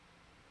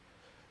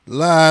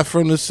Live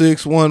from the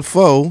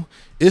 614.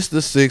 It's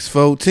the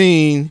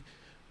 614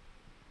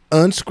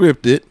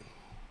 unscripted.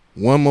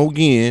 One more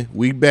again,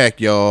 we back,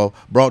 y'all.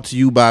 Brought to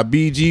you by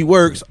BG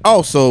Works,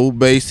 also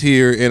based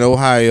here in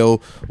Ohio.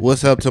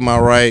 What's up to my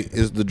right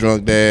is the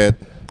drunk dad.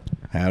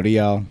 Howdy,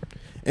 y'all.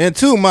 And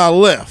to my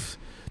left,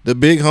 the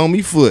big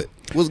homie Foot.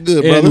 What's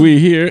good, brother? And we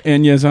here,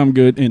 and yes, I'm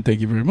good, and thank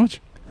you very much.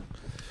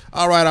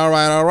 All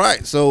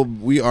right. So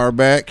we are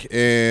back,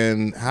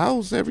 and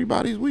how's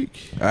everybody's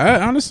week?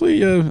 Honestly,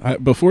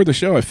 before the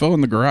show, I fell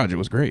in the garage. It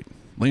was great.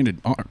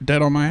 Landed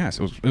dead on my ass.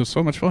 It was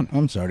so much fun.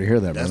 I'm sorry to hear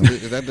that, brother.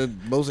 Is that the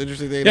most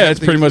interesting thing? Yeah, it's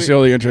pretty much the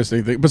only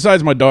interesting thing.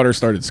 Besides, my daughter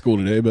started school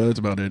today, but that's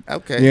about it.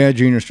 Okay. Yeah,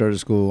 Junior started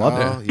school.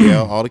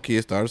 Yeah, all the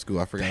kids started school.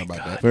 I forgot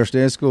about that. First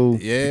day of school.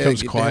 Yeah, It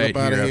becomes get quiet the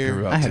hell up here outta after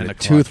about I 10 had a o'clock.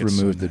 tooth It's so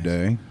removed nice.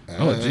 today.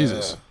 Oh,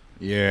 Jesus.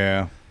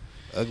 Yeah.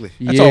 Ugly.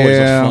 That's always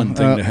a fun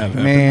thing to have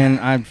happen. Man,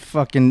 I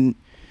fucking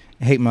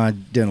hate my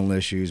dental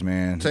issues,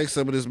 man. Take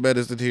some of this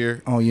medicine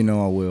here. Oh, you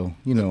know I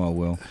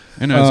will.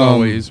 And as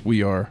always,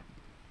 we are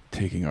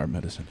taking our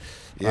medicine.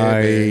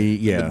 Yeah,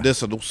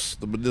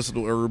 The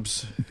medicinal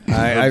herbs.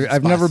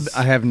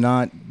 I have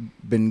not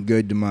been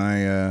good to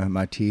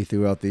my teeth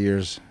throughout the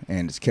years,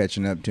 and it's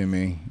catching up to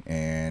me,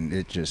 and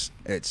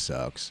it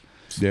sucks.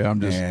 Yeah,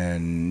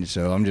 and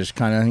so I'm just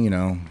kind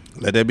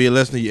of Let that be a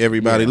lesson to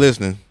everybody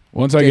listening.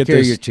 Once I Take get care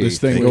of your this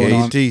teeth. thing Take going care of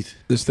your on, teeth.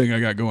 this thing I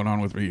got going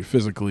on with me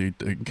physically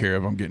taken care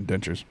of, I'm getting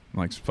dentures. I'm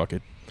like, fuck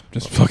it.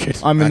 Just fuck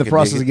it. I'm in I the can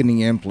process dig of getting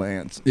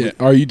implants. Yeah.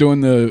 Are you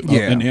doing the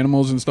Yeah. in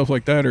animals and stuff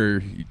like that,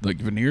 or like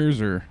veneers,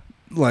 or?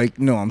 Like,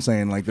 no, I'm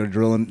saying like they're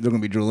going to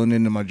be drilling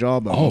into my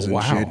jawbones and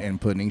wow. shit and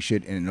putting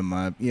shit into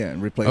my,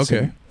 replacing.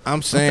 Okay.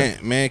 I'm saying,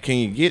 man, can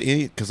you get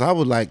any? Because I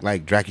would like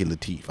Dracula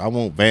teeth. I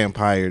want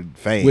vampire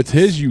fangs. With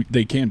his,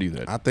 they can do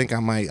that. I think I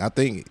might. I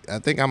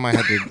think I might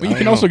have to. Well, you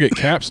can also get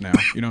caps now.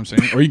 You know what I'm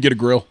saying? Or you can get a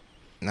grill.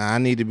 Nah, I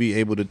need to be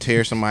able to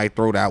tear somebody's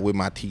throat out with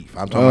my teeth.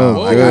 I'm talking Oh,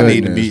 about. Like, I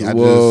need to goodness. be.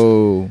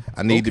 Whoa.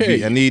 I need to Okay.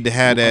 be. I need to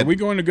have that. Are we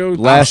going to go?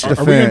 Last are we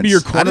going to be your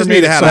defense. I just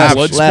need to have some the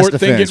blood last sport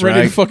thing defense, getting ready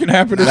right? to fucking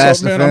happen or Last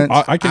something, man?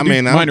 defense. I can I do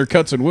mean, I'm- minor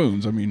cuts and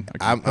wounds. I mean,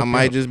 I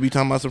might just be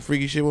talking about some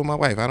freaky shit with my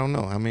wife. I don't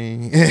know. I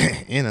mean,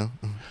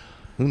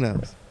 who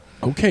knows?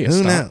 Okay, Who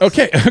Lestat. knows?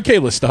 Okay,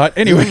 Lestat.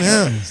 Anyway, Who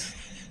knows?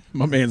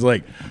 my man's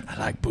like, I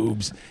like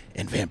boobs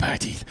and vampire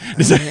teeth.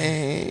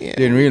 Man,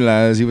 Didn't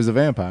realize he was a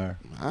vampire.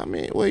 I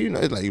mean, well,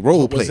 it's like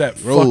role What play. was that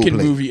role fucking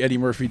play. movie Eddie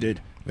Murphy did?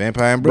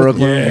 Vampire in Brooklyn.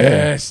 Brooklyn.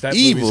 Yes, that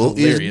Evil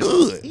movie's is hilarious.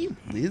 good. Evil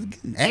is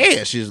good.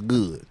 Ass is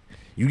good.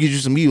 You get you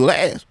some evil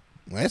ass.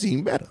 Well, that's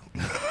even better.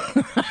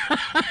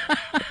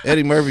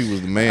 Eddie Murphy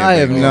was the man. I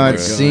have back then, not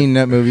bro. seen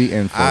that movie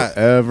in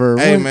forever.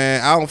 Hey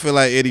man, I don't feel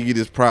like Eddie get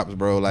his props,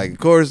 bro. Like, of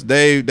course,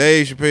 Dave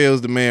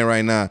Chappelle's the man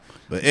right now,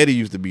 but Eddie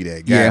used to be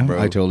that guy, yeah, bro.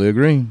 I totally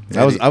agree.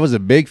 Eddie. I was a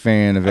big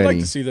fan of I'd like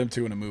Eddie. to see them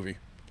two in a movie.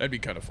 That'd be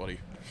kind of funny.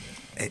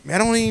 Hey,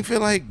 man, I don't even feel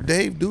like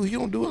Dave do. He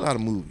don't do a lot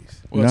of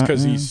movies. Well, it's Not-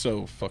 because he's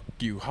so fuck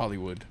you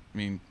Hollywood. I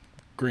mean,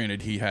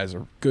 granted, he has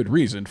a good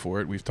reason for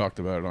it. We've talked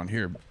about it on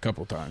here a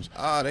couple times.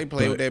 They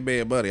play with that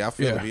bad buddy. I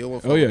feel Yeah. it. He don't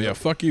fuck Oh yeah, with yeah. him.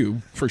 Fuck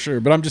you for sure.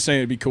 But I'm just saying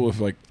it'd be cool if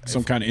like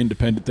some kind of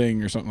independent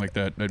thing or something like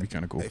that. That'd be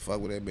kind of cool. They fuck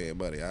with that bad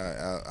buddy.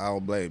 I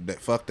don't blame that.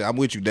 Fuck that. I'm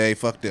with you, Dave.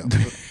 Fuck them.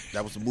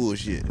 That was some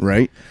bullshit.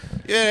 Right?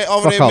 Yeah,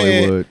 over Fuck that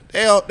Hollywood.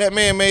 man. That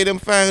man made them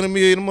 $500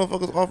 million. The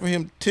motherfuckers offered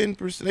him 10%.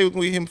 They was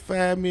gonna give him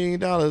 $5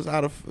 million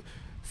out of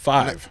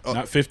Five,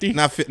 not 50.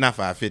 not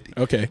 550.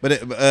 Okay,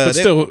 But but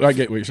still, I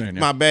get what you're saying. Yeah.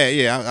 my bad.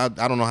 Yeah,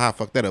 I don't know how I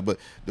fucked that up. But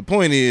the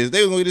point is,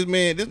 they was gonna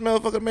get this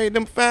motherfucker made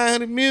them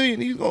 $500 million.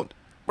 He's gonna,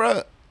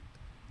 bruh.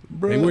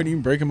 They wouldn't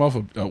even break him off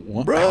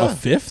a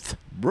fifth.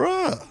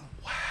 Bruh.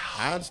 Wow.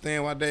 I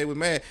understand why Dave was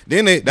mad.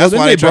 Then that's Well, then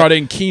why they tried- brought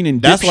in Keenan.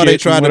 That's why they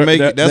Dipshit tried and to whatever-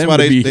 make it. That's them why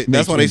would be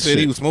that's why they making said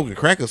he shit. was smoking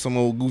crack or some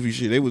old goofy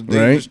shit. They was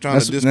Right? just trying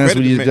to That's discredit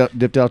when the you man.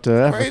 dipped out to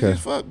Crazy Africa. as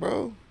fuck,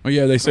 bro. Oh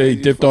yeah, they say he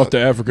Crazy dipped fuck. off to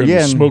Africa Yeah.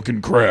 and was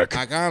smoking crack.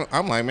 Like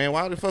I'm like, man,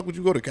 why the fuck would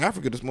you go to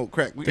Africa to smoke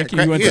crack? We I think got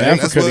crack he went here. to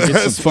That's Africa to what-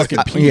 get some fucking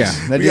peace.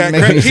 Yeah, that We didn't got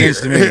make any crack here.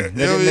 sense to me. You That know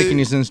didn't what I make mean?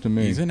 any sense to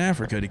me. He's in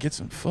Africa to get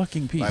some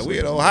fucking peace. Like we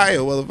in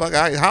Ohio, motherfucker.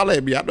 I holler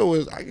at me. I know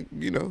it's,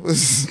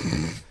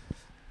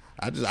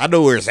 I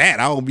know where it's at.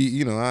 I don't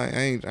be, I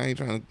ain't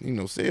trying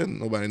to, sell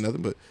nobody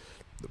nothing. But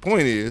the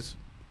point is,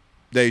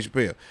 Dave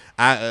Chappelle.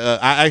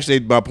 I actually,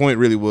 my point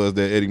really was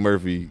that Eddie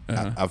Murphy.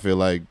 I feel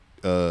like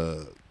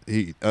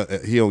he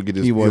don't get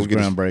his. He was don't get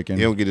his- groundbreaking.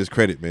 He don't get his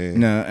credit, man.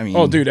 No, I mean,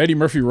 Oh, dude, Eddie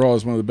Murphy Raw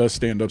is one of the best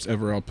stand-ups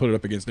ever. I'll put it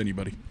up against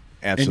anybody.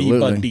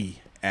 absolutely, Anybody.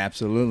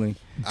 Absolutely.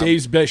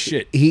 Dave's best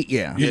shit. He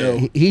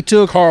know, he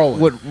took Carlin.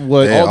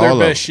 what Yeah. all their of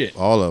best them. shit.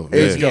 All of them.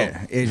 Let's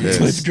Yeah. go. Yeah,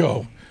 Let's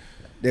go.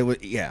 They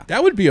would, yeah.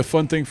 That would be a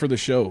fun thing for the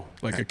show,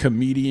 like a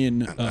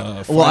comedian.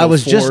 Well, I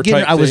was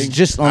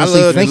just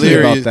honestly thinking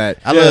Delirious. about that.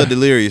 I love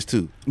Delirious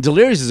too.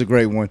 Delirious is a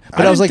great one, but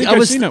I I was like,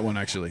 I've seen that one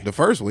actually. The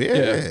first one,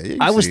 yeah.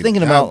 I was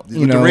thinking about,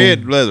 the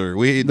red leather.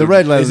 the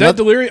red leather. Is that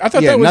Delirious? I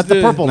thought yeah, that was not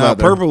the purple No,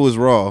 leather. purple was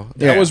raw.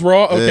 That was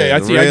Raw. Okay, Yeah,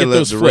 I see. I get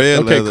those the flipped. red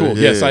Okay, leather, cool.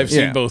 Yes, yeah. I've seen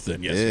Yeah. both.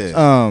 Then yes. Yeah.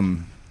 yes.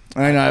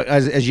 And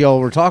as y'all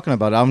were talking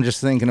about it, I'm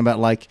just thinking about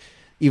like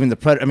even the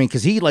Predator. I mean,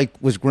 because he like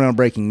was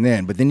groundbreaking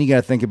then, but then you got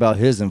to think about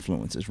his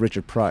influences,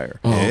 Richard Pryor,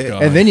 God.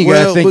 and then you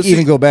got to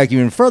think go back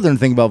even further and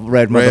think about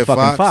Red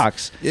motherfucking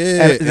Fox.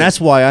 Yeah, and that's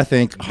why I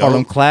think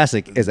Harlem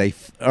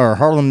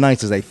Harlem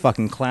Nights is a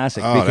fucking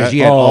classic because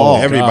you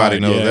had everybody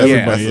knows. Yeah,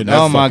 Everybody knows.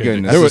 Oh my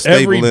goodness, there was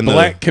every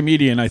black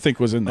comedian I think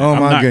was in there. Oh I'm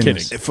my not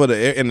goodness.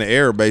 kidding. In the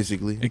air,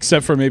 basically.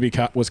 Except for maybe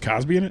was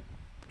Cosby in it?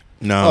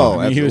 No,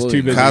 Oh, he was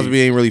too busy.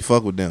 Cosby ain't really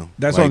fuck with them.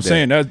 That's what I'm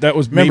saying. That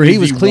was Remember, maybe he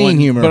was the clean one,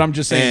 humor. But I'm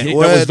just saying that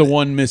was the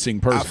one missing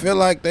person. I feel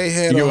like they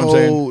had You a know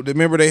what I'm whole.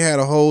 Remember, they had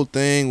a whole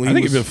thing. When I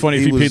think it'd be funny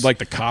if he paid like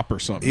the cop or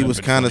something. He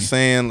was kind of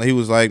saying he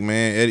was like,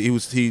 man, Eddie,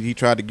 he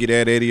tried to get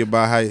at Eddie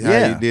about how he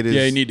did his.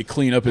 Yeah, he need to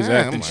clean up his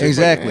act and shit.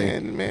 Exactly.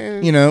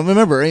 Man. You know,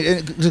 remember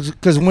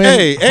because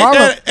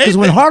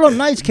when Harlem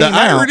Nights came the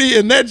out, irony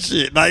in that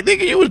shit, like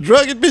nigga, you was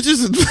drugging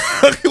bitches and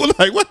it was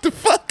like, what the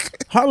fuck?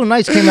 Harlem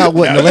Nights came out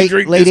in the late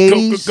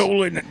 '80s.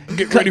 Coca-Cola and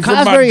get ready for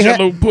my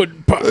Jello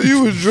pudding pop.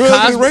 You was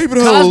drugging and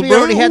raping hoes, Cosby bro.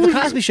 already had the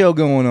Cosby Show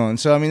going on,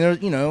 so I mean,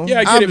 there's Yeah,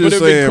 I get I'm it, but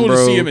just it'd be cool to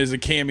saying, see bro, him as a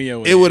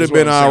cameo. It would have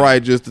been all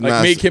right just to like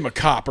not make him a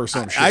cop or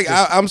some shit.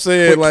 I'm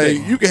saying like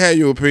thing. you can have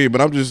your opinion,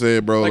 but I'm just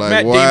saying, bro, like like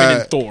Matt why?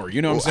 Damon and Thor.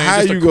 You know what I'm saying? How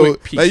Just you a go?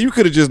 quick piece. Like you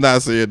could have just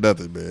not said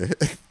nothing, man.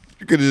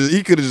 He could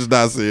have just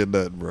not said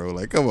nothing, bro.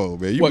 Like, come on,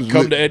 man. You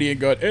come to Eddie and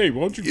go, hey,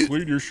 why don't you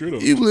clean your shit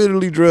up? You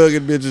literally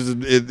drugging bitches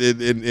and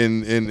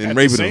At raping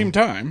the same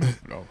them. time.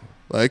 No.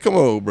 Like, come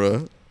on,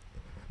 bro.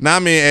 Now, I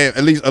mean,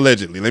 at least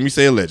allegedly. Let me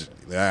say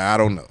allegedly. I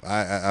don't know.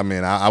 I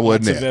mean, I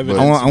wasn't there. But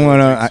I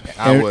want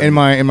to. In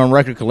my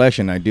record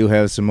collection, I do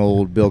have some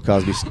old Bill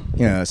Cosby,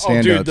 stand-ups.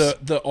 Oh, dude,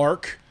 the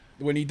arc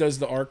when he does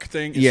the arc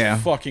thing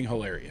is fucking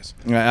hilarious.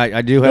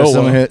 I do have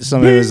some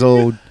of his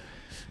old.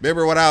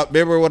 Remember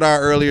what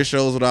our earlier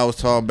shows what I was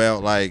talking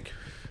about, like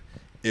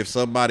if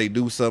somebody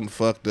do something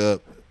fucked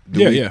up,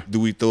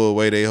 do we throw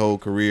away their whole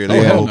career,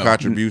 their whole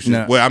contribution?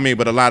 No. Well, I mean,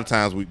 but a lot of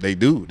times they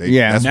do.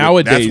 Nowadays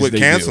that's what they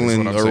canceling do, is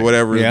what I'm or saying.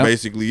 whatever it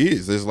basically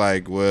is. It's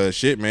like, well,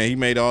 shit, man, he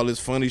made all this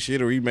funny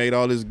shit or he made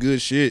all this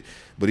good shit,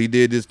 but he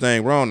did this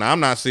thing wrong. Now, I'm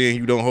not saying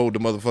you don't hold the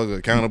motherfucker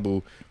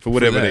accountable for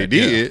whatever they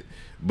did,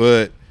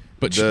 but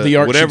the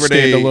art should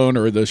stand alone,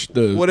 or the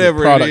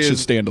product should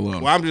stand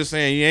alone. Well, I'm just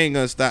saying you ain't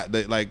gonna stop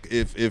that. Like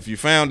if you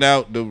found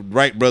out the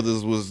Wright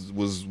brothers was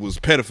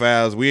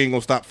pedophiles, we ain't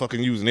gonna stop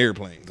fucking using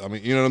airplanes. I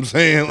mean, you know what I'm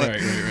saying?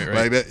 Like, right.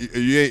 Like that.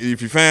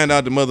 If you found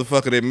out the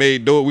motherfucker that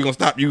made doors, we gonna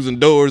stop using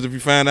doors. If you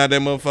found out that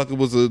motherfucker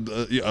was a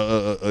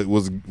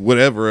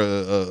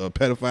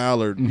pedophile,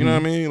 or you know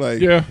what I mean?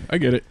 Like, yeah, I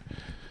get it.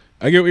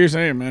 I get what you're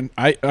saying, man.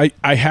 I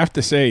have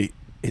to say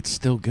it's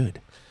still good.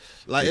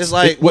 Like it's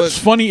like what's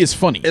funny is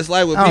funny. It's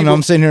like I don't know.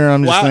 I'm sitting here and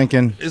I'm just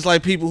thinking. It's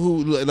like people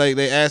who like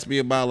they ask me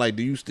about like,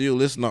 do you still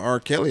listen to R.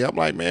 Kelly? I'm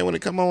like, man, when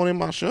it come on in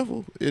my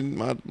shuffle, in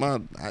my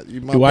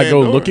do I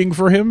go looking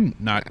for him?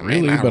 Not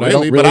really, not but really, I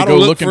don't really go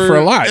looking for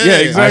a lot. Yeah, I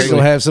exactly.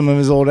 still have some of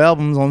his old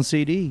albums on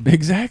CD.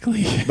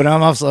 Exactly. But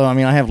I'm also, I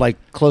mean, I have like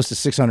close to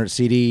 600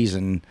 CDs,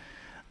 and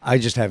I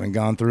just haven't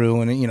gone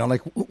through. And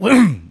like,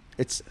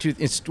 it's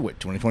what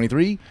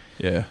 2023.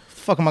 Yeah.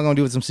 Fuck am I going to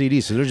do with some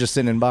CDs? So they're just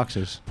sitting in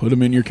boxes. Put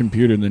them in your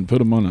computer and then put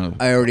them on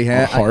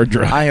a hard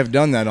drive. I have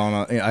done that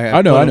on a.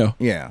 I know.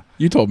 Yeah.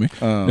 You told me.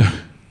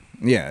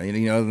 Yeah.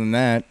 Other than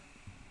that,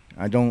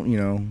 I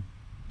don't.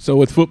 So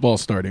with football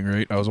starting,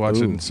 right? I was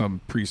watching some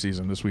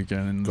preseason this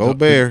weekend. And go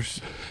Bears.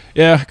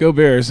 Yeah, go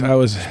Bears. I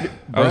got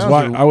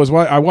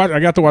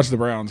to watch the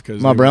Browns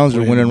because my Browns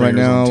are winning right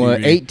now,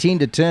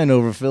 18-10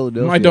 over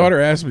Philadelphia. My daughter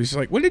asked me, she's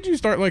like, "When did you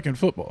start liking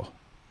football?"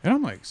 And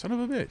I'm like, "Son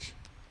of a bitch."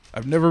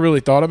 I've never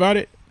really thought about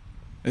it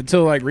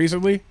until like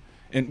recently,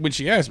 and when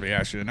she asked me,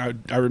 actually,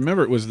 and I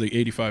remember it was the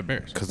 '85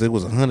 Bears because it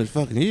was 100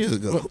 fucking years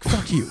ago. Well,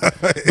 fuck you,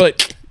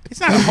 but it's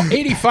not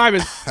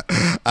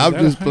 85. I'm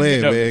just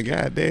playing, man.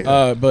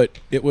 Goddamn. But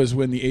it was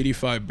when the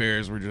 '85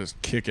 Bears were just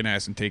kicking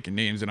ass and taking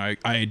names, and I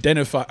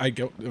identified. I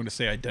don't want to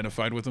say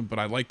identified with them, but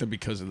I liked them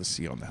because of the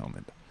C on the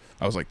helmet.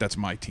 I was like, that's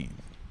my team.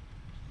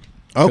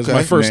 Okay.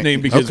 My first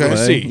name begins with a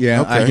C.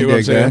 Yeah, I can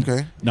dig that.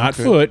 Okay. Not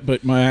Foot,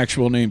 but my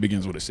actual name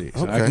begins with a C.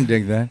 So I can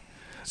dig that.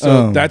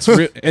 So that's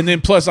and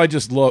then plus I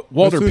just love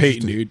Walter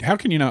Payton, dude. How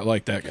can you not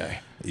like that guy?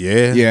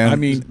 Yeah. I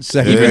mean,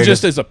 even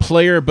just as a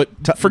player, but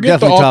forget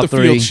the off the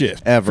field shit.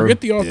 Ever.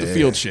 Forget the off the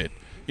field shit.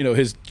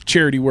 His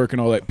charity work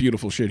and all that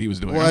beautiful shit he was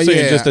doing. I'm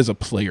saying just as a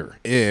player.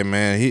 Yeah,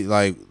 man. He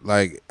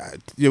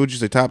would you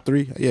say top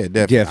 3? Yeah,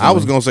 definitely. I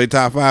was gonna say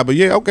top 5, but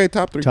yeah, okay,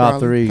 top 3. Top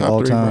probably. 3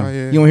 all time. Probably,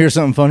 yeah. You want to hear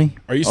something funny?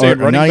 Are you saying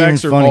running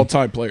backs or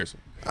all-time players?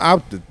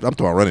 I'm talking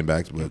about running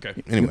backs, but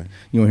okay. Anyway.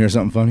 You want to hear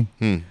something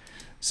funny?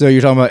 So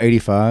you're talking about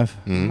 85.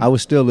 I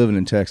was still living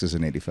in Texas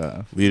in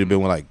 85. We'd have been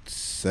with like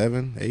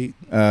 7, 8.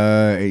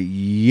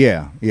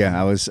 Yeah.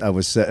 I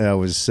was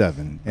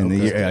 7 in the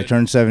year. I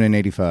turned 7 in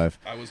 85.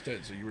 I was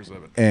 10, so you were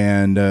 7.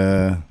 And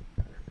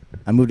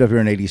I moved up here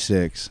in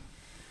 86,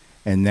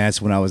 and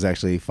that's when I was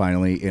actually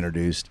finally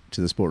introduced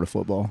to the sport of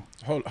football.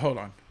 Hold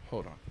on.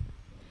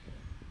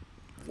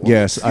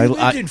 Yes, I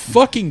lived in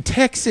fucking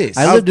Texas.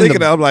 I was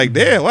thinking, I'm like,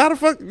 damn, why the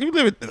fuck you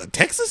live in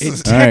Texas?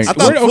 It's Texas. I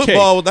thought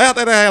football was out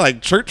there. They had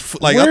like church.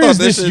 Like, where I thought is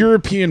this shit,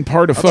 European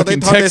part of I thought fucking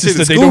they taught that Texas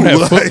shit that in they don't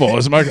have school,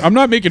 football? I'm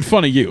not making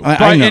fun of you I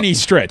by know. any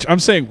stretch. I'm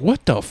saying,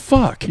 what the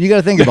fuck? You got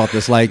to think about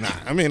this. Like,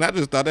 I mean, I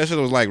just thought that shit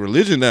was like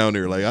religion down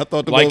there. Like, I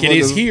thought the Like it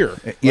is motherfuckers- here.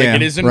 Yeah, Like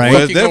it is in right.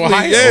 Well, it's fucking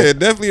definitely, Ohio. yeah,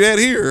 definitely that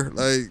here.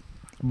 Like,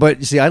 but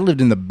you see, I lived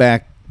in the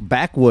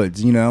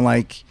backwoods. You know,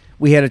 like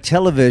we had a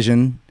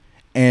television,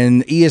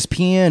 and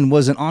ESPN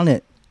wasn't on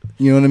it.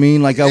 You know what I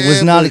mean? Like I was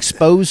Yeah, not but-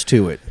 exposed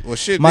to it. well,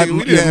 shit, My- nigga,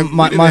 we didn't have,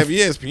 my- we didn't my- have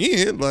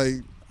ESPN.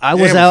 Like, I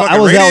they was have a out. I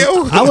fucking was radio?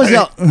 out. I was Like,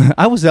 out.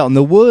 I was out in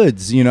the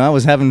woods. You know, I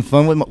was having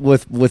fun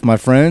with my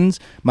friends.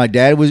 My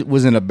dad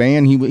was in a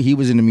band. He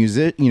was in a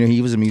music. You know,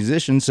 he was a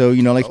musician. So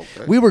you know, like Okay.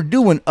 we were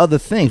doing other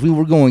things. We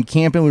were going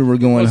camping. We were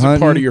going Wasn't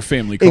hunting. part of your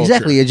family culture.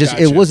 Exactly. It just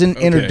Gotcha. it wasn't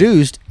Okay.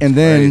 introduced, and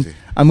then Crazy.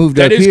 I moved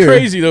That up is here.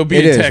 crazy, though,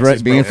 being it is, Texas,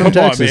 right? Being bro. from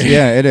Come on, Texas, man.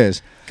 yeah, it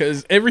is.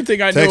 Because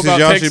everything I know Texas, about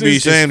y'all Texas should be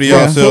is ashamed of from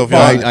yourself,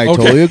 football. y'all. I Okay.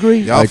 totally agree.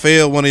 y'all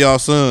failed one of y'all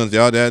sons.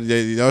 Y'all should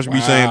be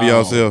ashamed of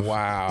yourself.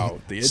 Wow,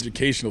 the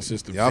educational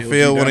system. Y'all failed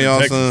failed you one of down in y'all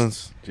Texas.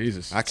 sons.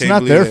 Jesus, I can't It's not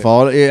believe their that.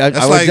 fault. I That's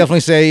would like- definitely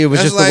say it was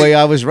that's just the like- way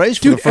I was raised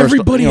for dude, the first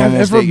everybody I've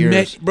almost ever 8 years.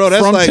 met Bro,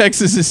 that's from like-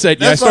 Texas has said,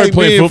 "Yeah, I That's started like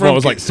playing being football. I from,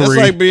 was like that's 3."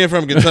 like being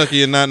from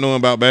Kentucky and not knowing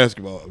about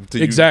basketball.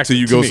 Exactly, Till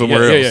you to go me.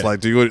 somewhere Yeah, yeah, else. yeah.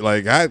 Like, to go,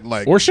 like, I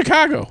like, or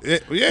Chicago.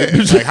 yeah.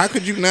 Like, how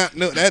could you not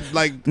know that?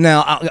 Like,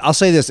 Now I'll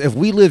say this: if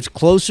we lived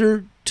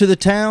closer to the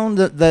town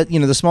that you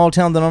know, the small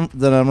town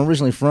that I'm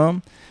originally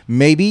from,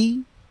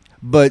 maybe,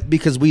 but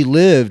because we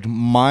lived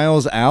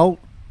miles out,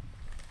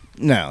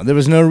 no, there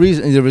was no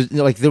reason. There was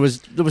no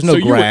So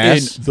you were in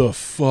grass. the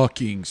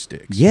fucking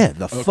sticks. Yeah,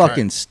 the Okay.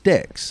 fucking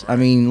sticks. I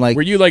mean, like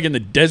Were you like in the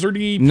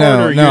deserty part,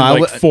 no, or no, you I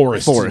like w-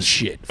 forest and forest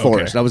shit?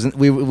 forest. Okay. I was in,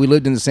 we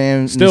lived in the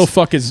Sam. Still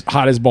fuck as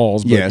hot as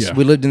balls. But Yes, yeah.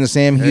 we lived in the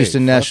Sam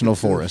Houston fuck National it,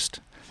 too. Forest.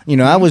 You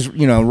know, I was,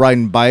 you know,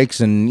 riding bikes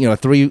and, you know,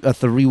 a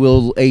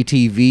three-wheel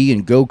ATV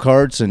and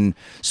go-karts and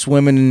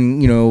swimming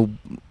and, you know,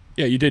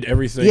 Yeah, you did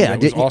everything. yeah, that I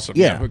was did, awesome.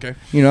 yeah. Okay.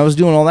 You know, I was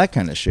doing all that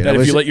kind of shit. That I if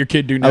was, you let your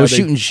kid do I now, was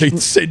they shooting-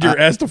 send your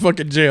ass to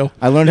fucking jail.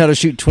 I learned how to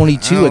shoot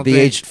 22 I at the don't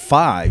age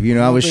 5. You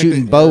know, I don't was think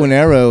shooting they- bow and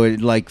arrow at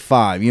like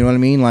 5. You know what I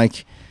mean?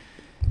 Like,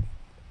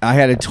 I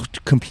had a That's a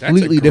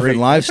completely different great-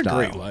 lifestyle.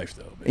 That's a great life,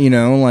 though. Man. You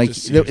know, like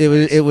Just seems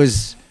it nice.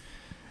 was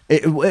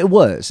it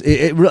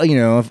really, you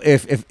know,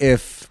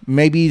 if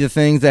maybe the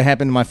things that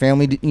happened to my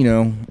family, you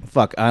know,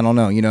 fuck, I don't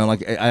know, you know,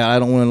 like I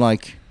don't want to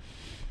like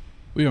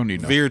We don't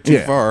need no. veer too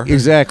far.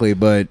 exactly,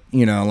 but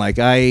you know, like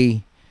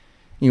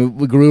we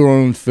grew our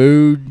own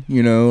food,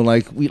 you know,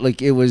 like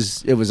it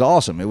was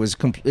awesome. It was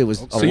it was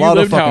So a you lot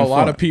lived of fucking how a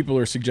lot fun. of people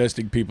are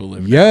suggesting people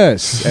live.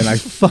 Yes, and I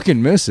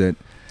fucking miss it.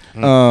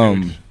 Did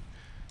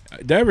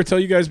I ever tell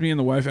you guys, me and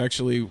the wife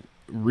actually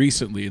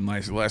recently in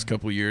the last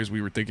couple of years,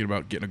 we were thinking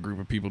about getting a group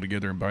of people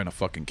together and buying a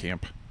fucking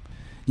camp.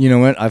 You know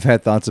what? I've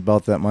had thoughts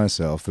about that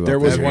myself. There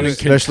was the one in years.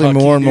 especially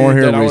Kentucky, more and more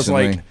dude, here that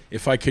recently. I was like,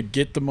 if I could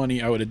get the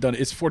money, I would have done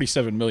it. It's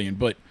 $47 million,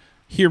 but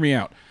hear me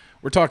out.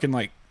 We're talking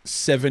like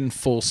 7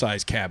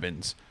 full-size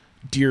cabins,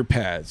 deer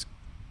paths,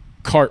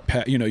 cart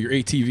pad, you know, your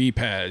ATV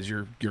paths,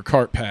 your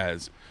cart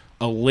paths,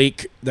 a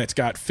lake that's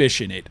got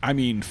fish in it. I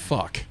mean,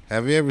 fuck.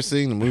 Have you ever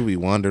seen the movie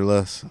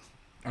Wanderlust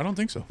I don't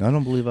think so. I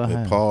don't believe I with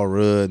have. Paul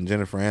Rudd and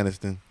Jennifer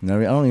Aniston? No,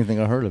 I don't even think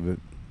I heard of it.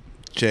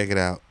 Check it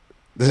out.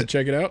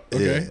 Check it out.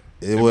 Okay.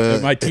 Yeah, it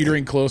was. Am I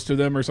teetering close to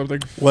them or something?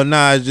 Well,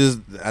 nah, it's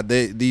just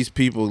these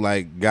people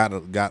like got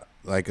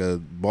like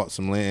bought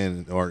some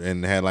land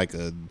and had like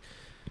a,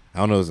 I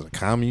don't know, is it a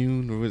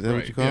commune or is that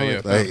what you call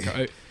it?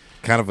 Like,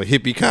 kind of a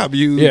hippie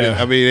commune. Yeah.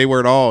 I mean, they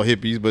weren't all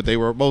hippies, but they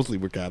were mostly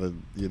kind of,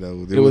 you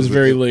know. It was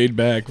very laid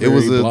back. Very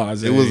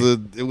blasé.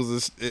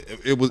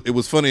 It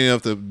was funny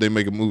enough that they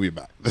make a movie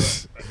about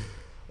it.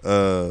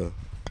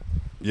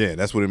 Yeah,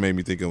 that's what it made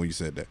me think of when you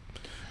said that.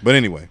 But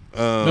anyway,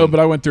 no, but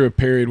I went through a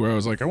period where I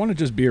was like, I want to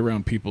just be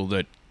around people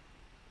that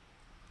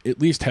at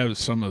least have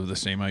some of the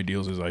same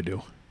ideals as I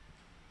do.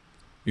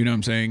 You know what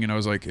I'm saying? And I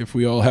was like, if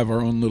we all have our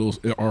own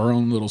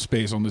little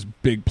space on this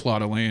big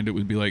plot of land, it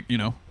would be like, you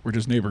know, we're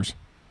just neighbors.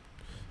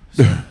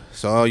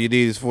 so all you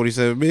need is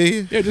 $47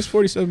 million. Yeah, just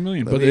 $47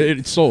 million, Let but me-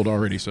 it's sold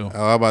already. So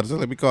Oh, I'm about to say,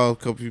 let me call a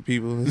couple of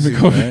people. And see,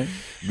 Right?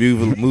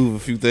 move a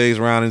few things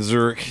around in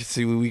Zurich.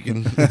 See what we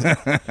can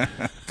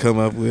come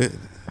up with.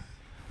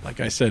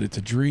 like I said, it's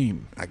a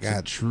dream. I It's got-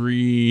 a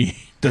dream.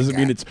 Doesn't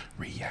mean it's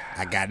real.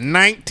 I got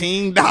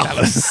 $19.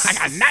 I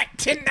got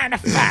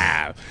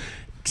 $19.95.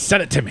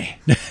 Send it to me.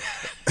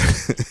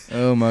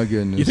 Oh my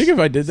goodness! You think if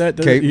I did that,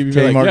 K- you'd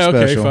be like, Kmart yeah,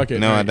 okay, special. fuck it.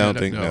 No, I Right, don't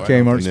think no. no. I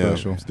Kmart don't-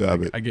 special.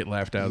 Stop it. I get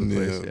laughed out of the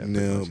place. Yeah, No,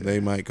 pretty much, they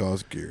might call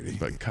security.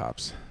 But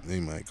cops. They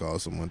might call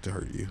someone to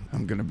hurt you.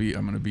 I'm gonna be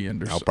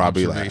under I'll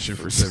probably observation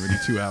laugh. for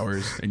 72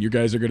 hours, and you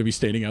guys are gonna be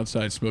standing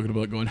outside smoking a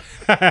blunt, going,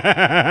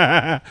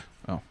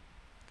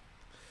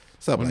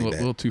 Something went like a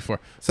that. little too far.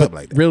 Something But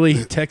like that.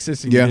 really,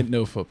 Texas and Yeah. you didn't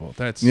know football.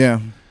 That's Yeah,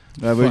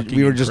 fucking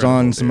we were just incredible,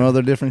 on some dude.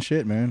 other different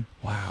shit, man.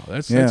 Wow,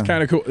 that's Yeah.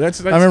 kind of cool. That's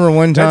I remember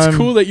one time. that's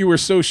cool that you were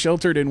so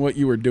sheltered in what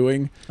you were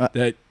doing Uh,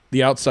 that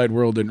the outside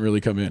world didn't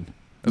really come in.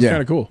 That's Yeah.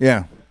 kind of cool.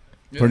 Yeah,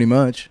 Yeah. pretty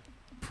much.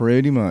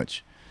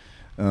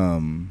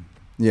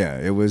 Yeah,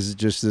 it was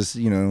just this,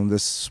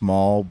 this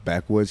small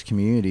backwoods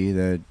community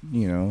that,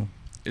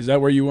 Is that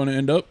where you want to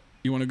end up?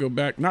 You want to go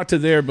back, not to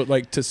there, but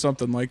like to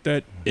something like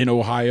that in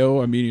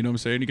Ohio? I mean, you know what I'm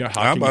saying? You got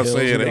Hocking I'm about to Hills,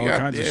 say you they all got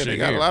kinds of shit they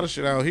got here. a lot of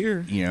shit out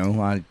here.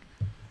 Yeah,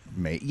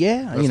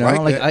 That's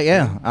like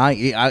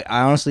that.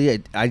 I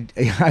honestly, I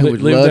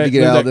would Live love that, to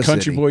get live out of that the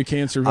country city. boy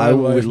can't survive I life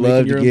would making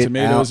love your to own get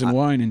tomatoes out. and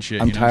wine and shit.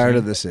 I'm you know what tired saying?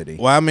 of the city.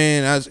 Well, I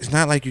mean, it's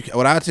not like you.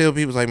 What I tell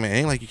people is like, man,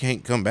 ain't like you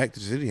can't come back to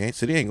the city.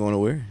 City ain't going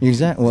nowhere.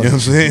 Exactly. You know what I'm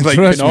saying? Like,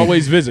 You Trust can me.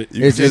 always visit.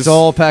 It's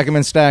all pack 'em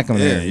and stack 'em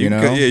there. you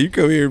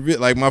come here a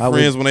bit. Like my I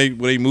friends when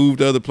they move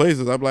to other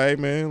places, I'm like, hey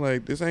man,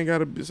 like this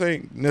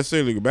ain't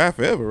necessarily goodbye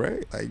forever,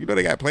 right? Like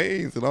they got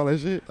planes and all that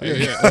shit.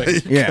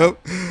 Like, Yeah.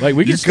 Like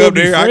we you can still come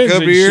be there, I friends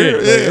come and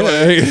here. shit.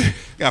 Yeah,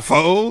 got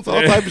phones,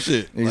 all type of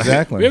shit.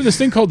 Exactly. We have this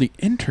thing called the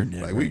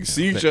internet. Like we right can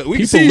see now each that other. We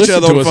can people see each listen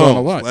other to on the us phone.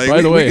 a lot. Like,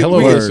 By the way, hello,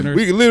 we can, listeners.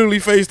 we can literally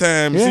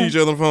FaceTime and Yeah. see each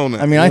other on the phone now.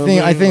 I mean, You I know what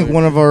I'm think saying?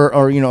 one of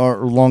our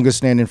longest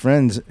standing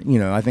friends,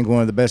 I think one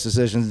of the best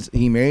decisions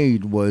he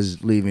made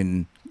was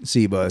leaving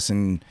C-Bus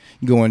and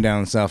going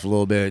down south a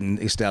little bit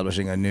and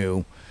establishing a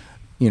new,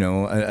 life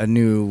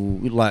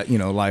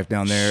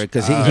down there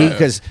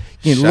because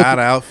Shout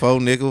out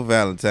Faux Nickel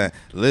Valentine.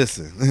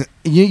 Listen,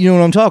 you know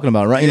what I'm talking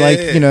about, right? Yeah.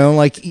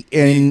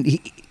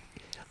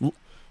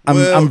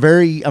 I'm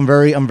very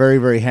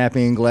very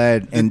happy and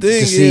glad The and thing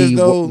to see is,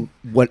 though,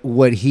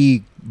 what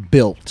he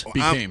built.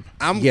 became.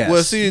 Yes.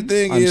 Well, see, the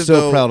thing I'm is, so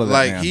though, proud of that,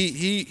 like man.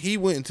 he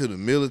went into the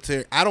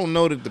military. I don't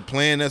know that the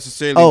plan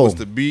necessarily Oh. was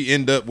to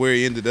end up where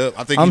he ended up.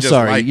 I think I'm he just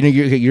sorry. liked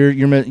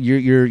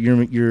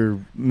You're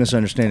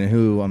misunderstanding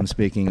who I'm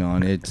speaking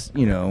on. It's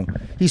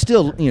he's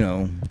still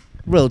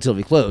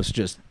relatively close,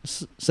 just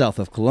south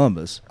of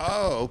Columbus.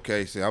 Oh,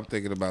 okay. See, I'm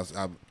thinking about.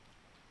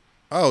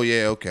 Oh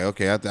yeah, okay.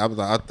 I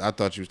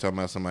thought you was talking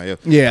about somebody else.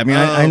 Yeah, I mean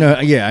I know.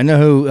 Yeah, I know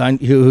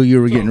who you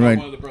were getting right.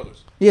 One of the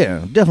brothers.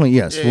 Yeah, definitely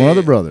yes. Yeah, One of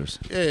the yeah. brothers.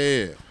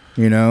 Yeah.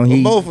 He.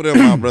 Well, both of them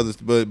my brothers,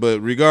 but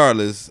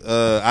regardless,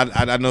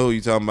 I know who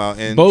you talking about,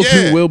 and Both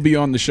yeah. who will be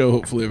on the show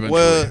hopefully eventually.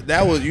 Well,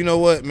 that was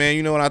what, man.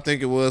 You know what I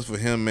think it was for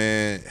him,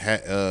 man.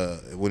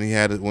 When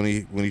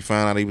he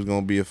found out he was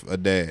gonna be a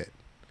dad,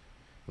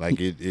 like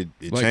it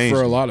like changed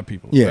for a him. lot of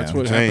people. Yeah. That's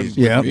what It happened changed.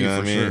 with Yeah. me You know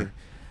for what I mean? sure.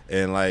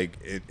 And like,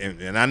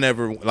 and I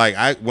never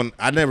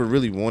I never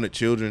really wanted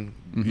children,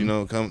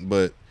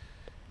 but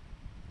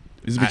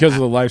Is it because of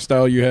the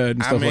lifestyle you had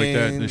and I stuff like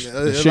that? mean, The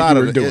a shit lot you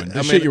of were it- doing. I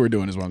The shit mean, you were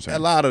doing is what I'm saying. a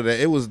lot of that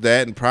it was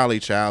that and probably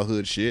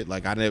childhood shit.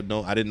 Like I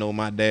didn't know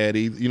my dad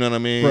either. You know what I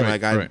mean?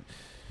 Right, Like right.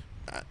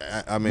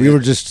 I mean, we were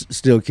just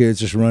still kids,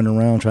 just running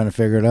around trying to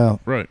figure it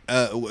out. Right.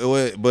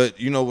 but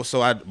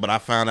I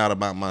found out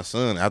about my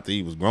son after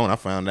he was grown. I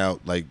found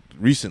out like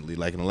recently,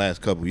 like in the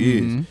last couple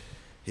years. Mhm.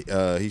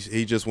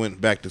 He just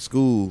went back to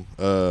school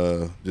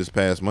this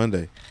past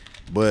Monday,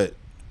 but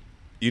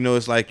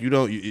it's like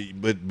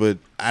but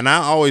and I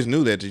always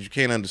knew that you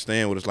can't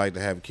understand what it's like to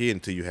have a kid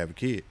until you have a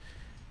kid,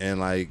 and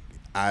like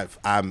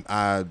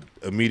I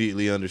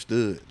immediately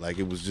understood, like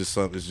it's just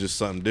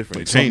something different.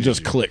 Like It something changes just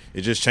you. clicked.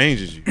 It just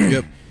changes you.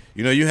 Yep.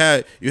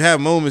 You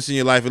have moments in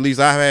your life. At least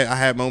I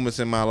had moments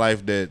in my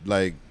life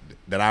that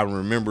I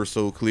remember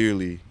so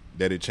clearly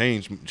that it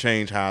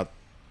changed how I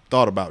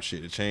thought about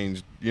shit. It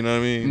changed, you know what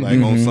I mean?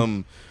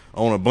 Like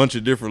on a bunch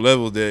of different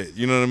levels that,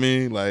 you know what I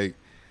mean? Like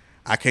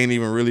I can't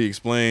even really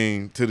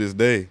explain to this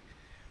day.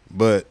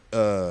 But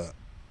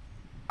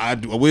I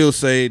will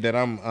say that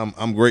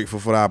I'm grateful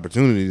for the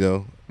opportunity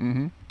though.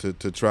 Mm-hmm.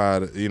 To try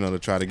to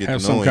get Have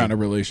to some know kind him.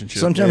 of relationship.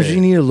 Sometimes Yeah.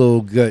 you need a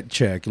little gut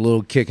check, a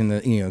little kick in the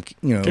Kick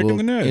in little,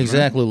 the nuts,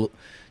 exactly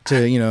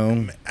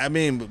to I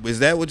mean, is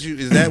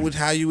that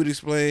how you would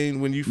explain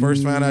when you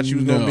first found out you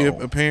was gonna be No.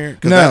 a parent?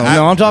 'Cause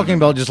No, I'm talking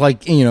about just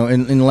like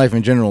in life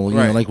in general.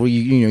 Right. Like where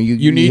you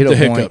you need hit the a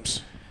point.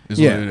 hiccups. Is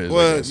Yeah. what it is.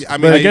 Well, I guess. I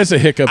mean, But I guess a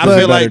hiccup. I is a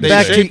feel like better they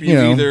back to- shape you you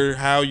know. either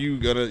how you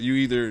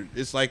either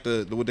it's like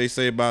the what they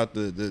say about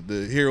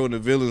the hero and the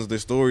villains. Their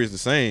story is the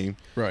same.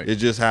 Right.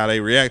 It's just how they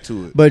react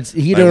to it. But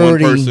he'd Like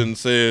already one person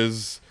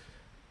says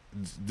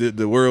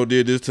the world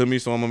did this to me,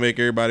 so I'm gonna make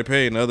everybody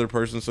pay. And the other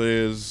person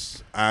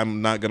says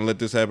I'm not gonna let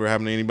this happen to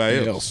anybody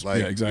Anybody else. else.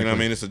 Like Yeah, exactly. you know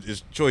what I mean?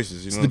 It's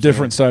choices. You It's know the what I'm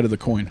different saying? side of the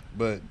coin.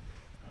 But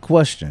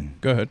question.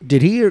 Go ahead.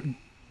 Did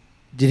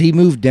he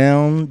move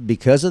down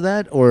because of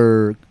that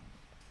or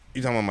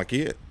you talking about my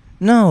kid?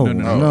 no? No,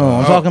 no, No, no.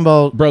 I'm talking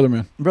about Brother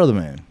man. brother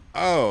man.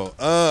 Oh,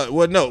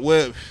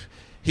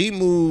 he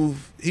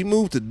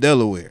moved to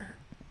Delaware.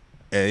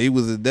 And he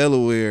was in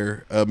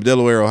Delaware,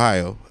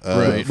 Ohio.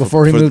 Right.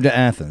 Before he moved to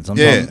Athens. I'm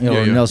Yeah, talking, or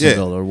yeah, yeah.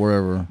 Nelsonville or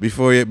wherever.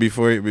 Before,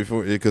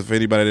 because for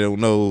anybody that don't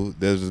know,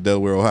 there's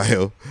Delaware,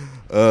 Ohio.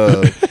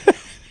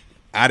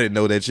 I didn't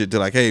know that shit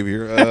till I came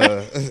here.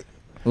 A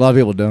lot of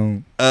people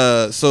don't.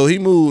 So he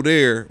moved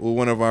there with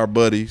one of our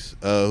buddies,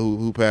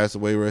 who passed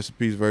away. Rest in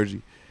peace,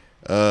 Virgie.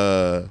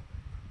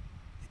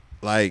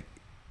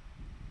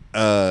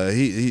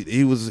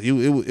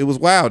 It was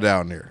wild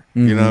down there.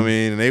 You know what I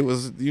mean? And he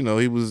was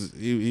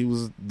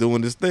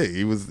doing this thing.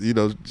 He was,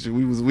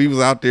 we was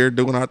out there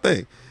doing our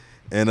thing.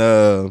 And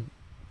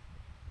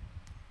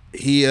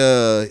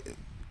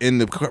in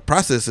the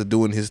process of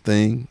doing his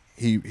thing,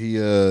 he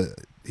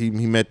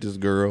met this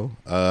girl.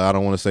 I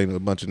don't want to say a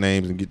bunch of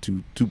names and get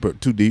too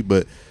deep,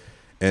 but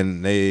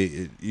and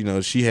they,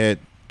 she had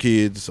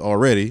kids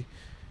already,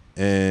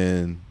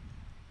 and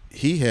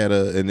he had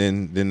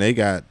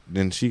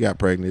then she got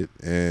pregnant,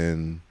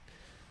 and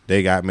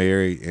they got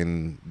married,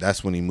 and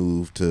that's when he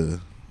moved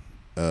to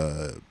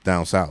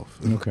down south.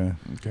 Okay.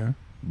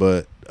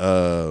 But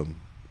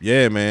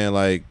yeah, man,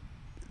 like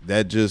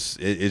that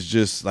it's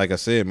just like I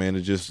said, man,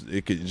 it's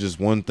just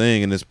one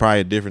thing, and it's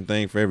probably a different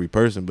thing for every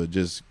person, but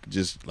just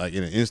like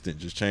in an instant,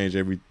 just change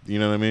every. You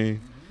know what I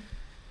mean?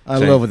 I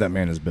love what that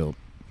man has built.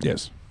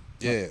 Yes.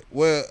 Yeah.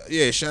 Well,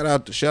 yeah. Shout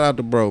out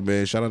to bro,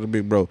 man. Shout out to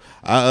big bro.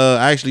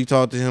 I actually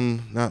talked to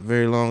him not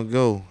very long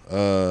ago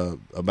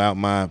about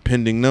my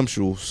pending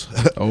nuptials.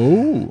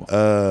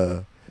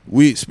 Oh.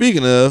 We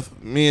speaking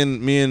of me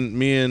and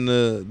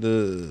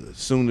the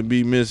soon to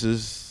be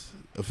Mrs.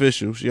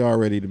 Official. She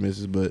already the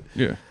Mrs. But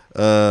yeah.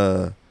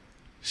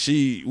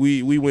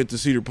 We went to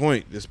Cedar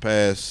Pointe this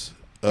past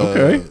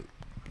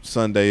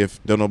Sunday.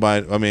 If don't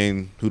nobody, I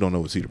mean, who don't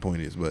know what Cedar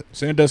Pointe is, but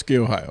Sandusky,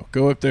 Ohio.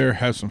 Go up there,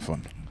 have some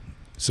fun.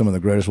 Some of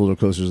the greatest roller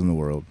coasters in the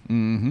world.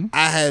 Mm-hmm.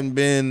 I hadn't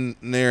been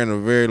there in a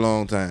very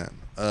long time.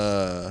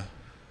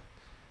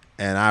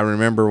 And I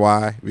remember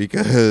why,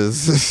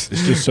 because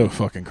it's just so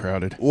fucking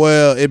crowded.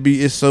 Well,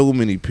 it's so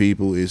many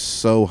people. It's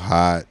so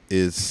hot.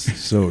 It's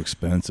so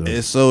expensive.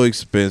 It's so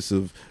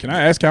expensive. Can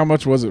I ask how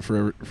much was it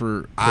for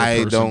I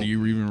person? don't. Do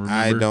you even remember?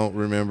 I don't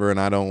remember, and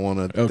I don't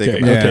want to okay,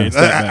 think about okay, it. it's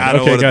that bad.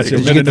 Okay,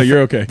 gotcha.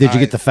 You're okay. Did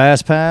you get the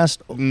fast pass?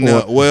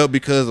 No. Well,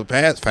 because the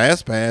fast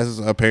passes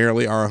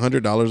apparently are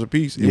 $100 a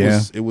piece.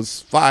 It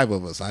was 5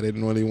 of us. I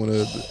didn't really want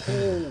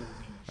to.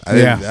 I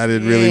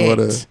didn't really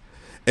want to.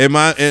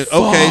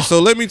 Okay, so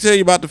let me tell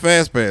you about the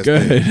fast pass. Go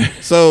ahead.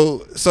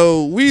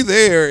 So we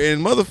there,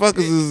 and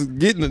motherfuckers is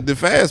getting the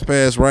fast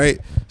pass, right?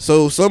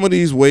 So some of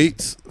these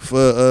waits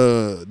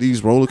for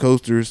these roller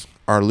coasters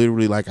are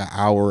literally like an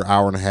hour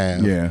and a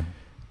half. Yeah.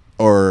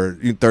 Or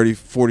 30,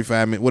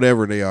 45 minutes,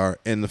 whatever they are.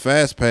 And the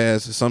fast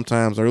pass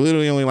sometimes are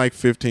literally only like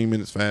 15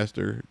 minutes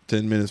faster,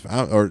 10 minutes.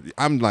 Or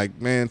I'm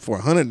like, man, for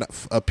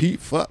 $100 a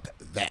piece, fuck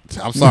that.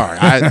 I'm sorry.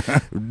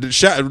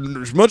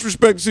 Much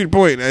respect to Cedar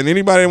Pointe, and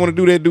anybody that want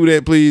to do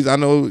that, please. I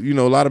know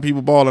a lot of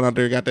people balling out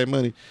there got that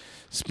money.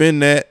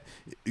 Spend that,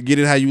 get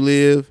it how you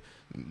live.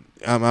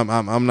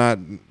 I'm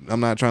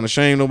not trying to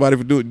shame nobody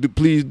for doing it.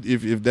 Please,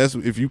 if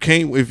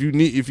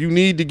you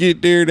need to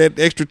get there that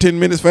extra 10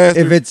 minutes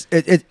faster.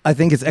 If I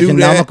think it's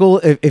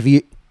economical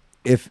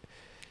if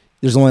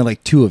there's only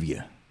like 2 of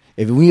you.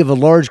 If we have a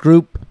large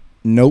group,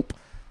 nope.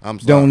 I'm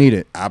sorry. Don't need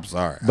it. I'm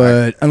sorry.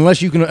 But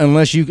unless you're balling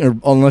like that.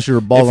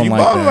 If you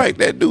balling like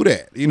that, do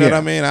that. You know what I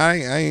mean?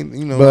 I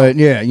ain't. But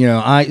yeah,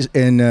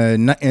 in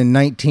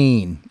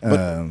 19.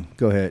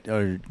 Go ahead.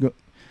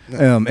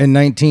 In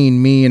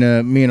 19, me and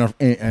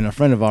a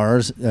friend of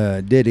ours,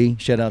 Diddy.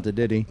 Shout out to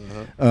Diddy.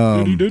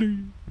 Diddy.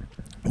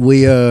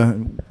 We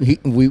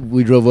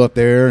drove up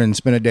there and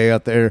spent a day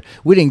out there.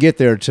 We didn't get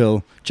there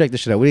till check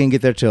this shit out. We didn't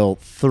get there till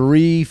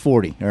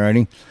 3:40.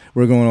 Alrighty,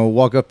 we're going to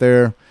walk up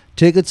there.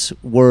 Tickets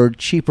were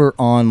cheaper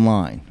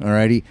online,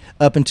 alrighty,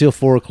 up until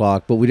 4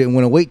 o'clock, but we didn't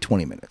want to wait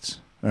 20 minutes,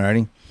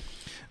 alrighty.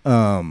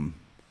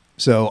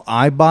 So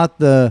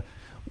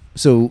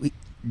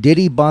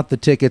Diddy bought the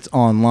tickets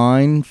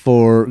online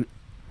for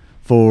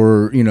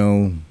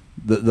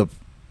the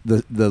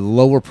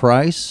lower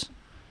price,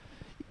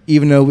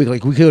 even though we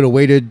could have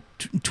waited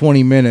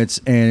 20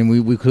 minutes and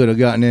we could have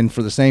gotten in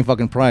for the same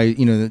fucking price,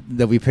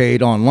 that we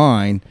paid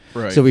online.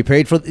 Right. So we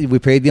paid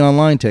the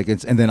online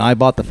tickets, and then I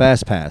bought the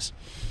fast pass.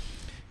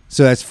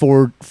 So that's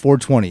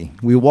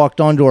 $420. We walked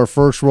onto our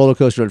first roller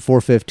coaster at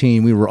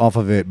 4:15. We were off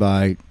of it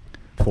by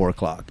 4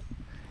 o'clock,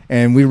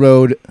 and we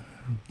rode.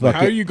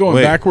 How are you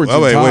going backwards?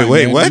 Wait,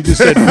 man? what? You just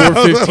said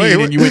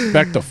 4:15 and you went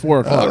back to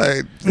 4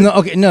 o'clock. No.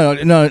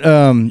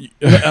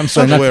 I'm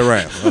sorry. Not the way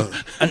around.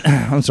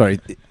 I'm sorry.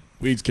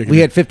 Weed's kicking. We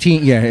had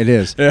 15. Yeah, it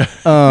is. Yeah.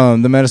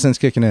 The medicine's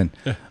kicking in.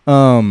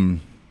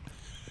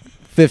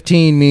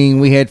 15 meaning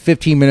we had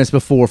 15 minutes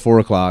before 4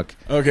 o'clock.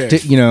 Okay.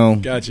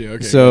 Gotcha.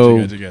 Okay.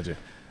 So gotcha.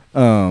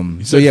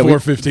 You said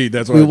 4:15.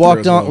 That's why we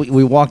walked on.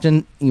 We walked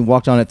in. You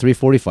walked on at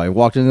 3:45.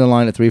 Walked into the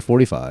line at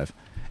 3:45,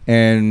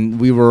 and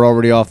we were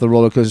already off the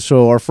roller coaster.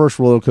 So our first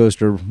roller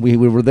coaster, we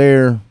were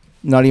there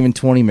not even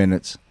 20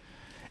 minutes,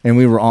 and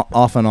we were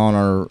off and on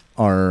our.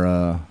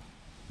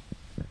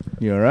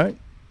 You all right?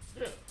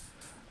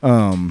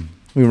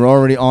 We were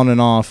already on and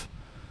off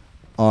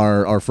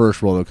our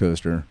first roller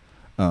coaster,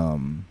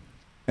 and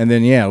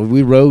then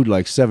we rode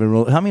like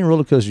 7. How many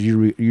roller coasters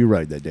you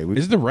ride that day?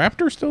 Is the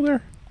Raptor still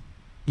there?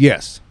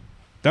 Yes.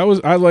 That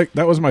was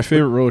my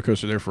favorite roller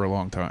coaster there for a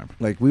long time.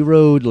 Like we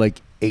rode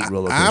like 8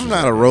 roller coasters. I'm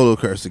not a roller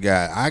coaster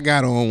guy. I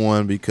got on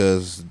one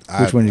because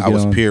I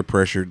was peer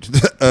pressured.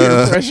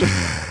 Peer pressure.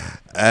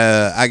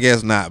 I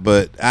guess not,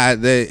 but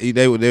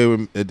they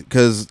were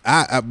because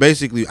I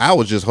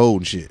was just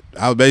holding shit.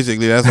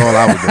 That's all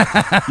I was doing.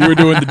 You were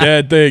doing the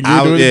dad thing.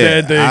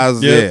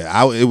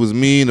 It was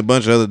me and a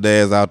bunch of other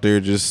dads out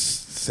there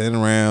just sitting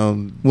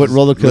around. What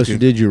roller coaster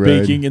did you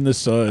ride? Baking in the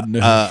sun.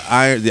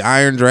 The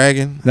Iron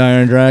Dragon. The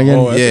Iron Dragon.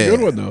 Oh, that's Yeah. a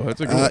good one though.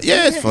 That's a good one.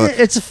 Yeah, it's fun.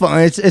 It's fun.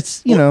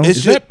 It's you know. It's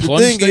Is that the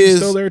plunge thing thing is-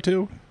 still there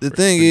too? The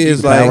thing Or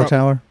is, do Power like,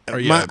 Tower. Oh,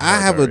 yeah,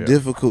 I have Power a Tower,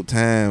 difficult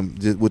time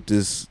with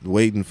this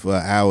waiting for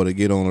an hour to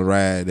get on a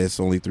ride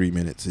that's only 3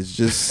 minutes. It's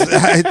just,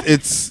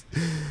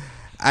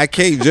 I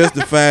can't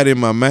justify it in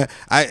my mind.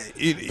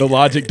 The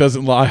logic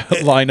doesn't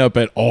line up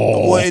at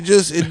all. Well, it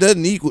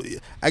doesn't equal.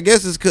 I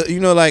guess it's cause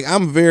like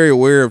I'm very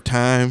aware of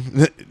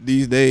time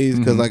these days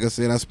because, like I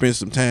said, I spent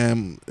some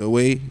time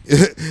away,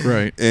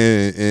 Right.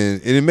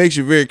 and it makes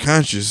you very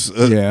conscious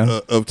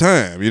of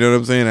time. You know what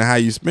I'm saying, and how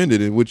you spend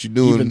it and what you're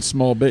doing. Even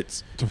small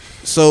bits.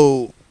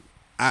 So,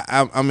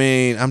 I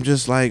mean, I'm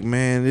just like,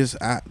 man, this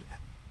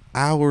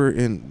hour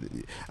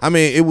and I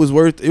mean, it was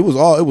worth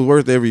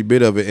every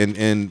bit of it.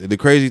 And the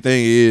crazy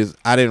thing is,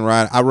 I didn't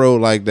ride. I rode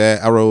like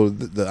that. I rode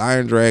the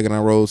Iron Dragon. I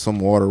rode some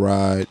water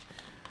ride,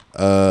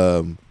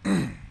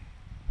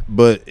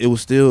 but it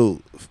was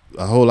still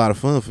a whole lot of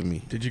fun for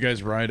me. Did you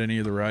guys ride any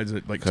of the rides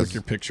that like took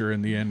your picture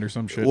in the end or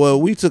some shit? Well,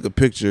 we took a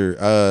picture.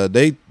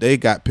 They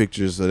got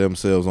pictures of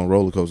themselves on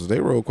roller coasters. They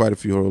rode quite a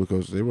few roller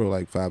coasters. They rode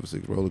like 5 or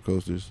 6 roller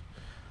coasters.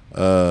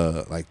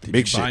 Like the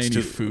big Did you buy shits any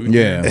too. food?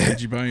 Yeah. Did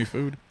you buy any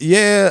food?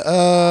 Yeah,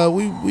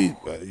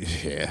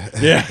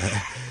 Yeah.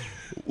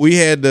 we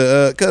had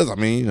the cause I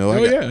mean, you know,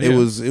 it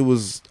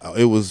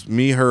was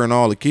me, her, and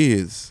all the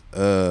kids,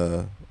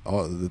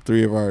 all the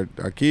 3 of our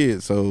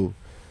kids. So,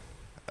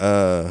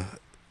 it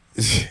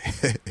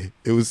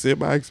was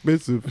semi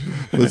expensive.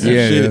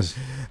 Yeah, it is.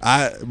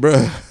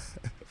 Bruh.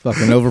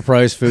 Fucking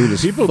overpriced food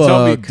is People fuck.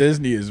 tell me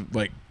Disney is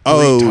like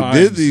Oh, 3 times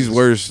Disney's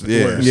worse.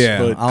 Yeah, worse, Yeah,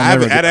 but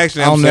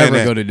I'll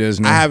never go to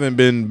Disney. I haven't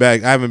been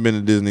back. I haven't been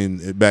to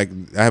Disney back.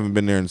 I haven't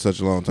been there in such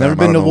a long time. Never I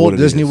been don't to know Walt what it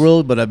Disney is.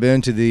 World, but I've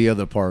been to the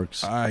other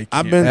parks. I've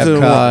I've been to the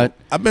Epcot, one.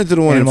 I've been to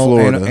the one Animal,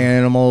 in Florida.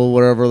 Animal,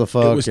 whatever the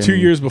fuck. It was 2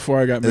 years before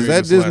I got married. Is that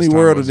was the last Disney time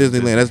World I or was in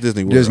Disneyland? That's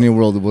Disney World. Disney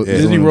World. Yeah.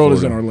 Disney World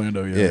is in Florida.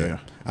 Orlando. Yeah. Yeah.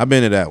 I've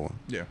been to that one.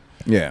 Yeah.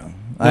 No,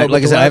 Like I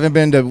but said, I haven't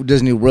been to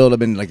Disney World. I've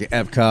been like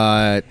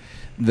Epcot,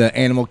 the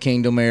Animal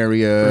Kingdom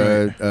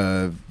area,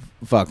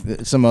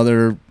 some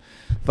other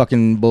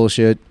fucking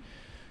bullshit.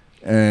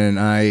 And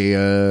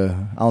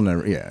I'll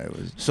never. Yeah, it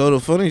was. So the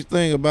funny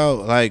thing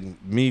about like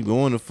me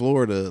going to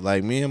Florida,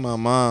 like me and my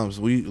mom's,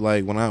 we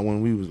like when I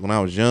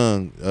was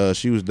young,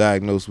 she was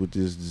diagnosed with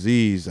this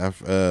disease. I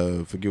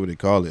forget what they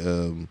call it,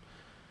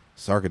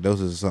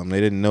 sarcoidosis or something.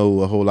 They didn't know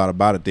a whole lot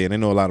about it then. They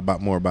know a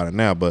lot more about it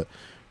now. But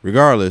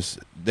regardless,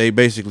 they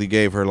basically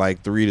gave her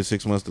like 3 to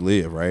 6 months to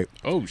live. Right.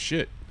 Oh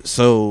shit.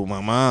 So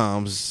my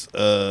mom's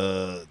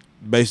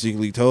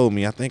basically told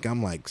me, I think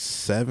I'm like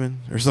 7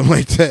 or something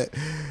like that.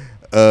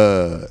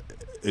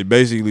 It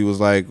basically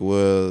was like,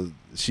 well,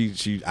 she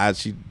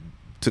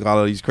took all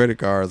of these credit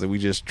cards and we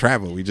just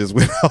traveled. We just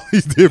went all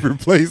these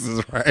different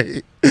places,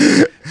 right?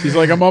 She's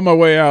like, I'm on my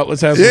way out.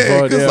 Let's have some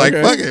fun. Because like,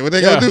 fuck it, what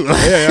they gonna do?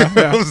 Like, Yeah. You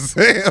know what I'm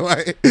saying?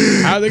 Like,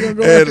 How they gonna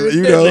go? and after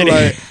you a know, lady?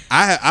 like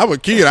I'm a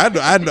kid.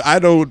 I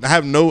don't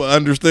have no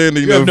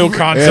understanding. You have of no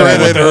concept of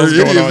credit what the or hell's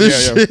any going of on.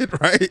 this Yeah, yeah. shit,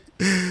 right?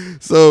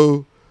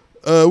 So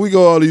we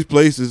go all these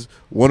places.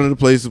 One of the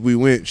places we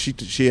went,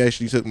 she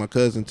actually took my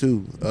cousin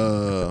too.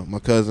 My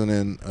cousin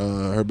and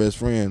her best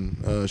friend,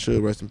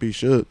 Shug, rest in peace,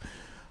 Shug.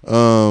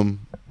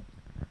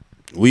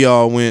 We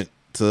all went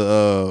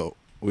to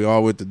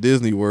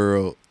Disney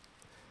World,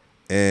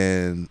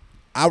 and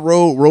I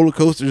rode roller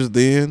coasters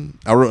then.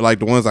 I rode like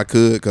the ones I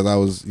could because I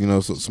was,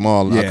 so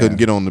small and I Yeah. couldn't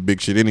get on the big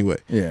shit anyway.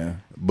 Yeah.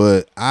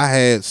 But I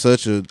had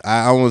such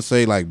I wouldn't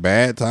say like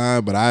bad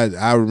time, but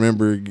I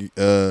remember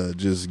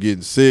just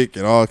getting sick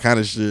and all kind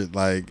of shit.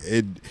 Like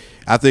it,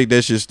 I think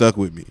that shit stuck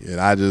with me, and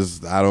I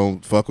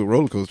don't fuck with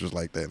roller coasters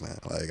like that now.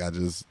 Like I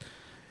just,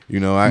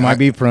 I Might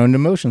be prone to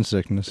motion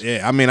sickness.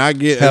 Yeah, I mean I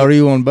get. How are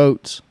you on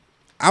boats?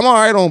 I'm all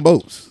right on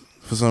boats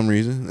for some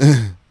reason.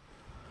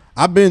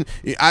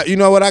 You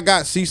know what? I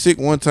got seasick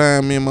one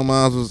time. Me and my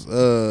mom's was,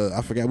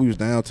 I forgot, we was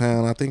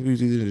downtown. I think we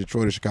was either in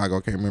Detroit or Chicago.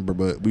 I can't remember,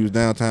 but we was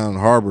downtown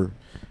Harbor.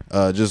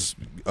 And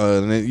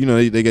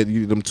then, they get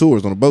them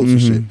tours on the boats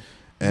and shit.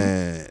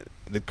 And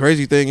the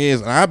crazy thing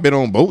is, I've been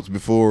on boats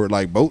before,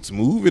 like boats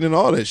moving and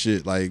all that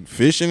shit, like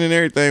fishing and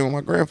everything with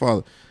my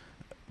grandfather.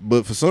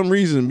 But for some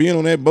reason, being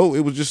on that boat,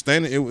 it was just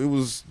standing. It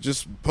was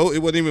just, it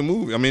wasn't even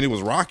moving. I mean, it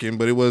was rocking,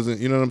 but it wasn't.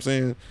 You know what I'm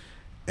saying?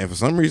 And for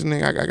some reason,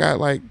 I got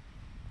like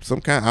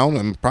some kind. I don't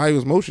know. Probably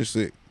was motion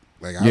sick.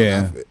 Like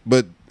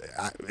but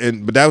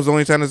that was the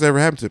only time that's ever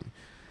happened to me.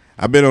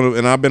 I've been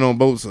on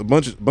boats a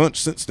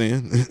bunch since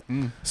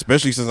then,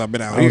 especially since I've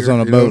been out here. I was on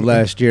a boat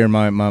last year.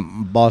 My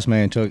boss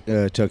man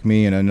took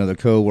me and another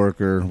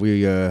coworker.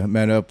 We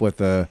met up with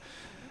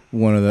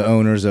one of the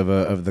owners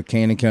of the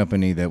canning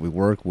company that we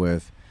work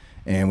with,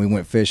 and we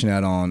went fishing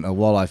out on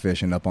walleye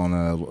fishing up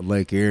on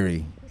Lake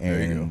Erie.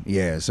 And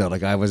yeah, so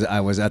like I was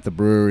at the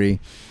brewery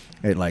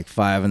at like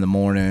 5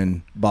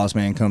 a.m. Boss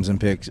man comes and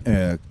picks,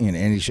 and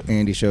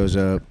Andy shows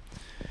up,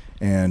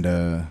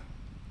 and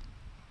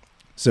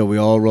so we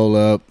all roll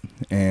up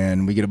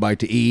and we get a bite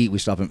to eat. We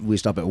stop at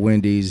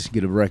Wendy's,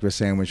 get a breakfast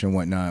sandwich and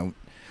whatnot.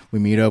 we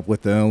meet up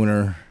with the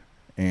owner,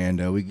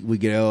 and we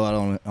get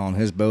out on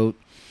his boat.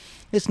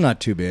 It's not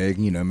too big,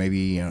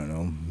 maybe, I don't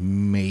know,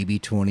 maybe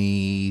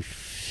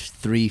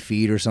 23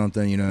 feet or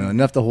something,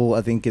 enough to hold,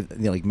 I think,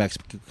 like max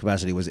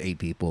capacity was 8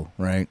 people,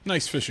 right?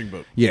 Nice fishing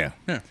boat. Yeah.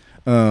 Yeah.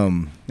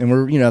 And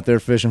we're, out there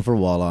fishing for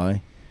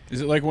walleye.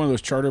 Is it like one of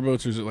those charter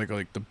boats, or is it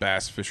like the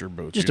bass fisher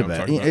boats? Just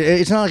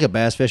it's not like a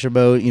bass fisher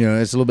boat,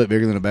 it's a little bit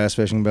bigger than a bass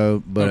fishing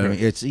boat, but Okay. I mean,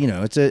 it's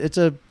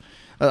a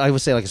I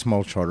would say like a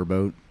small charter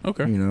boat.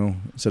 Okay. So to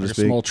Like a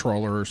speak. small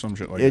trawler or some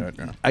shit like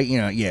that.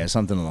 Yeah.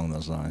 Something along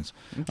those lines.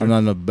 Okay. I'm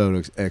not a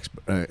boat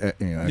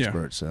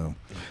expert, so.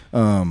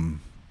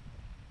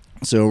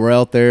 So we're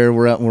out there.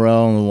 We're out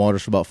on the water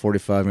for about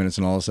 45 minutes,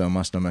 and all of a sudden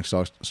my stomach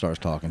starts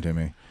talking to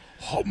me.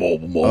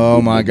 Oh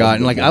my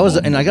god!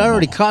 And I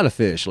already caught a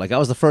fish. Like I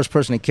was the first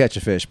person to catch a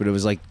fish, but it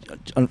was like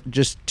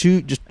just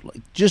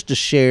a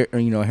share,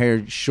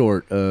 hair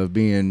short of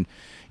being,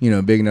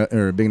 big enough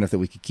that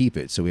we could keep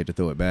it. So we had to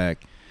throw it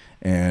back,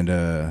 and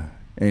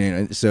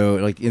so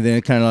and then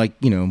it kind of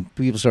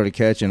people started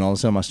catching. All of a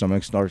sudden my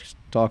stomach starts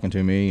talking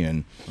to me,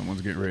 and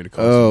someone's getting ready to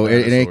call.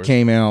 It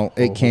came out.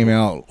 It came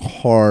out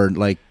hard.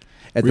 Like.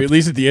 Were you at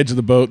least at the edge of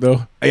the boat,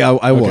 though? Yeah,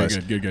 I was.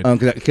 Good.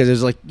 Because it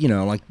was like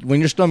when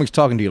your stomach's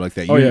talking to you like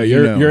that.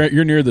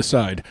 You're near the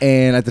side.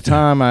 And at the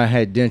time, I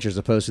had dentures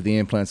opposed to the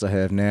implants I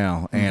have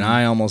now, and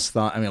I almost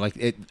thought.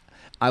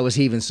 I was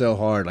heaving so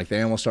hard, like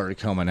they almost started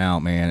coming out,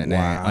 man. And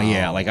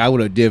wow. I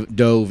would have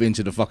dove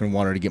into the fucking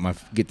water to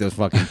get those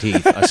fucking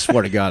teeth. I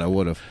swear to God, I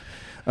would have.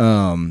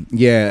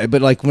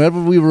 But like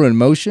whenever we were in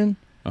motion,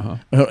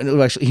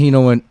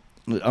 actually,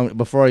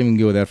 before I even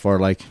go that far,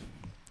 like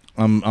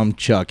I'm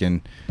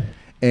chucking.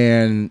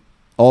 And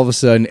all of a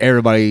sudden,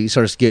 everybody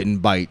starts getting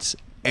bites.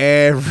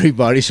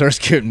 Everybody starts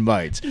getting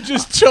bites. You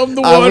just chummed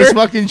the water. I was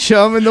fucking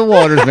chumming the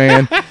waters,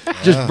 man.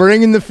 Just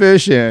bringing the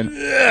fish in.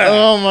 Yeah.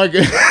 Oh, my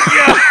God.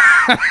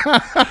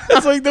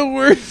 That's like the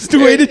worst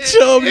way to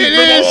chum. It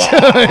is.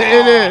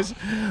 It is.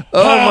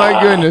 Oh, my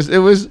goodness. It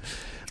was...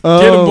 Get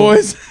them,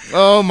 boys.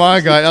 Oh,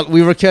 my God.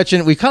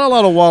 We caught a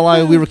lot of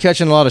walleye. We were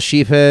catching a lot of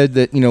sheephead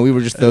that, we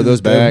would just throw those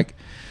back.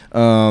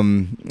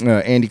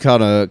 Andy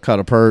caught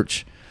a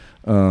perch.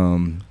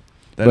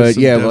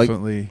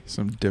 Definitely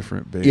some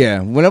different bait.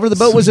 Yeah, whenever the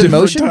boat was in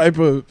motion,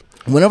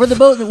 whenever the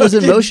boat was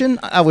in motion,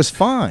 I was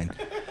fine.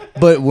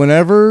 But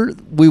whenever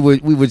we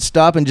would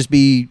stop and just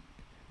be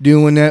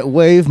doing that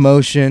wave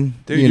motion,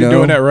 dude, you're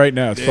doing that right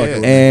now. It's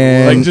fucking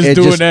and like just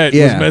doing that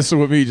was messing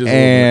with me.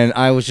 And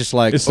I was just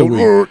like, it's so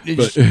weird.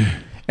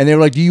 And they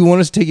were like, "Do you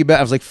want us to take you back?"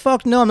 I was like,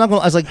 "Fuck no, I'm not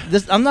going." I was like,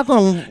 I'm not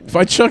going to. If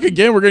I chuck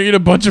again, we're going to get a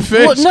bunch of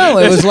fish. Well, no,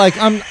 it was like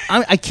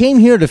I came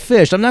here to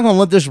fish. I'm not going to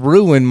let this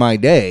ruin my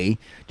day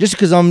just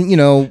because I'm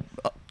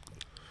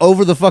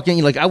over the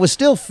fucking I was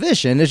still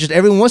fishing. It's just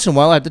every once in a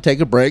while I have to take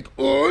a break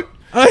and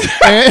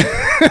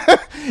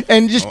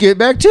just get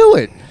back to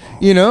it.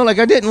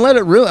 I didn't let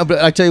it ruin.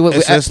 But I tell you what,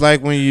 it's just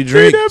like when you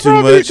drink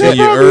too much and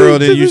you're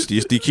early and you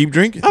still keep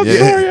drinking. I'm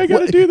sorry, I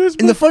gotta do this.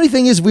 And the funny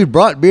thing is, we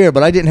brought beer,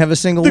 but I didn't have a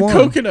single one. The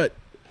coconut.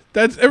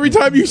 That's every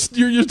time you're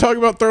talking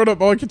about throwing up,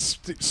 all I can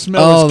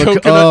smell is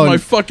coconut in my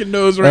fucking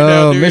nose right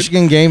now, dude.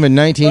 Michigan game in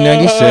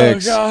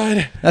 1996. Oh,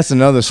 God. That's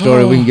another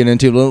story we can get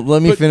into.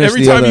 Let me finish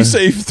every time you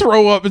say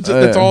throw up,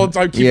 that's all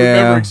I keep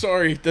remembering.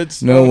 Sorry.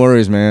 That's no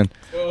worries, man.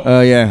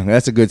 Yeah,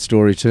 that's a good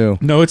story, too.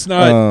 No, it's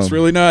not. It's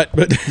really not.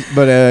 But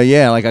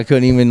I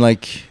couldn't even,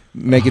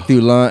 make it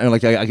through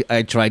lunch.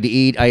 I tried to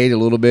eat. I ate a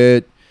little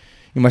bit.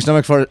 My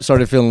stomach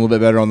started feeling a little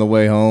bit better on the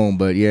way home,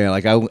 but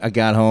I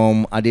got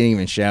home. I didn't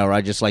even shower. I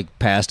just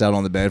passed out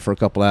on the bed for a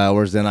couple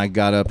hours. Then I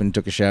got up and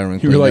took a shower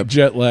and you were like up.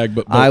 jet lag,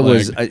 but boat I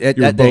was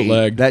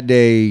lag. That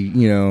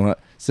day.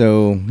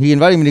 So he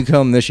invited me to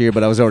come this year,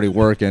 but I was already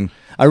working.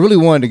 I really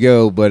wanted to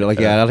go, but I'd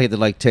have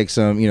to take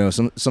some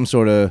some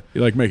sort of.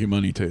 You like making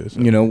money too. So.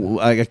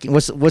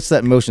 What's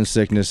that motion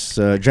sickness?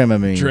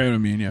 Dramamine.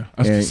 Dramamine, yeah.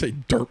 I was gonna say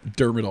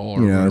Dermidol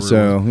or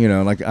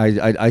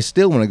whatever. I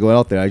still want to go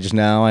out there. I just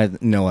now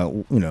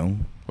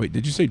Wait,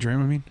 did you say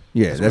Dramamine?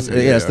 Yeah, that's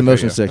the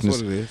motion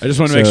sickness. I just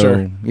want to make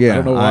sure. Yeah, I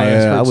don't know why.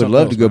 I would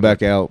love to go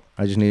back out.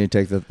 I just need to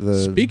take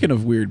the. Speaking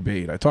of weird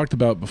bait, I talked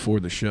about before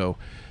the show.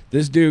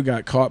 This dude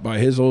got caught by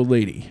his old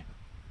lady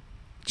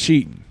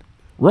cheating.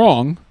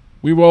 Wrong.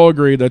 We've all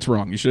agreed that's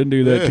wrong. You shouldn't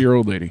do that to your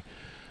old lady.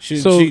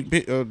 Shouldn't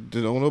cheat. Don't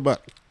know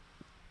about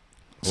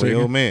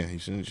your old man. You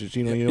shouldn't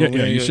cheat on your old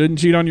man. Yeah, you shouldn't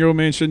cheat on your old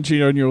man. Shouldn't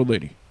cheat on your old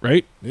lady.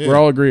 Right? Yeah. We're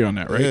all agree on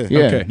that, right? Yeah.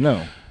 Okay.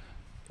 No.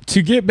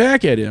 To get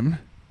back at him,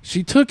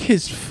 she took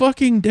his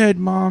fucking dead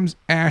mom's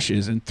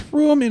ashes and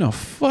threw them in a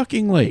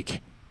fucking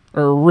lake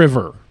or a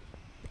river,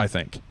 I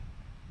think.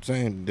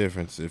 Same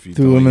difference if you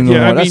threw them in the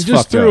water. I mean,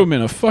 just threw them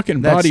in a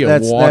fucking body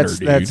of water,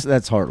 dude.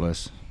 That's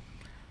heartless.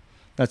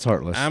 That's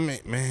heartless. I mean,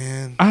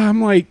 man. I'm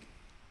like,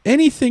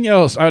 anything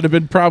else, I'd have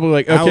been probably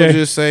like, okay. I would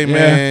just say,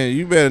 man,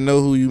 you better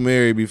know who you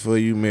marry before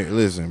you marry.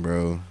 Listen,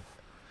 bro.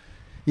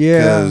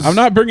 Yeah. I'm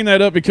not bringing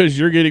that up because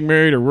you're getting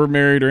married or we're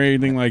married or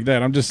anything like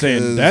that. I'm just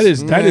saying that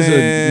is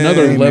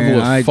another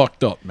level of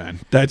fucked up, man.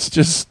 That's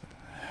just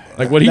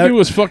like what he did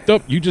was fucked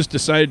up. You just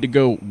decided to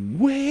go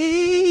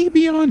way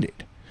beyond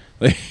it.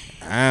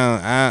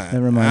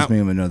 That reminds me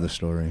of another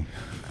story.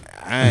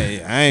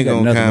 I ain't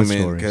gonna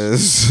comment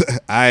because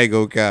I ain't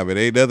gonna comment.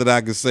 Ain't nothing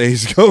I can say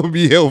is gonna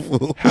be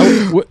helpful.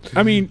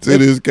 To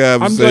this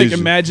conversation. I'm like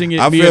imagining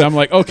it being. I'm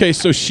like, okay,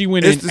 so she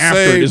went in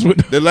after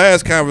the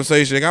last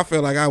conversation. I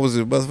felt like I was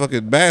in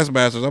motherfucking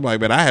Bassmasters. I'm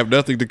like, man, I have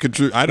nothing to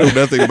contribute. I know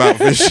nothing about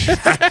fishing.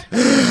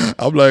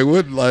 I'm like,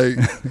 what? Like,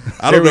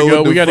 I don't know.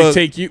 Go. We got to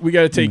take you. We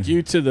got to take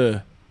you to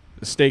the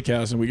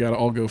steakhouse, and we got to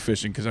all go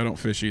fishing because I don't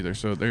fish either.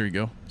 So there you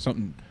go.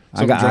 Something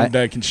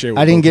Dad can share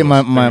with I didn't get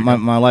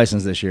my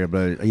license this year,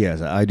 but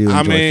yes, I do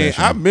enjoy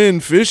fishing. I've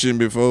been fishing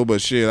before, but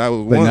shit, I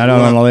was not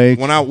on a lake.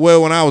 When I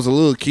was a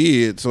little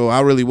kid, so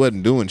I really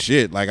wasn't doing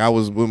shit. Like I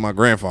was with my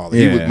grandfather.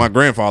 Yeah. My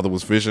grandfather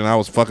was fishing. I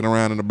was fucking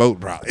around in the boat,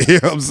 probably. You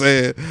know what I'm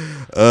saying?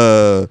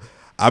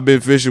 I've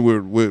been fishing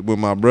with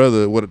my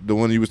brother. The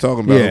one you was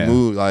talking about? Yeah. Who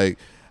moved, like.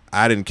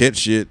 I didn't catch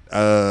shit.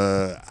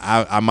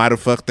 I might have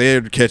fucked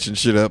there catching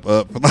shit up.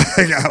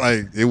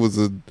 Like it was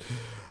a.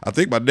 I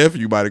think my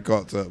nephew might have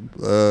caught something.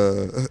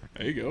 There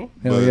you go.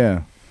 Hell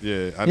yeah.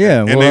 Yeah.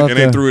 And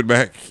they threw it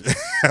back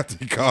after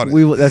he caught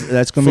it.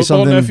 That's going to be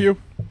something.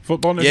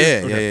 Football nephew?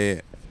 Yeah,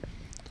 okay.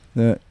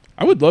 yeah.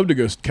 I would love to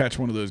go catch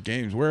one of those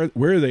games. Where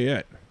are they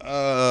at?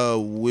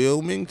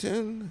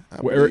 Wilmington.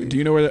 Do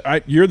you know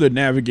where? You're the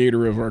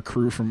navigator of our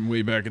crew from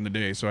way back in the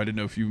day, so I didn't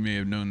know if you may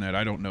have known that.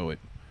 I don't know it.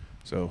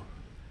 So.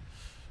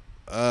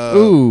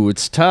 Ooh,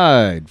 it's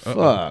tied.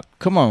 Fuck.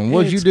 Come on,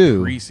 what'd you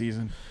do?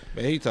 Preseason.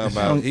 Man, he talking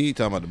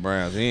about the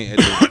Browns. He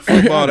ain't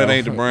football that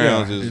ain't the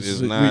Browns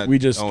is not we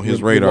just, on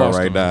his radar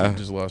right now. We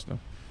just lost them.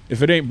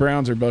 If it ain't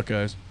Browns or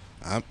Buckeyes,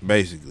 I'm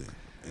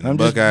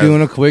just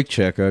doing a quick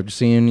checkup,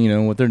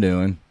 seeing what they're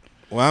doing.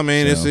 Well, I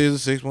mean, this is a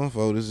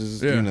 614. This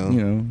is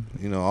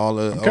all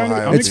the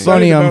Ohio. It's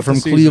funny. I'm from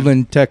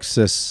Cleveland,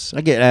 Texas.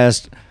 I get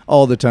asked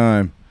all the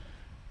time.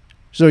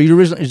 So you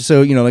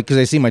originally, because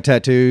they see my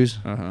tattoos,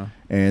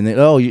 and they,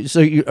 are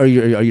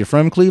you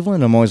from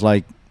Cleveland? I'm always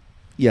like,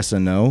 yes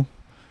and no.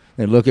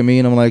 They look at me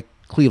and I'm like,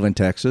 Cleveland,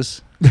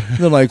 Texas.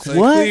 They're like,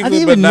 what? I didn't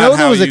even know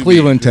there was a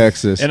Cleveland,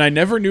 Texas. And I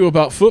never knew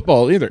about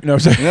football either. No,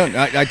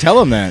 I tell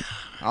them that.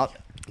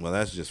 Well,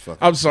 that's just fucking.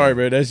 I'm sorry,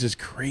 man. That's just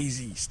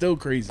crazy. Still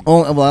crazy.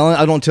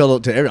 I don't tell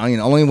it to everyone.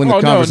 Only when the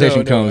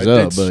conversation comes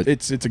up. But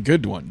it's a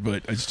good one.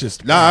 But it's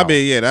just. No, I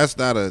mean, that's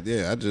not a.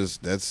 Yeah,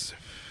 that's.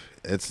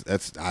 Is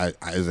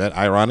that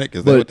ironic?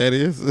 Is that what that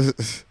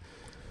is?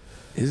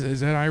 Is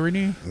that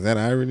irony? Is that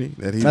irony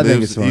that I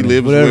think it's funny. He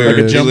lives Whatever, like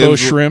a jumbo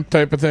shrimp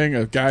type of thing?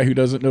 A guy who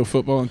doesn't know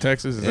football in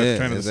Texas? Is that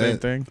kind of the same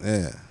thing?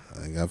 Yeah,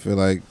 I feel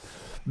like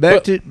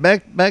back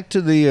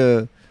to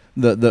the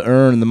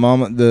urn, the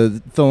mama,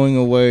 the throwing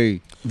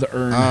away the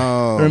urn.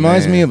 Oh, it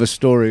reminds me of a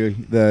story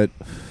that.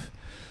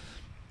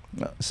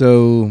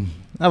 So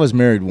I was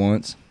married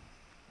once,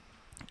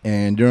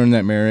 and during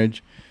that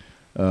marriage,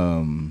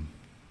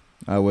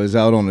 I was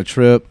out on a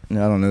trip. I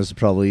don't know, this is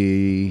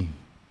probably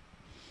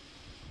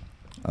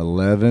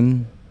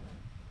 11,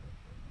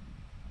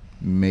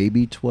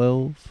 maybe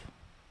 12.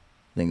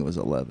 I think it was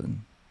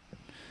 11.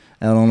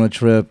 Out on a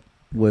trip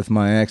with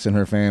my ex and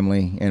her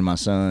family and my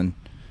son.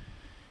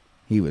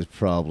 He was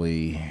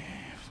probably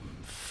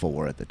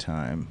 4 at the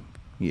time.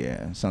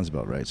 Yeah, sounds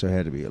about right. So it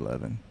had to be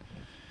 11.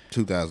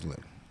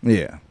 2011.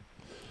 Yeah.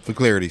 For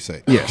clarity's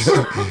sake. Yes.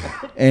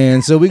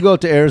 And so we go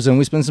up to Arizona.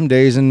 We spend some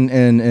days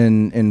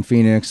in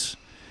Phoenix,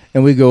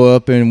 and we go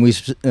up and we're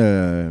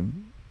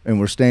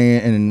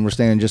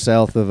staying just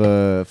south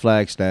of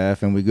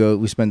Flagstaff, and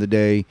we spend the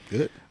day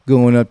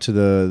going up to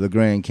the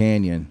Grand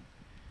Canyon,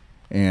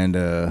 and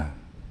the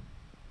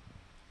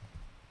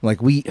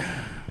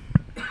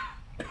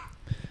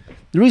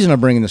reason I'm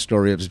bringing the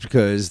story up is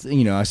because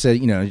I said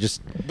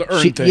just the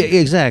urn thing. Yeah,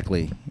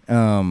 exactly.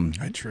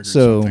 I triggered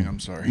something. I'm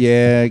sorry.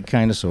 Yeah,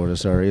 kind of, sort of.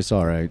 Sorry, it's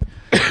all right.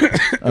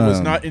 It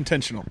was not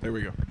intentional. There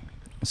we go.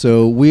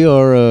 So we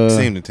are.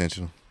 Seemed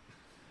intentional.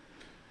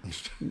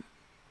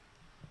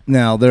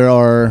 Now there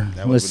are.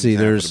 Let's see.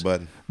 There's.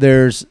 Don't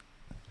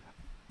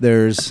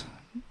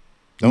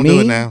me,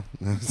 do it now.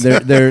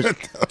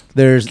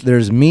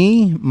 There's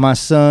me, my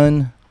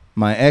son,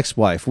 my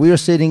ex-wife. We are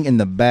sitting in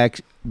the back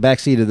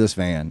seat of this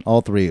van.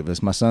 All 3 of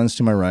us. My son's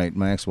to my right.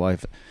 My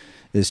ex-wife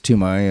is to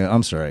my.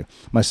 I'm sorry.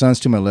 My son's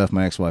to my left.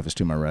 My ex-wife is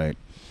to my right.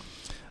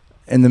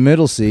 In the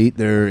middle seat,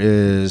 there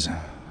is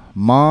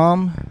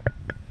mom,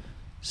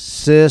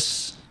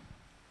 sis,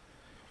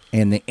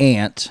 and the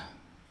aunt.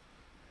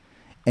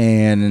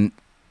 And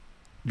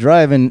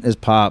driving is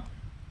Pop,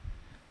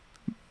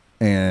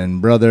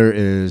 and brother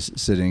is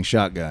sitting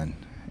shotgun.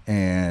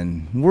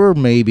 And we're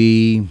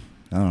maybe,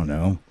 I don't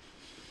know,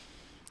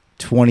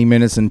 20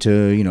 minutes into,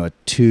 a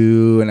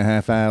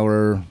 2.5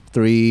 hour,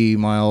 3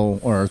 mile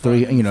or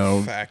 3,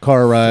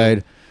 car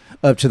ride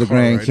up to the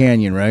Grand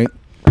Canyon, right?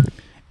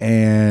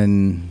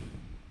 And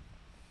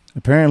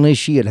apparently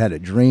she had a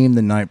dream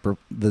the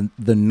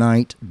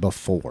night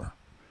before.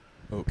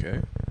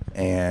 Okay.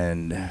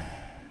 And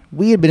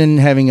we had been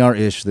having our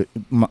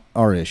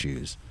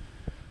issues.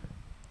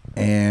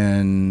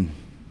 And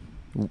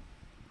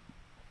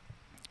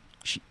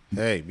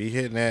hey, be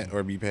hitting that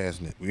or be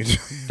passing it.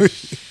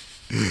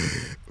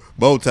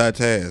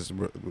 Multitask,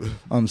 bro.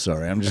 I'm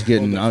sorry. I'm just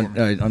getting.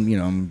 I'm you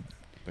know. I'm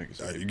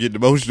You getting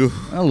emotional?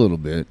 a little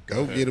bit.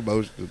 Go get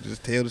emotional.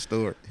 Just tell the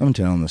story. I'm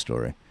telling the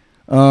story.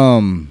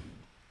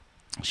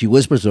 She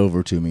whispers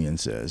over to me and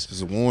says, This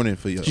is a warning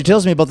for you. she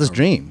tells me about this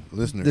dream.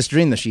 Listeners. This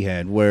dream that she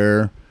had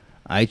where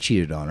I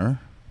cheated on her,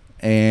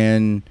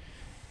 and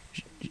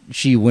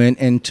she went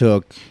and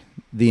took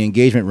the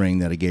engagement ring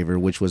that I gave her,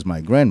 which was my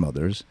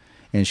grandmother's,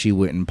 and she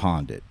went and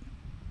pawned it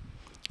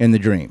in the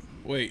dream.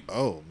 Wait.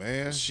 Oh,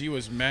 man. She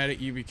was mad at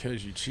you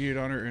because you cheated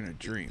on her in a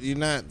dream. You're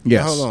not.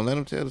 Yes. Hold on. Let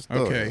him tell the story.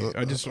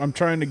 Okay. I'm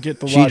trying to get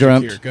the She logic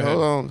dreamt- here. Go ahead.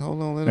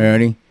 Hold on. Let him.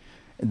 Ready?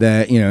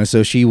 That,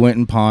 so she went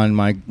and pawned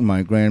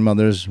my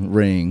grandmother's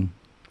ring,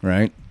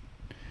 right?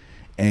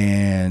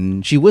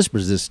 And she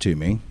whispers this to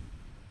me.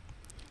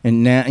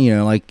 And now,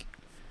 and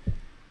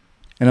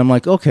I'm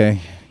like,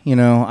 okay,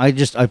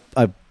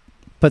 I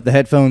put the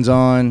headphones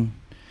on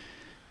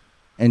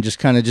and just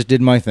kind of just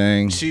did my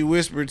thing. She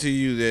whispered to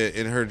you that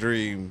in her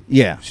dream.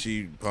 Yeah.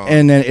 She.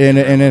 And then,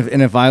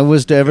 and if I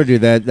was to ever do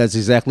that, that's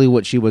exactly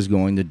what she was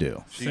going to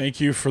do. Thank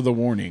you for the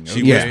warning.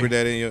 She Okay. whispered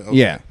that in your. Okay.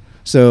 Yeah.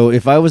 So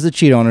if I was to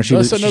cheat on her,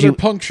 That's another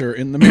puncture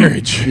in the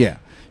marriage. Yeah.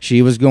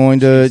 She was going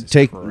to Jesus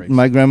take Christ.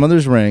 my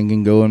grandmother's ring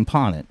and go and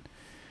pawn it.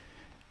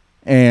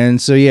 And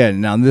so, yeah,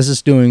 now this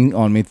is doing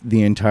on me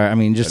the entire,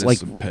 just That is like,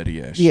 some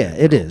petty ass yeah, shit,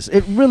 it bro. is.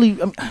 It really,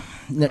 you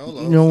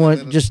know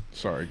what, just,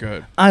 Sorry, go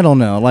ahead. I don't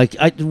know. Like,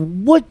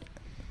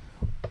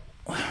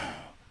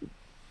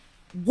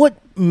 what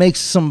makes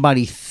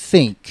somebody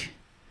think,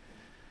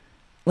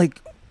 like,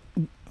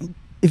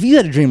 if you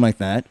had a dream like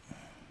that,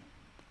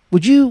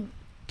 would you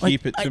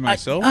Keep it to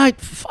myself?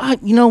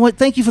 you know what?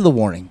 Thank you for the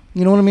warning.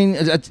 You know what I mean?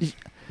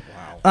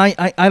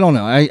 I don't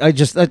know.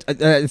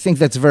 I think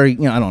that's very,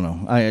 I don't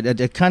know.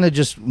 It kind of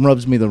just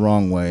rubs me the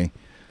wrong way.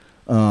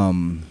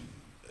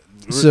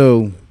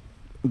 So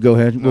go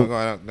ahead. No, go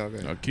ahead. No, go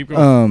ahead. No, keep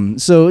going.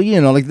 So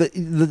like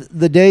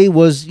the day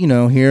was,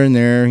 here and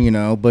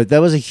there, but that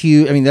was a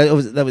huge.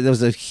 That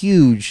was a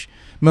huge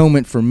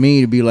moment for me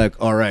to be like,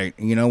 all right,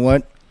 you know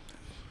what?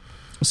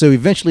 So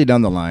eventually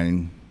down the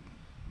line,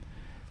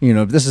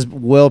 this is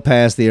well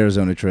past the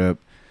Arizona trip.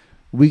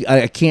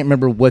 I can't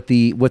remember what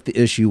the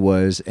issue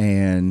was,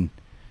 and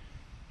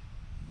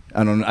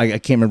I don't know. I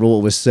can't remember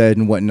what was said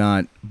and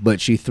whatnot. But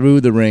she threw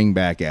the ring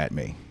back at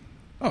me.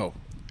 Oh,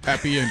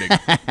 happy ending.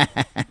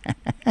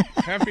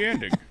 Happy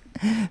ending.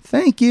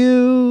 Thank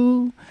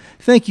you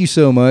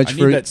so much I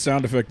for need that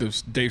sound effect of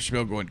Dave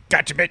Chappelle going,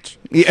 "Gotcha, bitch."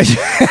 Yeah.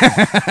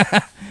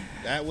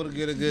 That would have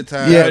been a good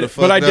time. Yeah, for the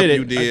but I fucked did up it.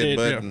 You did, I did,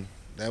 but yeah.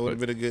 that would have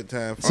been a good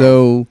time. For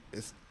So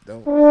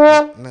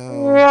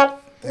no.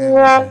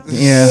 Damn.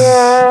 yeah,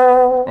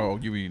 Oh,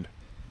 you mean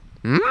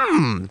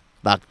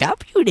Fucked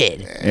up you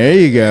did. there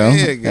you go.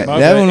 There you go.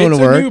 That one would it's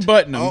have a new worked.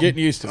 button. I'm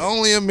getting used to it.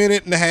 Only a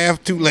minute and a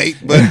half too late,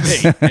 but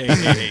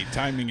Hey,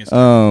 timing is.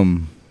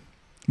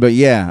 But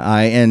yeah,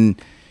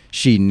 and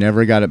she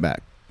never got it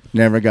back.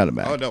 Never got it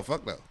back. oh no,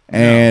 fuck no.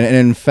 And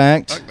in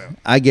fact, Fuck no.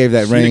 I gave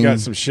that She ring. got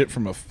some shit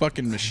from a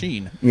fucking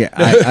machine. Yeah,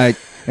 I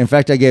in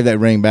fact I gave that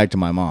ring back to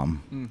my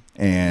mom,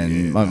 and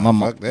Yeah, my nah, mom.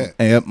 fuck that.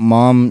 Yep,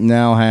 mom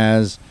now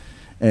has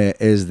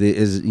is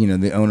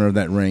the owner of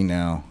that ring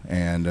now,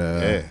 and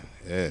Yeah.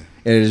 it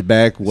is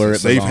back where It's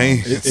it safe belongs.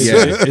 hands.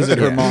 Is it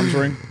her Yeah. mom's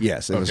ring?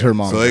 Yes, it was Okay. her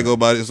mom's. So they ring. go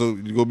buy it. So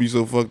you gonna be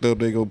so fucked up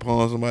they go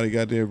pawn somebody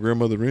goddamn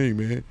grandmother ring,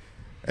 man.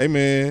 Hey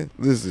man,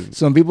 listen.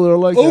 Some people are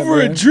like Over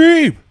that, a man.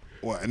 dream.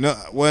 What? No,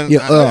 when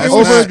Yeah, that's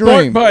over not- a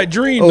dream. By a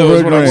dream, Over though,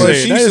 is a what I'm dream. Well,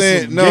 saying. she That is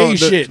said some no. gay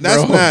shit,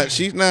 that's bro. not.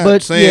 She's not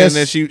But saying yes.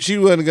 that she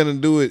wasn't gonna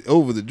do it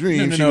over the dream.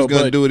 No, she was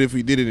gonna but do it if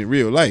we did it in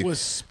real life. It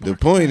was The smart.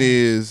 point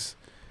is,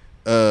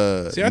 See,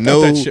 I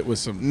no, thought that shit was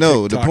some.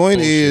 no. TikTok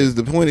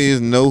The point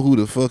is, know who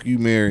the fuck you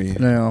marrying.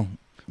 Now,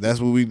 That's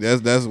what we.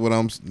 That's what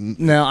I'm.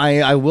 now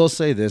I will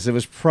say this: it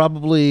was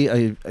probably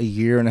a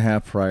year and a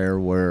half prior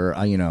where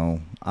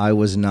I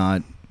was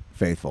not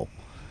faithful,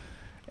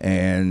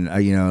 and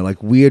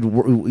like we had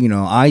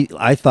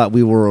I thought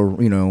we were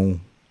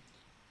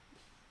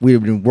we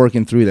had been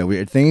working through that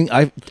weird thing.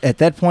 At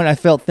that point I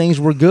felt things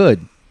were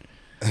good,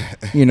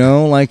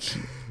 like.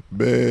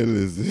 Man,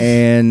 listen.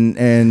 And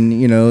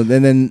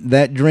then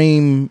that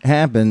dream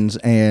happens,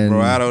 and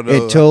Bro, I don't know.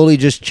 it totally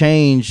just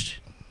changed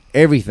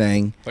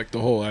everything. Like the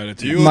whole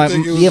attitude. You don't my-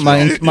 think it was- yeah,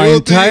 my- you my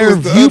don't think it entire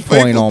was the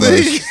viewpoint unfaithful almost.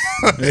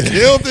 thing? You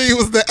don't think it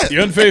was that? The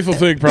unfaithful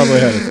thing probably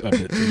had a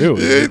bit to do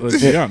with it.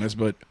 Let's be honest,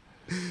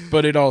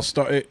 but it all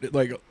started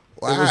like.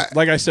 It was,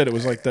 like I said, it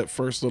was like that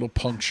first little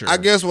puncture. I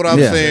guess what I'm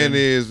Yeah. saying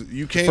is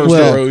you can't. First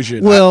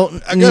erosion. Well,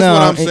 I guess no,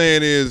 what I'm it-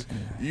 saying is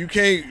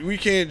we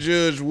can't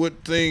judge what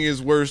thing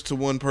is worse to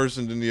one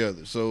person than the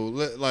other. So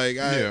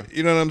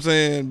you know what I'm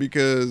saying?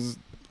 Because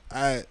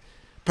I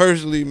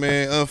personally,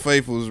 man,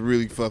 unfaithful is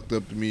really fucked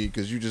up to me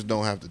because you just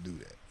don't have to do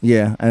that.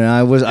 Yeah, and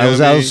I was You know out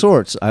what I of mean?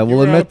 sorts. I will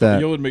You're admit out of- that.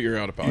 You'll admit you're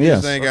out of pocket. You Yes.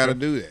 just ain't got to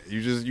do that.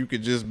 You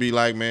could just be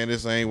like, man,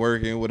 this ain't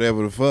working,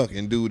 whatever the fuck,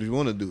 and do what you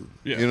want to do.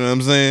 Yeah. You know what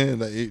I'm saying?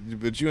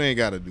 But you ain't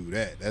got to do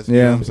that. That's you know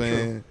Yeah. what I'm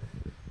saying.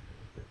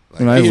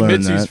 when I he learned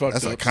admits he's that. fucked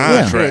That's a up.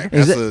 contract.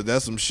 Yeah.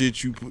 That's some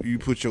shit you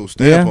put your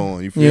stamp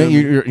on. You feel me?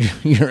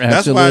 You're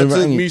That's why absolutely it took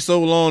right. me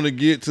so long to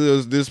get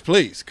to this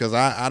place, because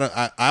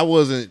I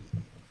wasn't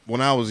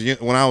when I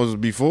was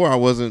before I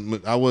wasn't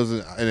in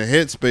a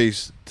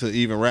headspace to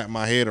even wrap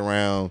my head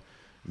around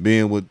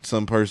being with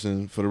some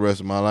person for the rest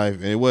of my life,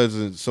 and it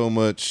wasn't so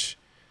much.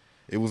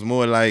 It was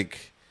more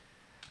like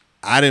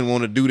I didn't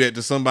want to do that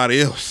to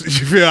somebody else.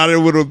 You feel? I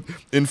didn't want to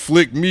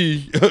inflict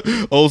me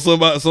on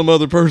some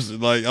other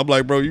person. Like I'm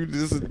like, bro,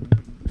 this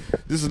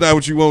is not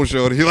what you want,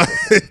 shorty.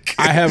 Like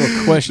I have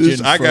a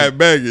question. I got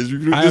baggage.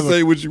 You just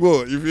say what you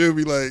want. You feel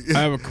me? Like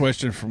I have a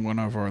question from one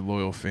of our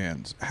loyal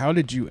fans. How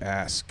did you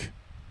ask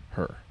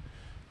her?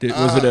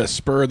 Was it a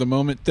spur of the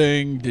moment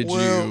thing? Did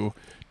you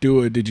do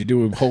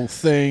a whole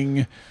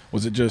thing?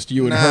 Was it just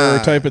you and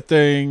her type of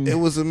thing? It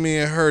was a me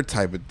and her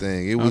type of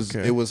thing. It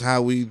was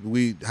how we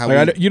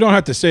you don't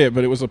have to say it,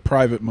 but it was a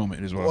private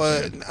moment, is what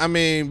I'm saying. I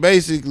mean,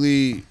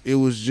 basically, it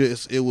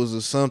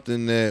was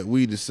something that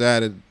we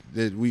decided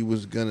that we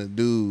was gonna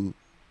do,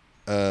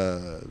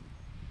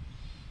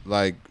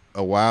 like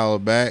a while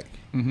back,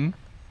 and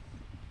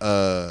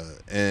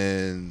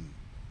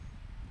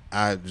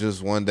I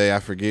just one day I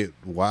forget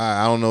why.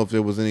 I don't know if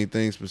there was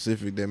anything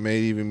specific that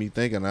made even me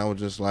thinking. I was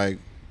just like,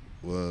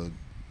 well,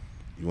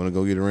 you want to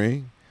go get a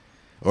ring?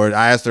 Or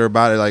I asked her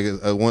about it,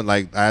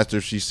 like I asked her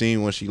if she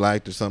seen one she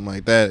liked or something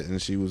like that,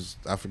 and she was,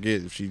 I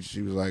forget if she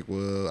was like,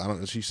 well, I don't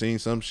know, she seen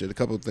some shit, a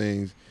couple of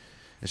things,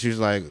 and she was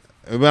like,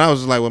 but I was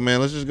just like, well,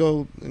 man, let's just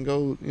go, you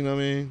know what I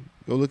mean?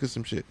 Go look at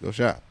some shit, go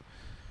shop.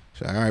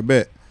 She's like, all right,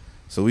 bet.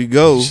 So we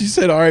go. She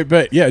said, all right,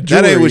 bet. Yeah,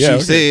 jewelry. That ain't what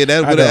she said.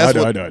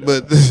 I know.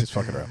 But just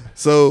fucking around.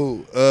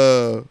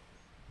 So,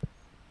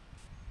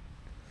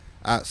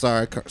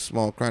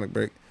 small chronic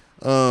break.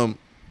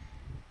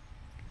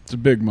 It's a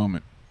big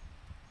moment.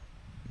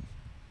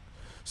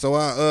 So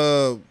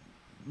I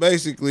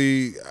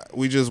basically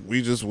we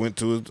just went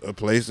to a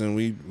place and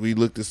we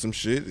looked at some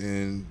shit,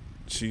 and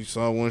she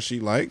saw one she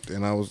liked,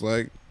 and I was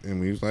like, and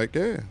we was like,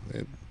 yeah.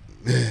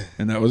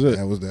 And that was it.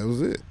 That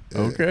was it.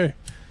 Yeah. Okay.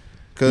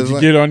 Did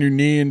you get on your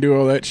knee and do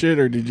all that shit,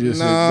 or did you just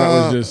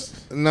that was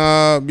just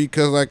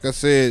because like I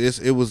said,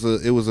 it was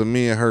a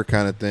me and her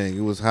kind of thing.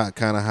 It was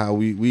how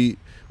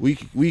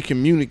we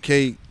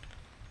communicate,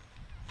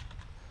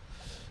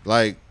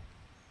 like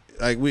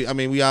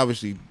we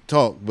obviously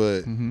talk,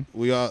 but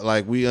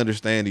we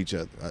understand each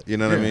other. You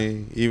know what I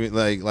mean? Even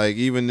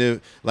even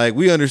if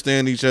we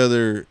understand each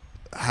other,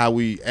 how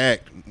we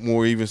act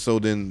more even so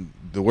than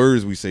the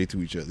words we say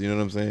to each other. You know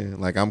what I'm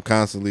saying? Like I'm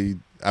constantly.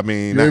 I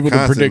mean, you're able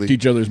to predict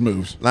each other's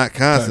moves. Not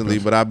constantly,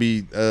 but I be.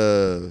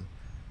 That's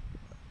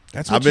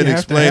what I've been you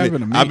have explaining. to have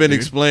in a meet, I've been dude.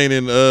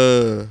 explaining.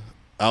 I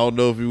don't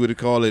know if you would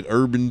call it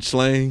urban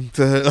slang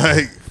to her,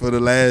 like for the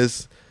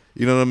last.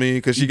 You know what I mean?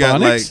 Because she got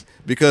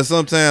because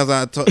sometimes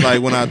I talk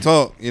when I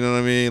talk. You know what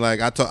I mean? Like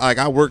I talk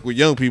I work with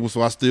young people,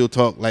 so I still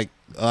talk like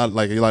a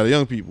lot of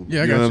young people.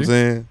 Yeah, you know what I'm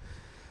saying?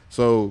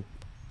 So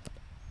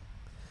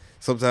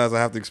sometimes I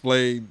have to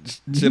explain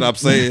shit I'm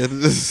saying.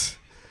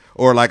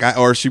 Or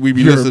we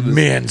be listening to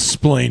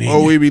mansplaining,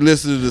 or we be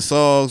listening to the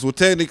songs. Well,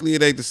 technically,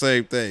 it ain't the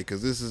same thing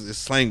because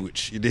it's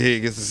language. You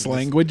dig? It's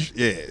language.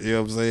 Yeah, you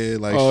know what I'm saying.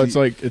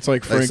 Like it's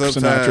like Frank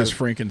Sinatra's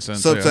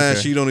frankincense.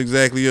 Sometimes she don't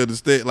exactly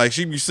understand. Like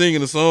she be singing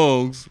the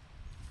songs,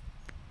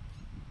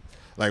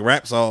 like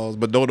rap songs,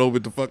 but don't know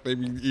what the fuck they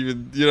be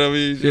even. You know what I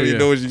mean? She don't even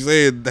know what she's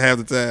saying half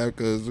the time.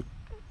 Because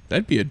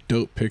that'd be a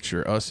dope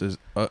picture. Us as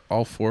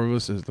all four of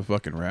us as the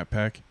fucking Rat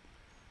Pack.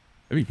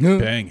 That'd be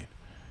banging.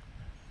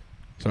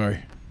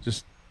 Sorry.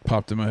 Just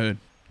popped in my head.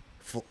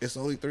 It's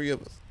only 3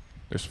 of us.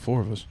 There's 4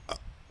 of us.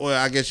 Well,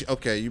 I guess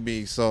you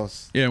mean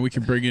Sauce. Yeah, we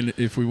can bring in,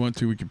 if we want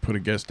to, we can put a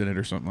guest in it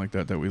or something like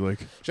that we like.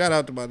 Shout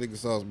out to my nigga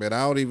Sauce, man. I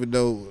don't even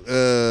know.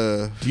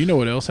 Do you know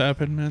what else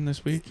happened, man,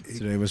 this week?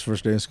 Today was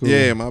first day of school.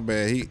 Yeah, my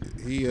bad.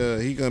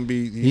 He gonna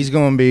be.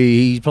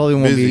 He probably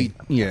won't busy.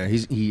 be. Yeah,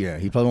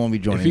 he probably won't be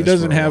joining. If he us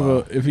doesn't for a have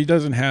while. if he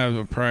doesn't have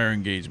a prior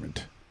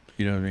engagement,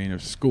 you know what I mean.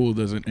 If school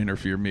doesn't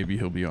interfere, maybe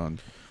he'll be on.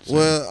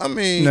 Well, I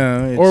mean,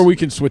 no, or we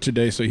can switch a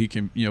day so he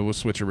can, we'll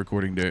switch a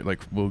recording day. Like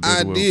we'll go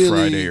to a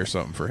Friday or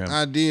something for him.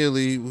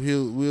 Ideally,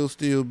 we'll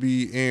still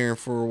be airing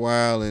for a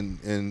while, and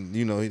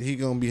he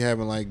gonna be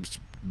having like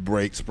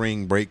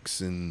spring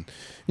breaks and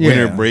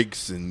winter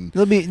breaks, and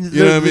there'll be you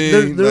know what I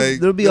mean.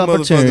 There'll be the motherfuckers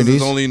opportunities.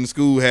 is only in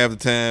school half the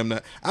time. Now,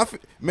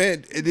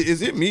 man,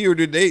 is it me or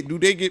do they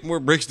get more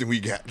breaks than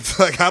we got?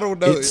 Like I don't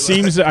know. It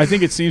seems. I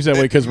think it seems that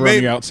way because we're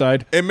on the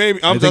outside. And maybe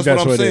that's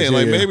what I'm saying.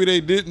 Maybe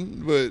they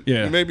didn't, but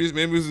maybe it's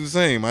the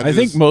same. I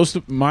think most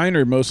of mine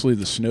are mostly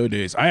the snow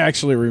days. I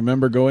actually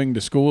remember going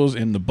to schools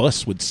and the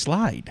bus would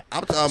slide.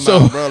 I'm talking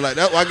about, bro. Like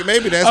that. Like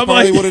maybe that's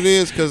probably what it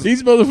is. Because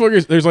these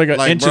motherfuckers, there's like an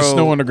inch of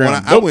snow on the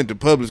ground. I went to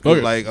public school.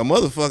 Like a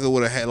motherfucker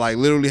would have had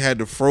literally had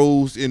to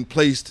froze in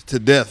place to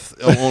death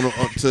on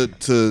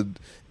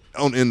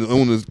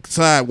the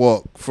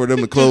sidewalk for them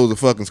to close the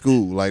fucking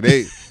school. Like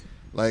they,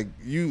 like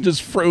you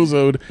just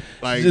frozoed.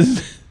 Like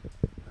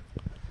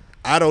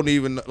I don't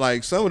even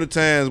like some of the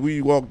times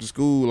we walked to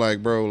school.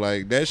 Like bro,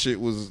 like that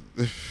shit was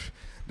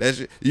That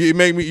shit. You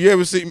make me. You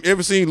ever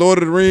seen Lord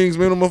of the Rings?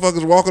 Man, them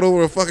motherfuckers walking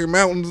over the fucking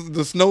mountains,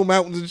 the snow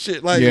mountains and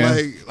shit. Like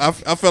I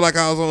felt like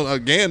I was on a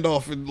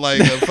Gandalf and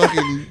like a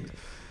fucking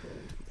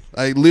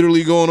like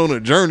literally going on a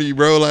journey,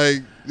 bro.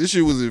 Like this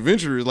shit was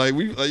adventurous. Like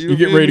you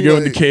get ready to go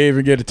in the cave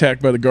and get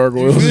attacked by the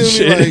gargoyles and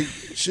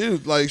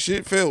shit. Like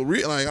shit felt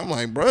real. Like I'm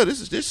like, bro,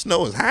 this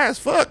snow is high as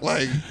fuck.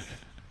 Like.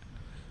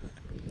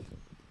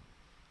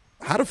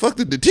 How the fuck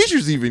did the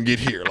teachers even get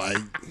here? Like,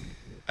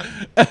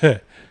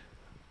 I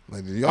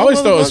always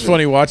thought it was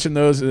funny watching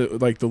those,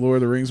 like the Lord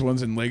of the Rings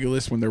ones and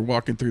Legolas when they're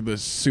walking through the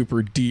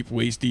super deep,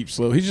 waist deep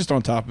slope. He's just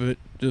on top of it,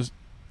 just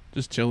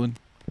chilling.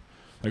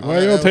 Like, why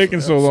are y'all taking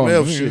so long?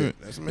 Shit.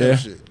 That's some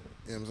shit. You know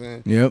what I'm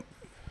saying? Yep.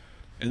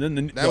 And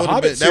then that would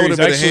have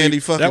been a handy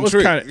fucking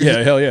trick.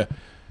 Yeah, hell yeah.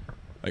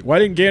 Like, why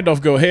didn't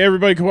Gandalf go, hey,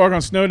 everybody can walk on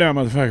snow now,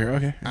 motherfucker?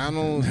 Okay. I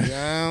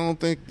don't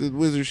think the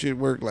wizard shit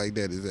worked like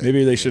that.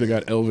 Maybe they should have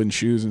got elven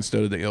shoes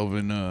instead of the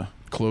elven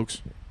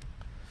cloaks.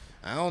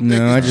 I don't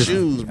think it's the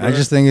shoes, bro. I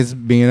just think it's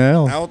being an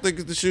elf. I don't think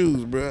it's the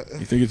shoes, bro.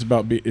 You think it's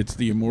it's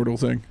the immortal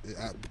thing?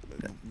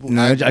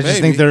 I just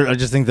think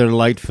they're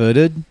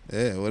light-footed.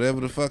 Yeah,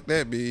 whatever the fuck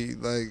that be.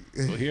 Like,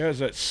 well, he has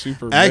that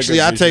super.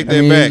 Actually, I take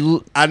that back.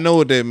 I know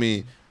what that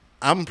means.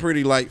 I'm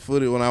pretty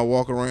light-footed when I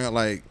walk around.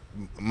 Like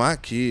my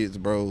kids,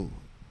 bro.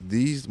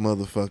 These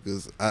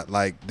motherfuckers,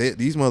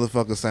 these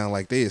motherfuckers sound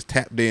like they is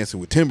tap dancing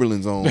with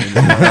Timberlands on. Like,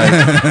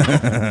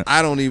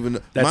 I don't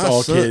even. That's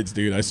all kids,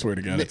 dude. I swear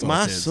to God, it's all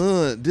my kids.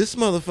 son. This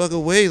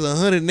motherfucker weighs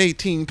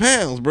 118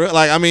 pounds, bro.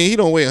 Like, I mean, he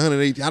don't weigh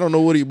 118. I don't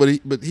know what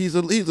but he's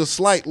a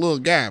slight little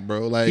guy,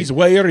 bro. Like he's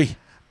wiry.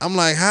 I'm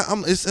like,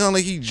 it sounds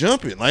like he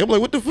jumping. Like I'm like,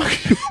 what the fuck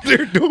are you up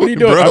there doing, what are you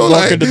doing? bro? I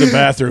walk into the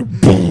bathroom.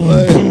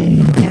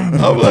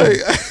 I'm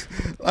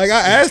like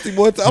I asked him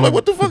one time. I'm like,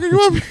 what the fuck are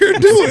you up here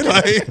doing?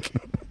 Like.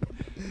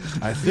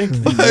 I think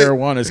the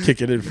marijuana's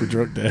kicking in for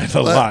drunk dad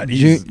a lot.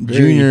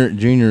 Junior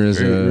is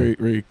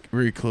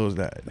very close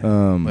dad,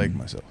 like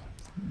myself.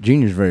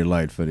 Junior's very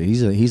light-footed.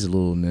 He's a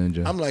little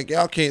ninja. I'm like,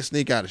 y'all can't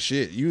sneak out of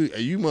shit.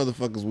 You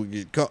motherfuckers would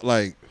get caught.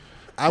 Like,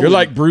 you're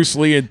like Bruce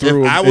Lee and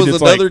through. If I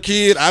was another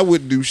kid, I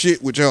wouldn't do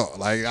shit with y'all.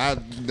 Like,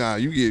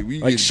 we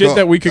like get shit caught.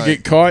 that we could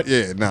get caught.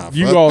 Yeah, nah.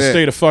 You all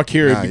stay the fuck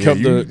here and become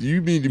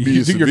you need to be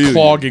a civilian. You're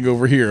clogging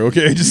over here,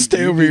 okay? Just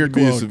stay over here.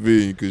 Be a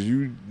civilian because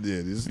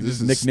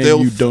this is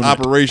stealth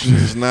operations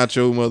is not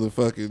your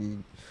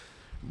motherfucking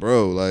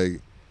bro.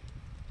 Like,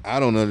 I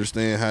don't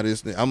understand how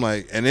this thing. I'm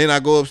like, and then I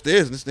go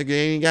upstairs and this nigga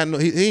ain't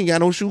got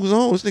no shoes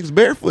on. This nigga's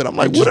barefoot. I'm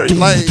like, what are you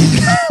like?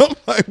 I'm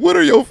like, what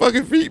are your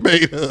fucking feet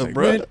made of, like,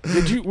 bro?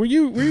 Man, were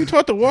you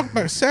taught to walk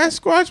by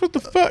Sasquatch? What the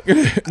fuck? No,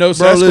 bro,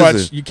 Sasquatch.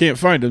 Listen, you can't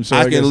find him. So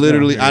I can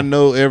literally. I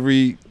know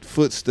every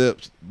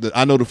footsteps.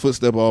 I know the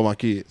footstep of all my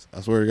kids.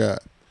 I swear to God.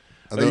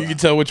 So you can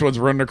tell which one's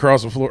running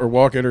across the floor or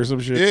walking or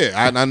some shit.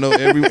 Yeah, I know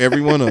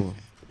every one of them.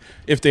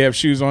 If they have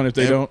shoes on, if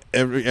they don't,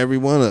 every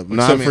one of them.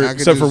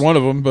 Except for one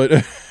of them,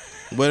 but.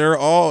 But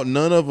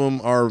none of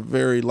them are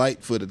very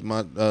light-footed.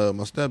 My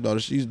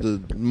stepdaughter, she's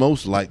the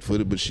most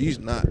light-footed, but she's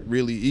not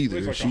really either.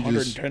 She's like she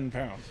 110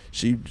 pounds.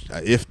 She,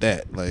 if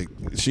that, like,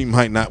 she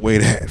might not weigh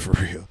that for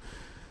real.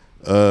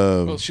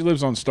 Well, she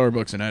lives on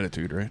Starbucks and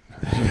Attitude, right?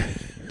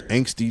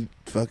 Angsty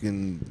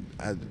fucking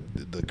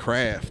the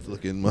craft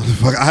looking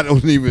motherfucker. I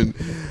don't even.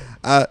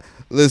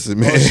 Listen,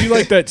 man. She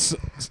like that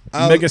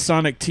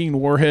Megasonic Teen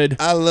Warhead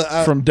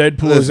from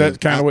Deadpool. Listen, is that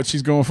kind of what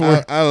she's going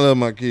for? I love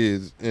my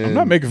kids. I'm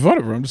not making fun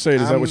of her. I'm just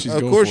saying, is that what she's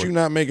going for? Of course you're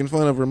not making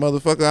fun of her,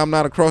 motherfucker. I'm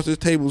not across this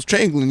table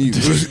strangling you.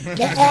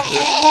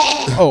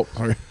 Oh,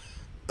 sorry.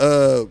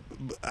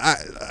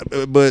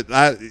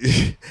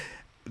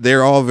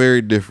 They're all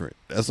very different.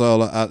 That's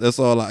all.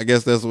 I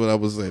guess that's what I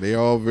would say. They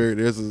all very.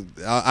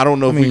 I don't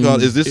know if we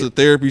call. Is this a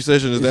therapy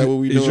session? Is that what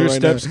we doing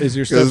right now? Is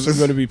your stepson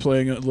going to be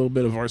playing a little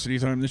bit of varsity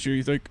time this year?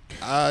 You think?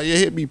 Yeah,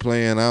 he'll be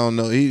playing. I don't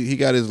know. He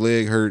got his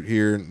leg hurt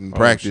here in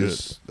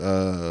practice.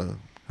 How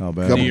bad?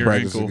 A couple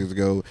practices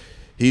ago.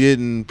 He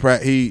didn't.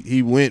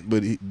 He went,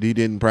 but he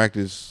didn't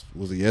practice.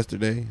 Was it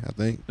yesterday? I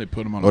think they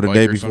put him on or a the bike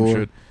day or before. Some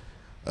shit.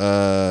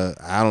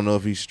 I don't know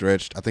if he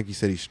stretched. I think he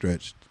said he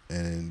stretched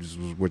and just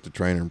was with the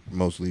trainer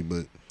mostly,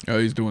 but. Oh,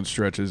 he's doing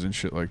stretches and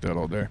shit like that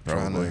all day.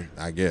 Probably.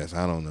 I guess.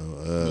 I don't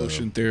know.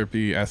 Motion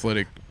therapy,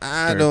 athletic.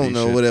 I don't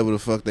know. Shit. Whatever the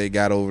fuck they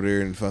got over there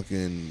in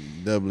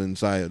fucking Dublin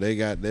side.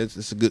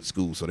 It's a good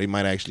school, so they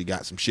might actually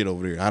got some shit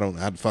over there. I don't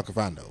know. How the fuck if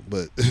I know,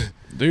 but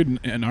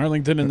dude, in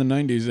Arlington in the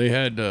 90s, they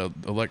had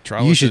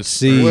electrolysis. You should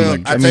see. Well,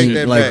 I take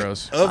that back.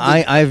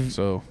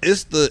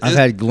 I've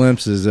had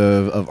glimpses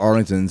of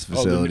Arlington's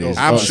facilities.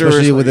 I'm sure,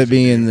 especially with it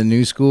being the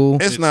new school.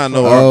 It's not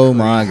no. Oh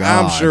my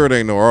god! I'm sure it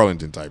ain't no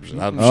Arlington type shit.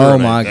 Oh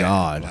my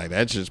god! Like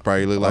that just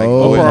probably look like.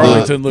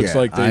 Arlington looks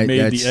like they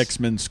made the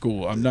X-Men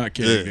school. I'm not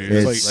kidding, dude.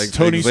 It's like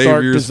Tony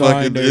Stark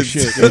designed their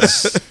shit.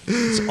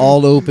 It's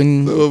all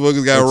open. The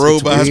motherfuckers got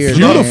robots. It's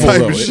beautiful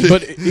though,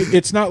 but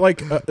it's not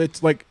like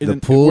it's like the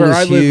pool where is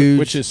I huge, live,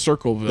 which is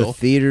Circleville. The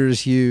theater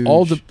is huge.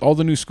 All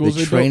the new schools.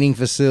 The training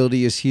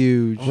facility is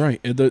huge. Right,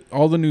 and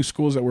all the new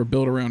schools that were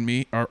built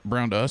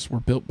around us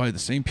were built by the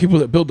same people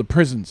that build the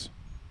prisons.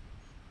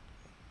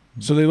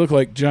 So they look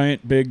like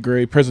giant, big,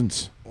 gray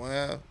prisons.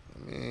 Well,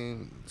 I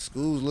mean,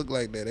 schools look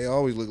like that. They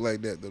always look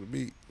like that, though, to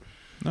me.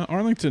 No,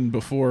 Arlington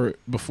before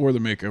the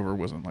makeover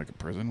wasn't like a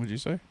prison, would you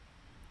say?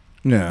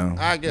 No.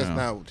 I guess No.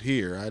 not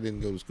here. I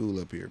didn't go to school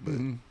up here, but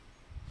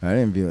I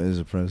didn't view it as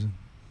a prison.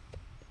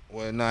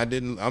 well, no, I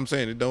didn't. I'm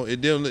saying it don't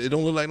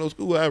look like no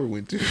school I ever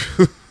went to.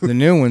 The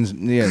new ones,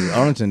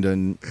 Arlington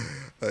doesn't.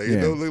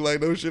 It don't look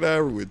like no shit I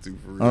ever went to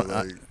for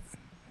real.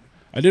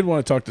 I did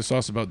want to talk to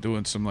Sauce about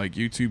doing some like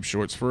YouTube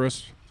shorts for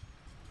us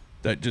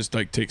that just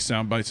like take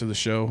sound bites of the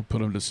show,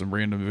 put them to some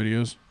random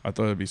videos. I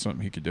thought that'd be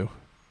something he could do.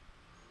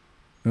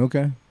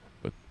 Okay.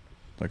 But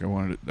like I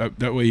wanted it,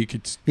 that way he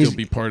could still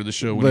be part of the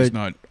show when he's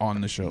not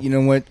on the show. You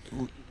know what?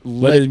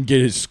 Let him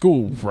get his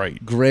school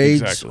right.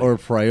 Grades exactly. or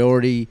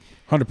priority.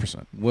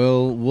 100%.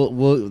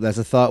 We'll that's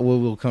a thought.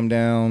 We'll come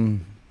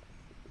down.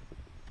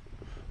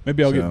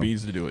 Maybe I'll get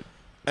Beans to do it.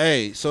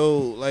 Hey, so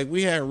like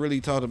we haven't really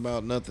talked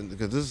about nothing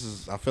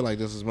because I feel like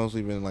this has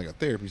mostly been like a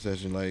therapy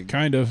session. Like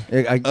kind of.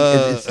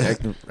 It's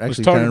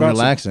actually kind of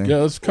relaxing.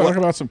 Let's talk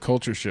about some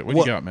culture shit. What do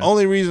you got, man?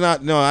 Only reason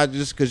I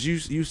just because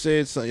you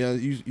said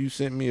something, you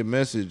sent me a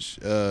message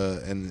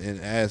and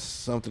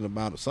asked something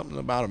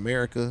about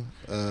America.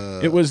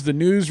 It was the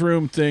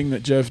newsroom thing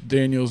that Jeff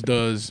Daniels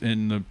does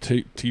in the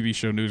TV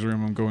show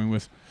Newsroom. I'm going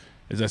with.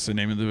 Is that the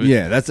name of the video?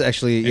 Yeah, that's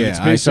actually he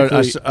sent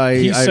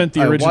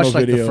the original watched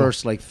like video. the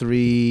first like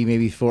 3,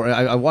 maybe 4.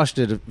 I watched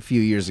it a few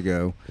years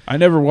ago. I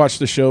never watched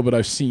the show, but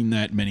I've seen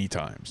that many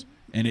times,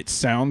 and it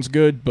sounds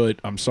good. But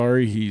I'm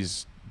sorry,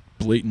 he's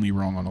blatantly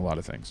wrong on a lot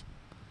of things.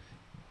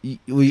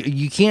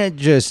 You can't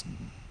just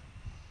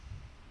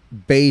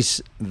base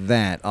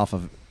that off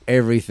of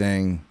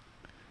everything.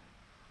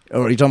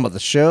 Or are you talking about the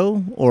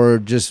show, or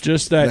just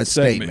that segment,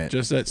 statement?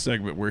 Just that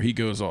segment where he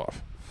goes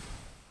off.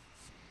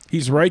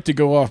 He's right to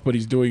go off, but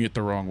he's doing it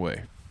the wrong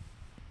way.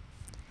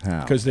 How?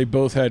 Because they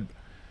both had.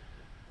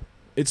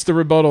 It's the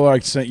rebuttal I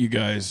sent you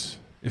guys.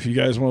 If you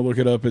guys want to look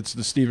it up, it's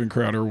the Steven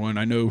Crowder one.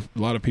 I know a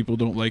lot of people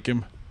don't like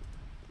him.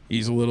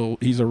 He's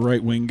a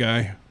right wing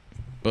guy,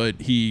 but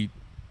he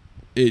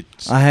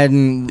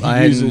hadn't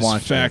uses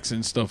watched facts it.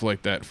 and stuff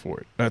like that for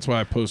it. That's why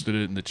I posted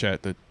it in the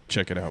chat to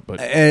check it out. But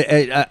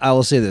I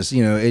will say this,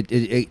 I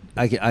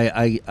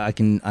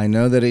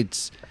know that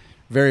it's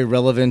very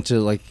relevant to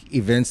like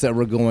events that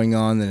were going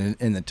on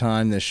in the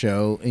time the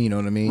show, you know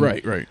what I mean?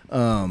 Right.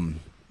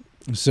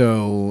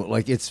 So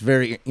like it's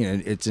very,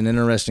 it's an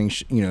interesting,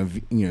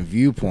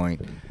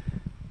 viewpoint.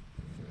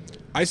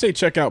 I say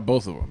check out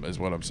both of them is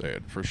what I'm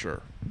saying for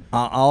sure.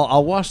 I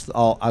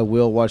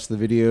will watch the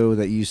video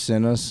that you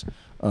sent us.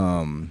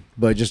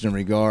 But just in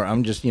regard,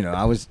 I'm just,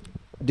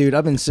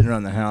 I've been sitting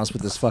around the house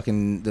with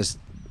this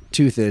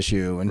tooth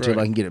issue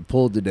until I can get it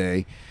pulled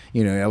today.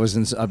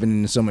 I've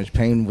been in so much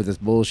pain with this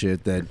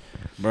bullshit that,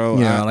 bro.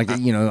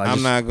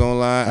 I'm not gonna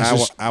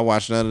lie. I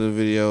watched none of the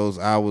videos.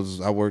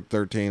 I worked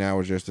 13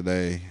 hours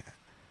yesterday.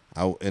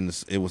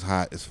 It was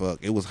hot as fuck.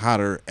 It was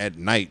hotter at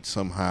night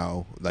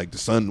somehow. Like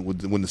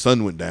when the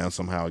sun went down,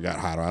 somehow it got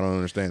hotter. I don't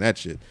understand that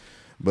shit.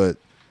 But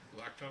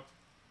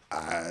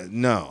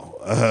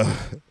no.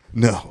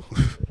 No.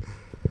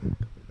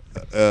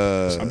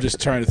 I'm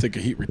just trying to think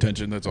of heat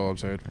retention. That's all I'm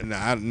saying. No,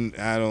 I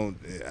don't.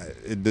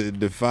 It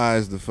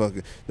defies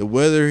the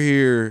weather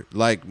here.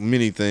 Like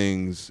many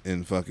things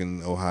in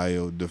fucking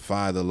Ohio,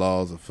 defy the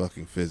laws of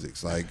fucking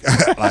physics. Like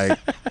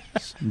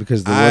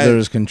because the weather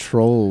is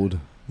controlled.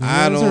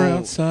 I don't.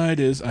 Outside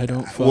is I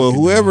don't. Well,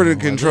 whoever to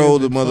control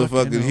the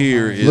motherfucking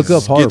here is look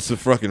up HARP. gets the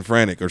fucking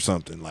frantic or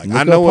something. Like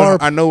I know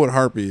what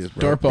HARP is,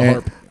 bro. DARPA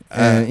HARP.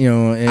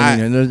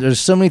 There's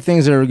so many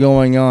things that are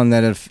going on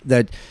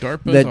that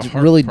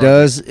really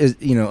does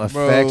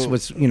affects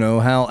what's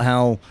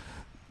how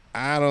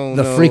I don't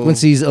the know.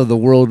 frequencies of the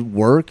world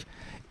work,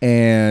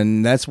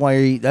 and that's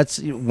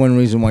one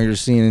reason why you're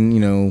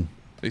seeing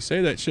They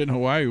say that shit in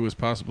Hawaii was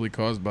possibly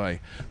caused by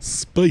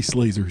space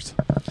lasers.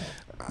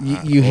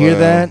 You hear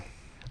that?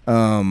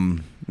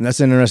 That's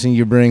interesting.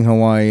 You bring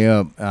Hawaii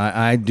up.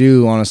 I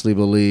do honestly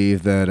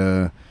believe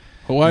that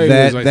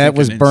Hawaii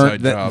was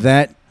burnt.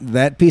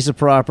 That piece of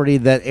property,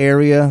 that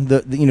area,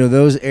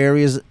 those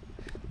areas,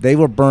 they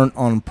were burnt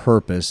on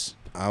purpose.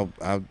 I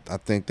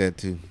think that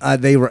too.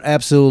 They were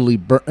absolutely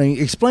burnt.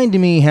 Explain to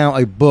me how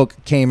a book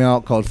came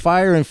out called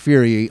Fire and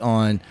Fury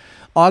on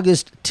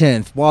August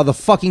 10th while the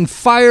fucking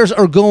fires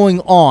are going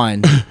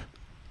on.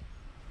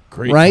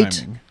 Great right?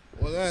 timing.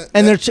 Well,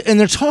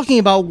 they're talking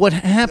about what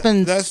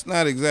happened. That's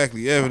not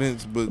exactly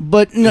evidence,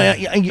 but no, that's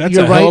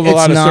you're a right. hell of a it's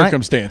lot not, of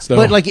circumstance, though.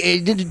 But like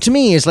to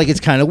me, it's like it's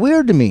kind of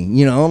weird to me.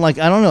 Like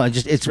I don't know.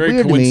 It's very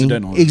weird to me.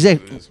 coincidental.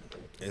 Exactly.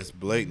 it's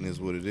blatant, is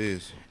what it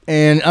is.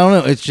 And I don't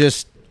know. It's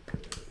just.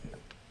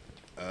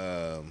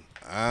 I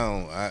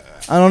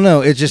don't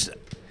know. It's just.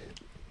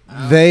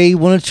 They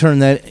want to turn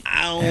that.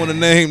 I don't want to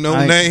name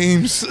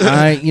names.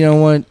 You know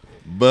what?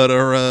 But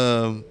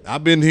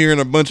I've been hearing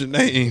a bunch of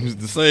names.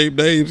 The same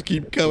names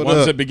keep coming Ones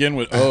up. that begin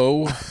with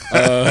O.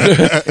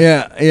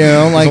 Yeah, like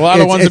there's a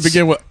lot of ones that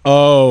begin with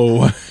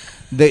O.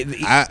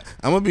 I'm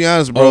gonna be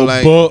honest, bro.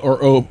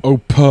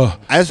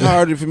 It's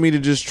hard for me to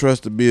just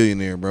trust a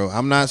billionaire, bro.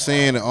 I'm not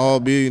saying that all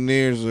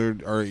billionaires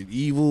are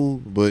evil,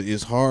 but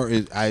it's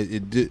hard.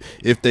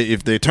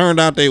 If they turned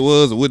out they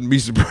was, I wouldn't be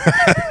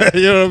surprised.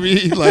 You know what I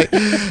mean? Like,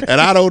 and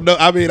I don't know.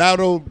 I mean, I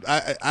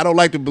don't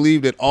like to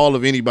believe that all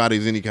of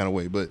anybody's any kind of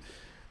way, but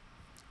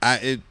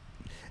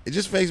it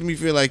just makes me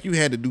feel like you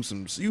had to do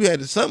you had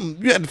to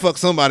fuck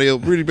somebody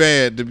up pretty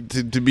bad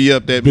to be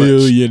up that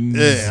Billions. much.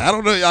 Yeah, I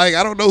don't know. Like,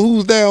 I don't know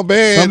who's down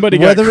bad. Somebody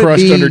got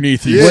crushed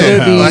underneath you.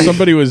 Yeah,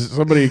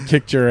 somebody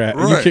kicked your ass.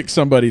 Right. You kicked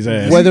somebody's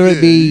ass. Whether it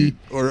be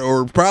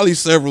or probably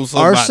several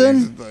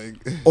arson,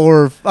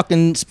 or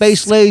fucking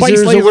space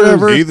lasers or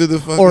whatever, either the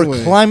fucking or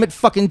way. Climate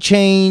fucking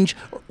change.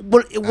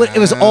 It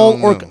was all.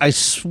 I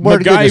swear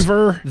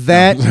MacGyver. to goodness,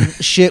 that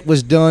shit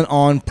was done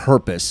on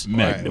purpose.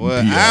 Right.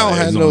 Well, I don't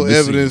have no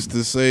evidence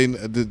to say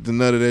to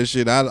none of that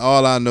shit.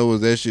 All I know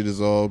is that shit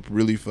is all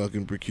really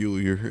fucking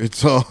peculiar.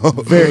 It's all.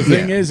 The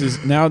thing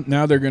is now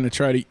they're going to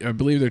try to. I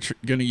believe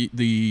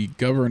the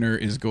governor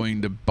is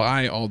going to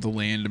buy all the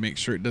land to make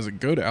sure it doesn't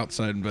go to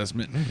outside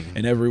investment,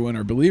 and everyone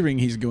are believing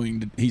he's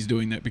doing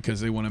that because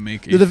they want to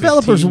make the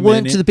developers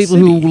went to the people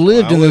who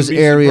lived in those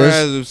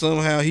areas. If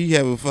somehow he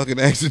have a fucking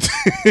accident.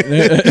 He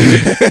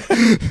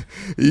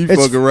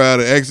fuck around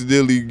and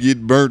accidentally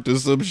get burnt or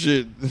some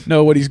shit.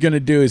 No, what he's going to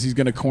do is he's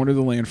going to corner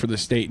the land for the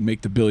state and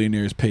make the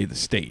billionaires pay the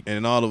state.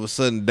 And all of a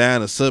sudden die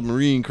in a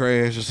submarine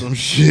crash or some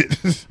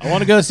shit. I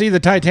want to go see the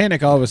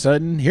Titanic all of a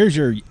sudden. Here's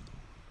your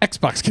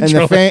Xbox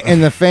controller.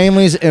 And the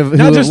families who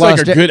not just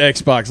like a good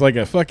Xbox, like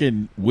a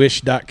fucking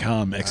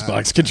Wish.com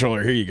Xbox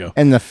controller. Here you go.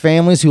 And the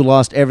families who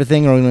lost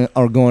everything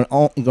are going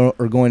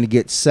to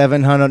get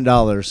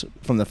 $700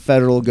 from the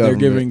federal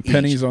government. They're giving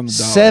pennies on the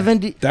dollar.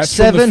 That's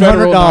from the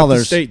federal, not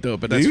the state, though.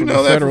 But that's from the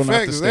federal,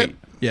 not the state.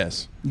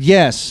 Yes.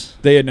 Yes.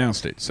 They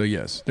announced it, so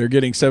yes, they're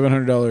getting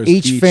 $700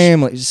 each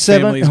family.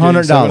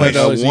 $700. Like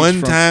a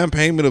one-time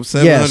payment of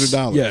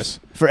 $700.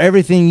 Yes. For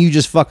everything you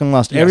just fucking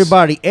lost. Yes.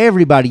 Everybody.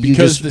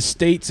 Because the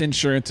state's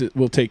insurance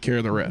will take care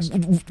of the rest.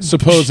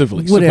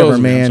 Supposedly. Whatever,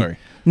 man. I'm sorry.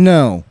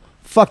 No.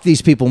 Fuck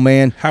these people,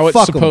 man. How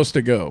it's supposed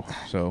to go.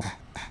 So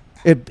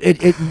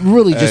it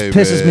really just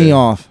pisses me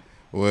off.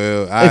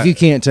 Well, if you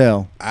can't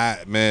tell.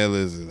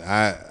 Listen.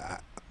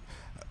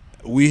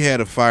 We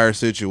had a fire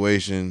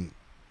situation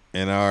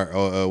in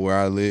our where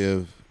I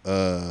live,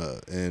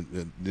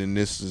 and then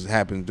this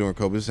happened during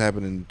COVID. This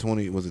happened in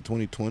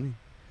 2020?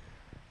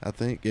 I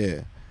think,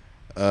 yeah.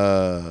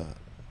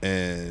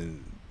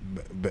 And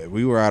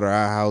we were out of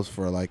our house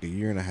for like a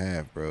year and a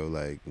half, bro.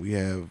 Like, we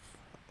have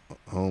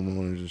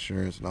homeowners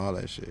insurance and all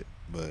that shit,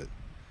 but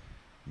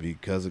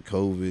because of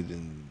COVID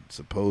and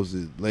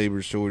supposed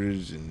labor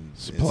shortage and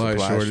supply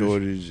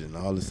shortage and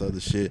all this other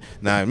shit.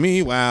 Now,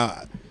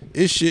 meanwhile,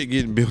 it's shit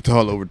getting built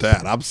all over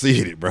town. I'm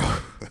seeing it, bro.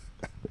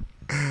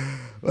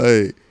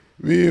 Like,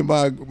 me and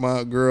my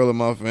girl and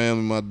my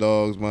family, my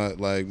dogs,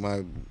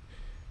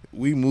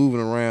 we moving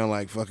around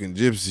like fucking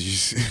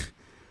gypsies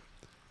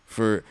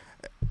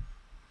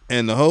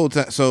and the whole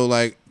time. So,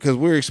 like, cause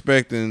we're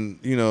expecting,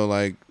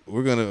 like,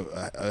 we're gonna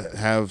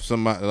have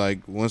somebody,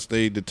 like, once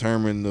they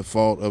determine the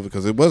fault of it,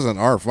 cause it wasn't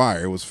our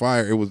fire. It was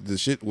fire. The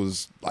shit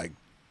was like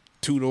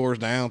 2 doors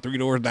down, 3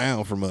 doors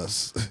down from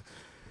us.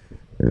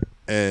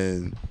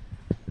 And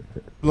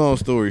long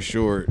story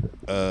short,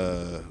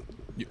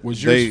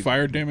 was yours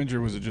fire damage or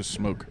was it just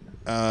smoke?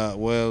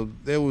 Well,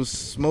 there was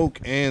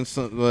smoke and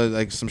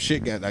some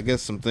shit I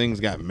guess some things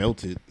got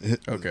melted.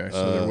 Okay,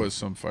 so there was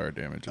some fire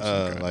damage.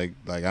 Like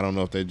I don't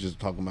know if they're just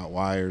talking about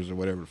wires or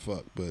whatever the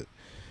fuck, but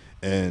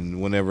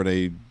and whenever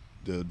the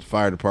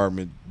fire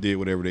department did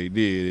whatever they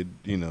did,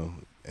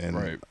 and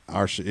right.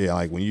 Our shit, yeah,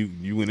 like when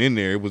you went in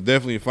there, it was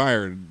definitely a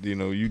fire. It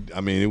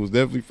was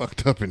definitely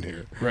fucked up in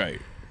there. Right.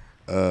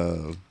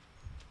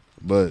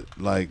 But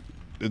like,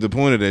 the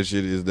point of that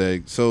shit is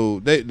that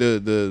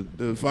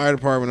the fire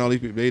department, all these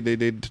people,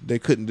 they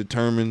couldn't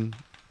determine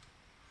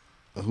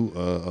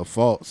a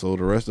fault. So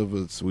the rest of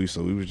us, we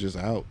was just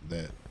out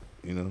that,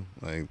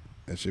 like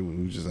that shit.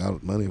 We was just out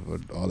of money for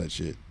all that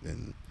shit.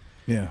 And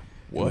yeah,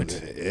 what?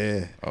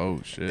 Yeah.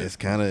 Oh shit. It's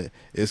kind of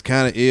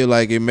ill.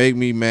 Like, it make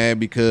me mad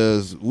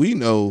because we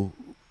know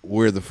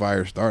where the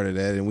fire started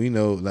at, and we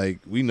know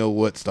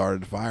what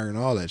started the fire and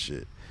all that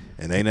shit.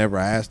 And they never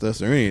asked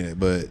us or anything,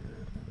 but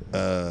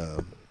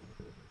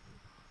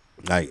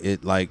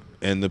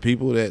and the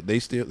people that they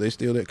still that,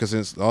 because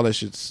since all that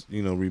shit's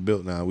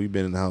rebuilt now, we've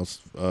been in the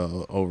house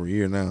over a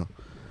year now,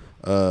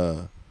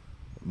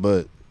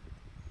 but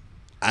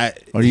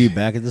are you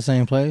back at the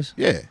same place?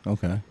 Yeah.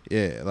 Okay.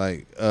 Yeah,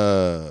 like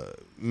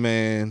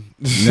man,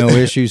 no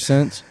issues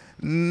since.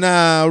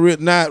 Nah,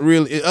 not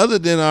really. Other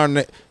than our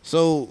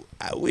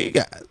I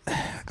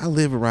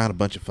live around a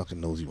bunch of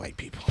fucking nosy white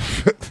people,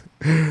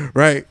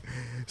 right?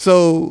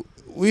 So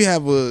we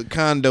have a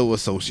condo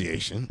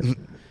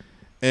association.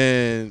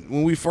 And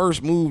when we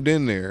first moved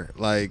in there,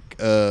 like,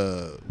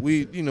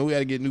 we had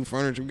to get new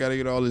furniture. We got to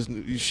get all this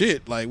new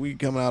shit. Like, we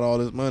coming out all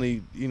this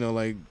money,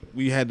 like,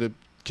 we had to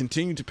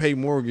continue to pay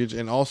mortgage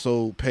and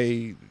also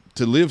pay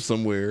to live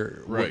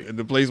somewhere. Right.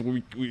 The place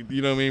we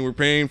you know what I mean. We're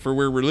paying for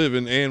where we're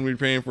living, and we're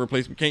paying for a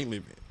place we can't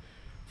live in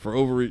for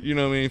over you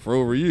know what I mean for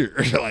over a year.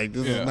 Like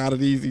this is not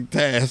an easy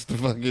task to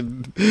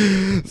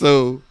fucking.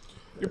 So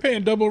you're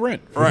paying double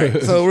rent,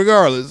 right? So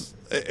regardless,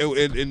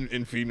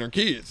 in feeding our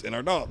kids and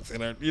our dogs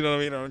and our you know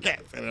what I mean our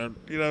cats and our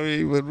you know what I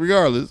mean. But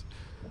regardless,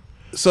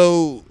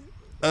 so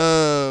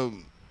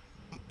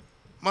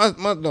my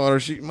daughter,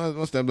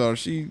 my stepdaughter,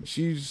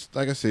 she's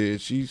like I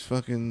said, she's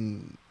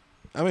fucking.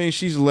 I mean,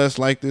 she's less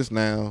like this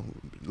now,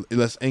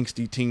 less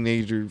angsty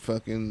teenager,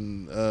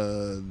 fucking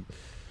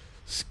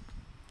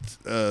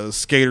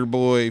skater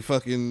boy,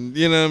 fucking.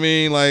 You know what I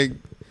mean? Like,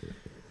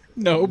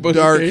 no, but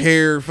dark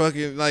hair,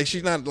 fucking. Like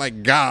she's not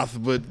like goth,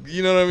 but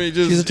you know what I mean.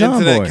 Just she's a into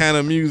tomboy. that kind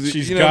of music.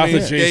 She's you know goth what I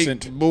mean?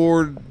 adjacent.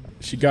 Skateboard,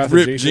 she goth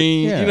ripped adjacent.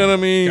 jeans. Yeah. You know what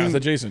I mean? Goth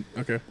adjacent.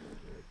 Okay.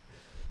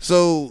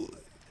 So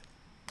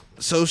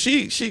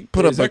she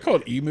put Is up. that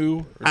called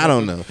emu? I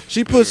don't know.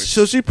 She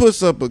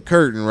puts up a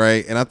curtain,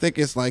 right? And I think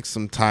it's like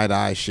some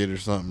tie-dye shit or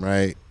something,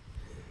 right?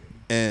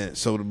 And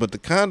so, but the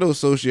condo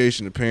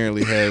association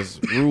apparently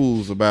has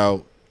rules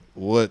about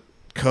what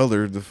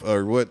color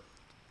or what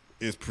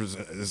is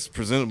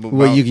presentable.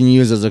 What you can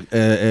use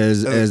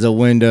as a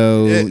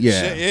window.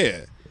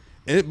 Yeah.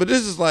 But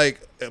this is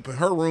like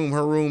her room.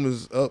 Her room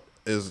is up.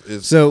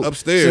 Is so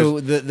upstairs.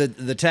 So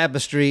the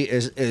tapestry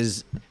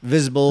is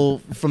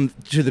visible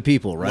to the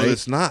people, right? Well,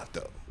 it's not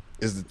though.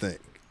 Is the thing.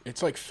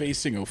 It's like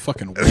facing a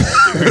fucking wall.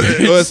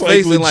 Well, it's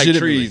facing like legitimately.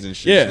 trees and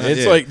shit. Yeah,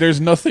 it's like there's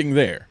nothing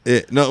there.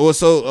 Well,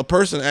 so a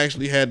person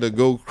actually had to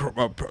go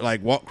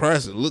like walk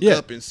across it, look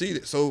up and see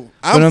it. So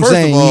I'm first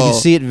saying of all, you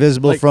can see it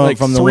visible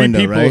from the window,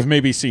 three people right? have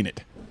maybe seen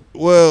it.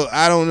 Well,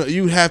 I don't know.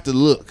 You have to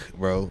look,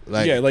 bro.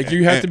 Like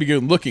you have to be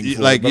good looking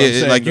for like it. But I'm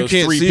saying like you those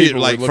can't three see it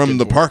people like were from looking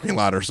the for it. parking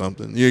lot or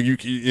something. You know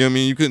what I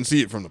mean? You couldn't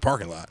see it from the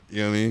parking lot.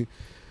 You know what I mean?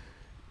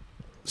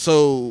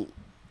 So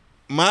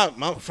my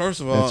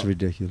first of all, that's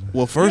ridiculous.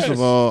 Well, first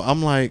of all,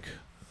 I'm like,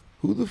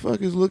 who the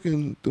fuck is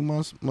looking through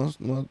my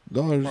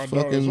daughter's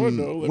fucking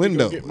window? Let me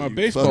window? go get my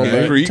baseball Fucking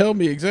bat. creep. Tell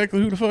me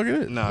exactly who the fuck it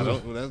is. Nah,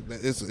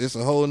 it's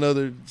a whole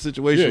another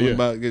situation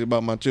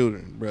about my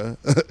children, bruh.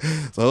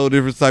 It's a whole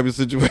different type of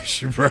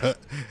situation, bruh.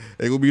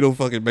 Ain't gonna be no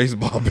fucking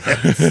baseball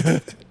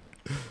bats.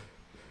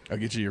 I'll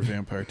get you your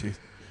vampire teeth.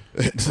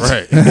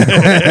 Right.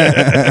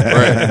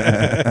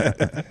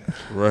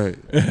 Right.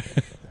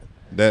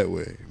 That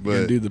way,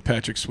 but do the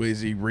Patrick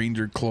Swayze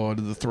Ranger claw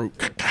to the throat.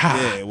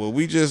 Yeah, well,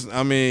 it's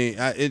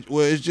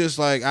just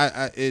like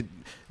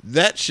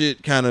that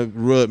shit kind of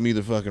rubbed me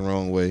the fucking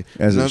wrong way.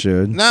 As it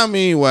should. Now,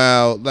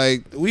 meanwhile,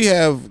 like we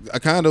have a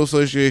condo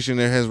association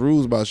that has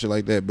rules about shit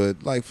like that,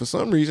 but like for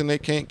some reason they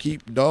can't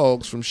keep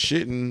dogs from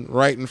shitting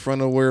right in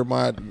front of where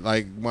my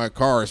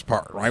car is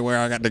parked, right where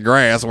I got the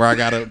grass, where I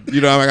gotta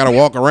I gotta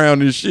walk around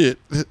this shit.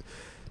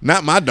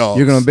 Not my dogs.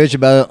 You're gonna bitch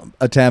about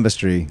a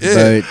tapestry,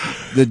 but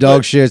the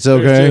dog shit's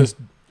okay. There's just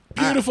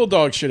beautiful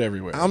dog shit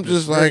everywhere. I'm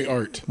just very like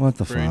art. What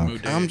the Very fuck?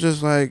 mundane. I'm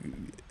just like,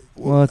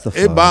 What the fuck?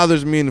 it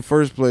bothers me in the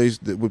first place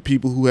that with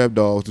people who have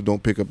dogs who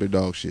don't pick up their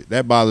dog shit.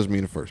 That bothers me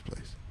in the first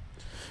place.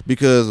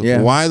 Because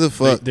why the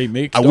fuck They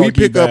make we doggy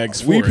pick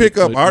bags up we for pick it,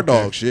 up but our okay.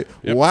 dog shit.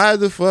 Yep. Why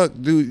the fuck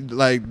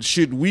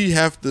should we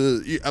have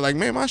to like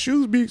man my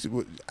shoes be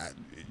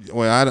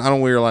I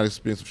don't wear a lot of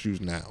expensive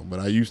shoes now, but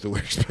I used to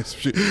wear expensive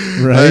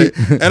shoes. Right.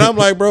 Like, and I'm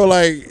like, bro,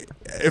 like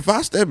if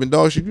I step in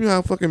dog shit, you know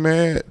how fucking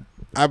mad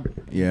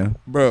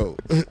bro.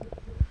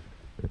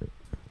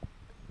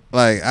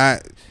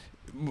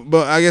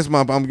 But I guess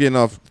I'm getting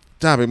off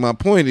topic. My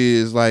point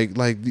is like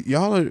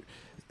y'all are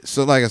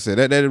so like I said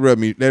that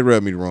rubbed me the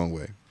wrong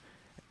way.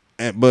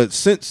 But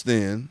since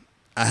then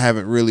I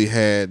haven't really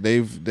had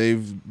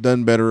they've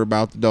done better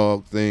about the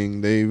dog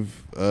thing.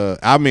 But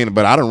I had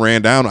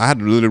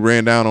to literally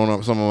ran down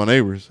on some of my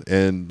neighbors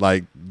and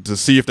like to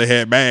see if they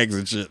had bags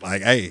and shit.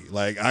 Like, hey,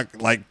 like I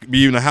like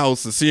be in the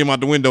house and see them out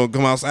the window and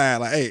come outside.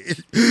 Like, hey,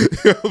 you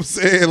know what I'm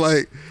saying?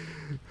 Like,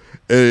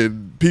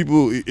 and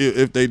people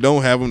if they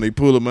don't have them, they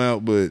pull them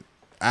out. But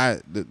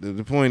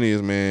the point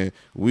is, man,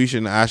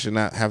 I should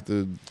not have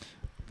to.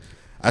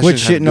 Quit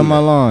shitting on my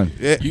lawn.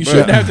 Yeah, You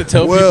shouldn't have to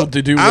tell people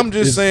to do I'm what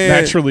just is saying,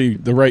 naturally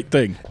the right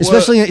thing.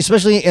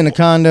 Especially in a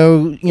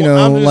condo, I'm just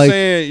like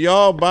saying,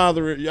 y'all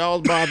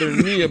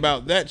bothering me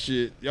about that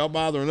shit. Y'all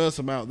bothering us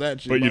about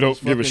that shit. But you about don't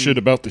this give a fucking- shit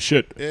about the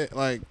shit.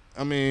 like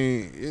I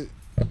mean,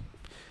 like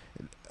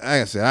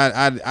I said,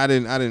 I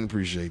didn't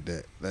appreciate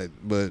that.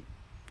 But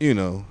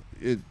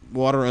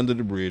water under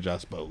the bridge, I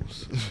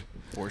suppose.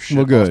 Or shit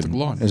well, off good. the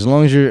lawn. As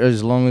long as you're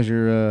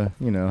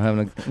having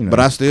a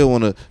But I still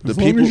want to the As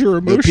long as you're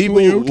people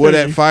emotionally where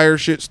that okay. fire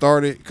shit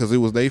started because it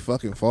was they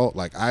fucking fault.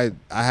 Like I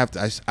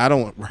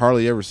don't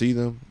hardly ever see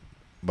them,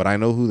 but I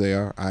know who they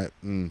are.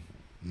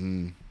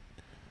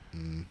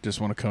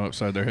 Just want to come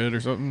upside their head or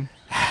something.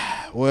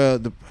 Well,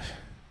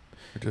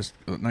 Or just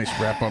a nice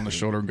rap on the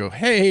shoulder and go,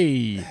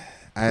 "Hey,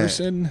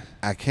 person,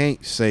 I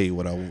can't say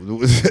what I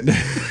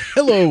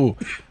hello,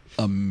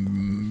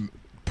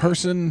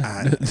 person."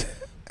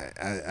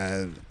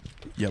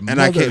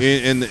 And I can't.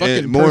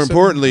 And more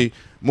importantly,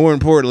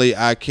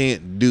 I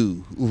can't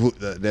do.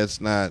 That's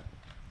not.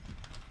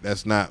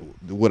 that's not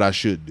what I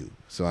should do.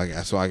 So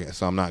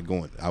I'm not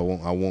going. I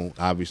won't.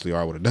 Obviously, or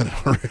I would have done it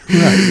already.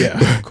 Right,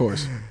 yeah, of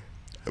course.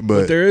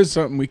 But there is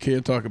something we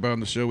can't talk about on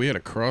the show. We had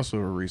a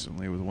crossover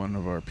recently with one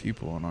of our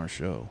people on our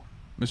show.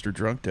 Mr.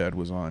 Drunk Dad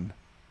was on.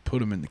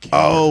 Put him in the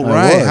camera. Oh,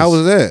 right. How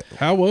was that?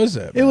 How was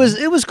that? It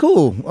was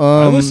cool.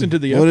 I listened to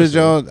the episode. What did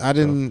y'all? I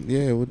didn't.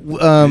 Yeah. Did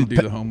you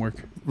do the homework?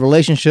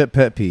 Relationship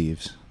pet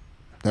peeves.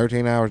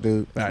 13 hours,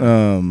 dude.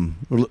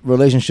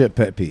 Relationship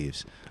pet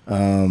peeves.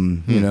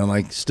 You know,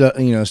 like stuff.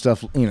 You know,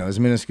 stuff. You know, as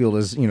minuscule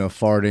as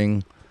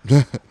farting.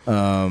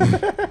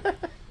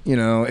 You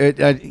know, I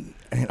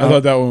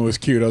thought that one was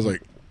cute. I was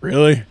like,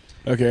 really?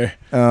 Okay.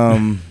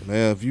 Well,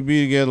 if you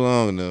be together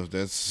long enough,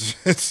 it's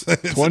 20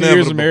 inevitable.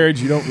 years of marriage,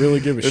 you don't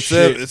really give a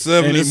shit. It's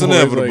anymore.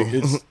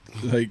 inevitable.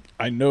 Like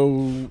I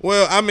know.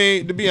 Well, I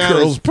mean, to be honest,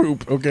 girls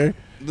poop. Okay.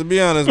 To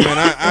be honest,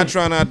 man, I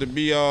try not to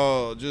be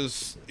all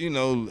just,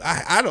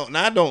 I don't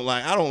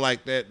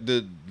like that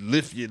to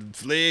lift your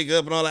leg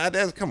up and all that.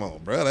 That's, come on,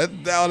 bro.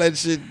 All that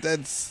shit.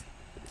 That's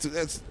you know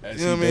what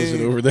I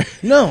mean? Over there.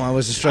 No, I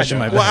was just stretching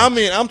my back. Well, I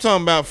mean, I'm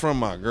talking about from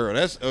my girl.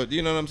 That's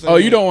you know what I'm saying. Oh,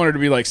 you don't want her to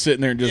be like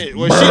sitting there and just. Yeah,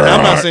 well,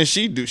 I'm not saying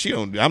she do. She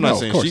don't. I'm not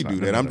saying she do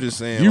that. I'm just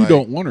saying you like,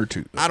 don't want her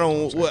to. I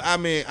don't. Well, I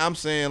mean, I'm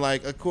saying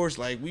like, of course,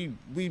 like we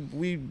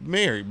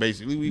married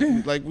basically.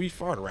 We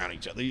fart around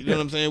each other. You know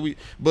what I'm saying?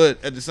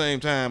 But at the same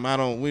time,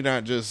 we're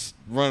not just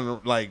running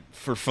like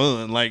for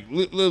fun like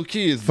little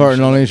kids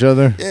farting on each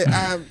other.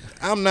 Yeah,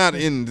 I'm not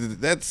in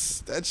that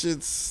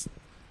shit's.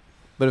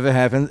 But if it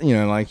happens,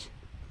 like.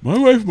 My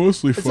wife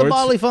mostly farts. It's a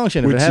bodily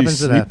function. If it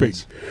happens, it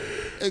happens.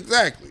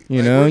 Exactly.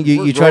 You know,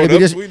 you try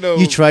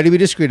to be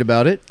discreet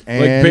about it.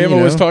 And, like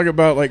Bama was talking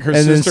about, like her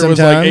sister was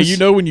like,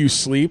 "Hey, when you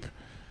sleep,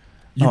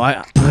 you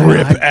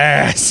rip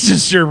ass,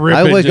 just your rip."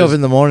 I wake up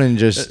in the morning,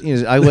 just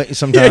I wake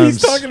sometimes. Yeah, he's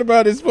talking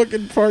about his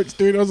fucking farts,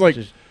 dude. I was like,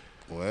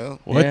 well,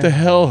 what the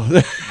hell?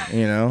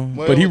 Well,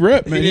 but he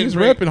repped, man. He was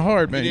repping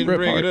hard, man. He didn't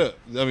bring it up.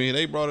 I mean,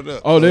 they brought it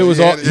up. Oh, it was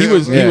all. He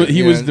was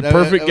the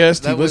perfect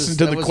guest. He listened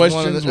to the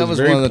questions. That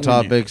was one of the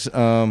topics.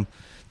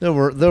 There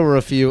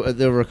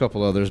were a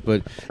couple others,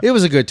 but it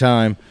was a good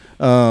time.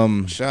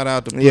 Shout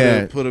out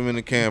to put him in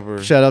the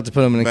camper. Shout out to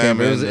put him in the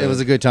camper. It was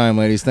a good time,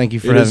 ladies. Thank you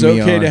for having me on.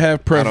 It's okay to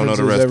have preferences, I don't know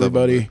the rest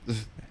everybody. Of them.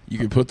 You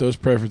can put those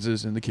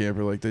preferences in the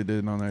camper like they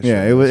did on that.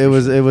 Yeah, show. it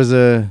was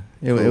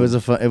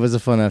a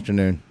fun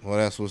afternoon. Well,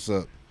 that's what's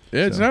up.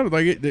 Yeah, it sounded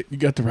like it. You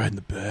got the ride in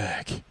the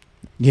back.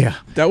 Yeah,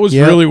 that was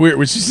really weird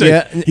when she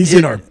said he's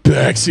in our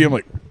backseat. I'm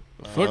like,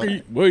 fuck are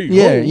you? What are you?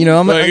 Yeah,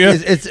 I'm like,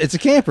 it's a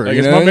camper. Like,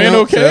 is my man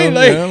okay?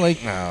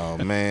 So, oh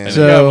man,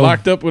 so, you got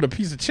locked up with a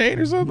piece of chain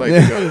or something.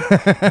 Like, you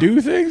gotta do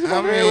things. I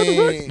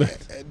mean,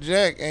 what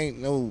Jack ain't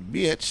no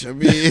bitch. I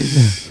mean,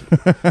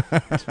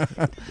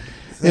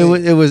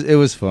 it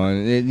was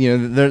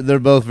fun. They're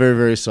both very,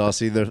 very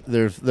saucy.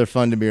 They're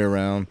fun to be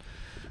around.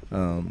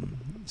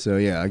 So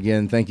yeah,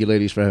 again, thank you,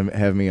 ladies, for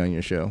having me on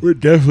your show. We're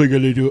definitely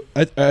gonna do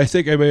it. I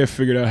think I may have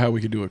figured out how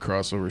we could do a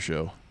crossover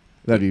show.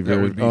 That'd be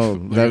very.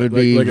 That would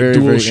be like a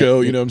dual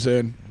show. You know what I'm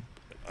saying?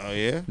 Oh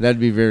yeah, that'd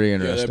be very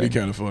interesting. Yeah, that'd be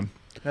kind of fun.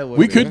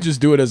 We could just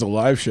do it as a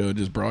live show and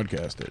just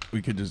broadcast it.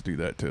 We could just do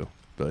that too.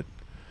 But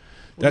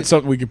that's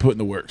something we could put in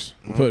the works.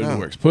 Put it in the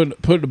works. Put it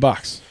in the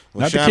box.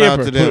 Well, not the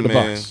camper. Put it in the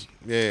box.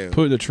 Yeah.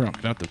 Put it in the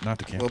trunk, not the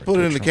camper. Well, put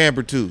it in the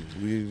camper too.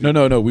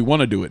 No. We want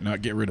to do it,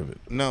 not get rid of it.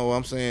 No,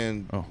 I'm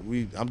saying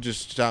I'm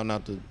just shouting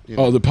out the.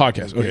 The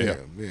podcast. Okay,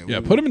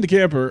 yeah. Put them in the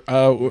camper.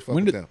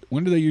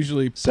 When do they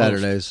usually post?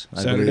 Saturdays.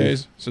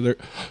 So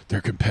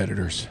they're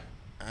competitors.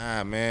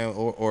 Ah man,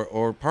 or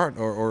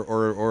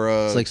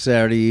it's like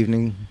Saturday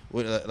evening,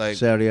 like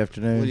Saturday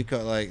afternoon. What do you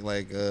call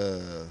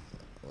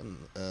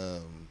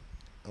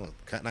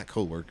not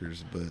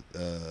co-workers, but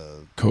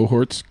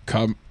cohorts,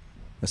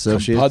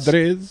 associates,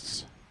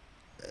 compadres.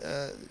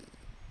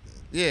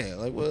 Yeah,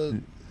 like what?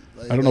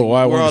 I don't know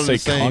why I want to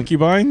say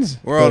concubines.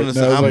 We're all in the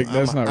same.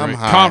 That's not right.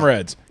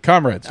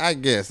 Comrades. I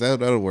guess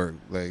that'll work.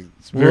 Like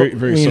it's very,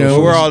 very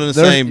social. We're all in the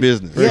same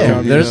business.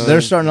 Yeah,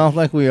 they're starting off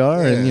like we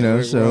are, and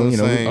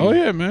oh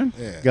yeah, man.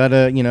 Yeah.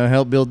 Gotta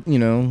help build.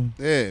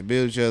 Yeah,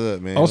 build each other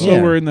up, man.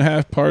 Also, we're in the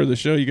half part of the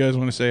show. You guys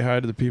want to say hi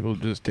to the people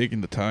just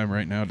taking the time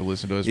right now to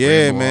listen to us?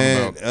 Yeah,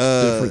 man.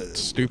 Different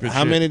stupid.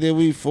 How many did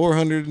we?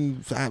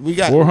 400. We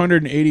got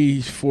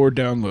 484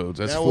 downloads.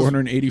 That's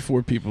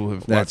 484 people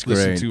have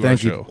listened to our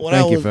show.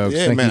 Thank you, folks.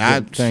 Yeah,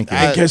 man. Thank you.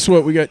 And guess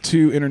what? We got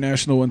 2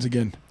 international ones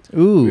again.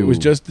 Ooh. It was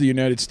just the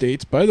United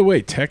States. By the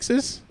way,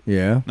 Texas,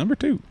 number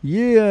 2.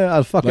 Yeah,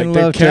 I fucking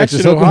love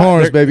Texas. Hook 'em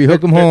horns, baby.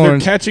 Hook 'em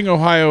horns. They're catching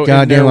Ohio.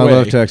 Goddamn, I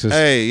love Texas.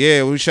 Hey,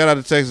 yeah, we shout out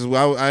to Texas.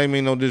 I ain't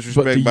mean no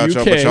disrespect about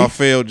y'all, but y'all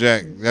failed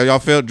Jack. Y'all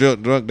failed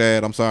drunk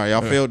dad. I'm sorry,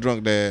 y'all failed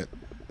drunk dad.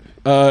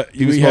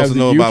 He was supposed to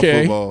know about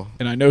football,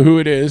 and I know who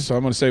it is, so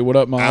I'm going to say, "What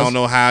up, Miles?" I don't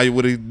know how you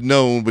would have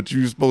known, but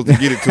you were supposed to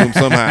get it to him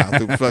somehow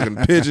through fucking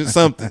pigeon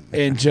something.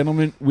 And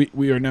gentlemen,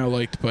 we are now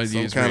liked by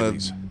the Israelis. Kind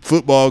of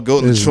football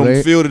goat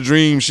from Field of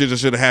Dreams should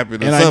have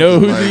happened. And I know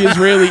who the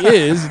Israeli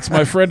is. It's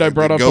my friend I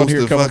brought up on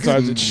here a couple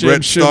times. It's Shim.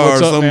 Red Star or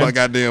what's up, something man? like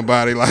goddamn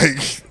body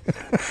like.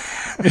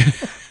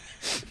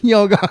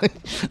 Yo,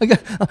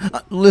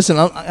 listen,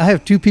 I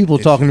have two people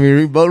talking to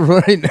me both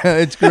right now.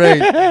 It's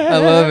great. I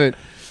love it.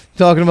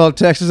 Talking about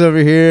Texas over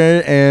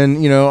here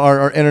and,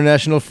 our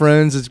international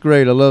friends. It's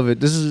great. I love it.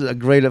 This is a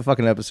great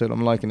fucking episode.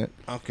 I'm liking it.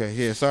 Okay,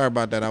 yeah, sorry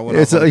about that. I went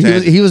off on a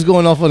tangent. He was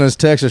going off on his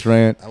Texas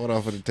rant. I went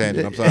off on a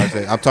tangent. I'm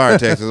sorry. I'm tired,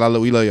 Texas.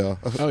 We love y'all.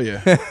 Oh,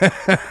 yeah.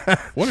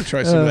 Want to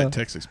try some of that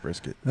Texas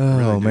brisket. Oh,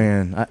 Really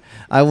man.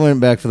 I went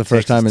back for the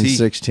first Texas time in tea.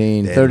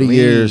 16. That 30 lean.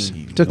 years.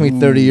 It took me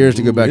 30 years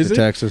to go back Is to it?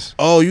 Texas.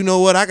 Oh, you know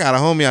what? I got a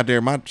homie out there.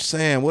 My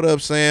Sam. What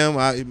up, Sam?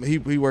 He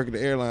work at the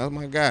airline. That's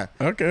my guy.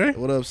 Okay.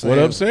 What up, Sam? What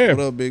up, Sam?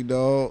 What up, big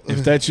dog?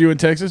 If that's you in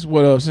Texas,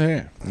 what up,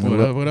 Sam? What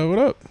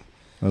up?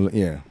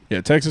 Yeah.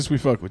 Yeah, Texas, we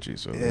fuck with you.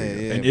 So, Yeah.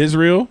 And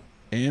Israel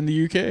and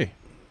the UK.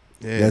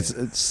 Yeah.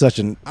 It's such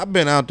an... I've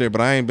been out there, but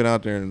I ain't been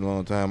out there in a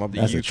long time.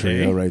 That's a UK?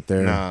 trio right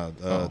there.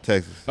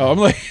 Texas. Oh, I'm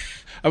like,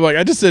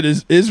 I just said,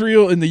 is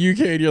Israel in the UK?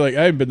 And you're like,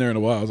 I haven't been there in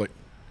a while. I was like,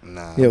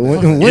 Nah. Yeah,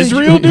 when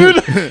Israel, dude?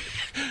 The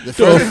The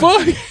furthest,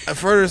 fuck?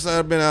 furthest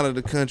I've been out of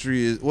the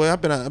country is I've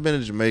been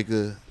to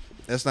Jamaica.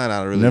 That's not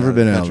out of really. Never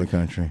been out of the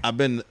country. I've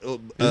been.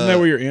 Isn't that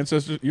where your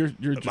ancestors? You're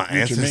my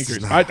ancestors,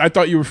 Jamaicans. nah. I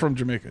thought you were from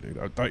Jamaica, dude.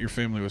 I thought your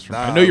family was from.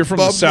 I know you're from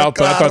the South,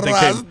 but I thought they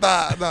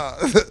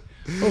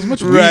came. Well, as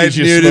much weed Right as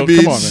you near the smoke.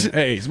 Come on, beach. man.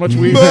 Hey, as much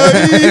weed.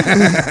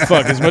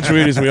 Fuck, as much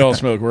weed as we all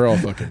smoke, we're all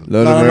fucking.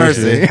 Lord of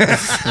mercy.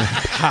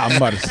 I'm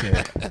about to say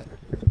it.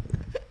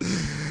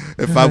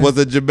 If I was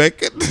a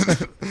Jamaican,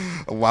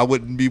 I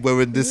wouldn't be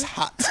wearing this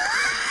hot.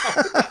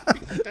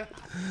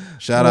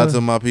 Shout out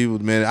to my people,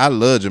 man. I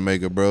love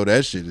Jamaica, bro.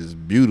 That shit is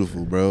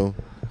beautiful, bro.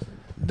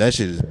 That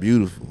shit is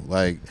beautiful.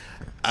 Like,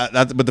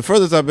 but the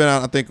furthest I've been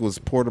out, I think it was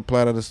Puerto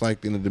Plata. That's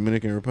like in the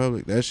Dominican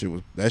Republic.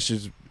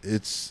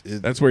 It's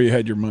That's where you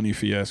had your money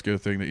fiasco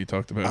thing that you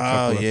talked about.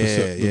 Oh,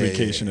 The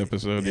vacation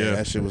episode. Yeah,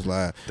 that shit was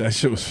live. that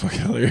shit was fucking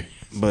hilarious.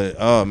 But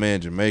oh man,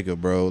 Jamaica,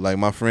 bro. Like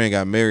my friend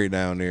got married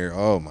down there.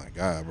 Oh my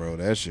god, bro,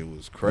 that shit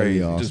was crazy.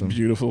 That'd be Just awesome.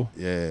 beautiful.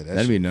 Yeah,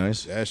 That'd be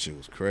nice. That shit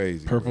was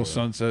crazy. Purple bro.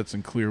 sunsets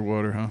and clear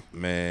water, huh?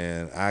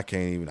 Man, I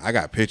can't even. I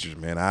got pictures,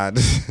 man.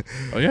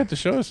 Oh, you have to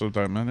show us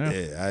sometime, man.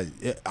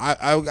 Yeah.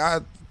 I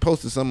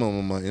posted some of them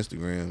on my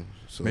Instagram.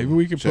 So Maybe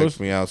we could check post-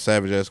 me out,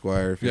 Savage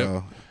Esquire. If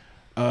Yep.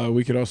 y'all.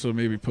 We could also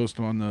maybe post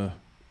them on the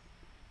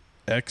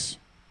X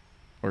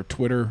or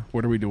Twitter.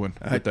 What are we doing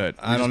with that?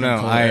 I We're don't just gonna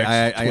know. call it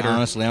X, I Twitter.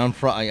 honestly,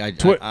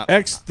 I'm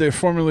X, they're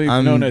formerly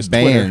I'm known as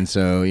banned,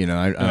 Twitter. so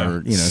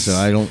so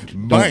I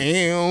don't.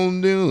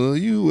 Bam, the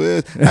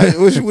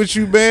U.S. What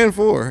you banned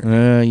for? We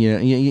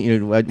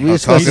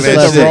was discussed talking this that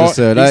last shit.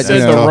 episode. He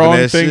said the Talking wrong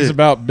that things shit.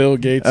 about Bill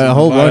Gates. a and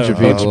whole lot bunch of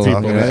people,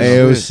 talking that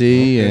AOC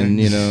shit. and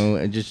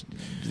and just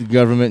the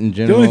government in The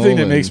general. only thing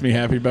that and- makes me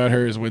happy about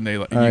her is when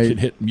you can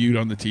hit mute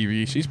on the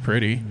TV. She's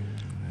pretty.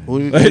 What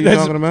are you That's-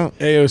 talking about?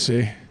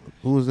 AOC.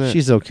 Who was that?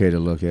 she's okay to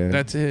look at.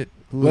 That's it.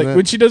 Who was Like that?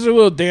 when she does her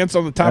little dance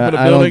on the top of the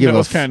I don't building, give that a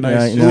was kind of nice.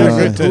 yeah, She's no. got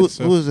great tits.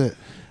 Who is that?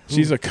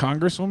 She's a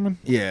congresswoman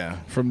yeah.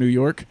 from New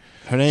York.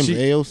 Her name's She-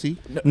 AOC.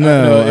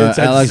 No, it's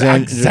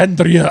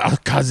Alexandria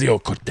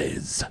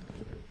Ocasio-Cortez.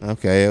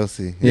 Okay,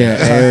 AOC. Yeah,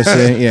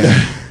 AOC.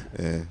 Yeah,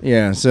 Yeah.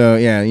 yeah. So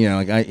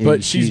yeah,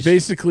 But she's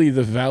basically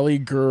the Valley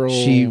Girl.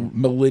 she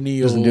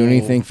millennial. doesn't do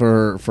anything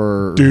for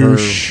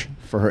Douche.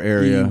 her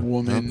area.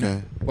 woman.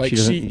 Okay. Like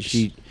she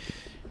doesn't.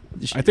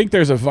 I think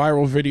there's a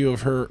viral video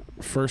of her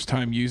first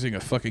time using a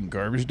fucking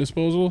garbage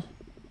disposal.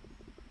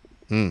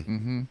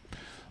 Hmm.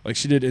 Like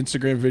she did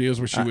Instagram videos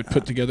where she would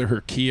put together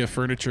her Kia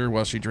furniture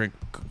while she drank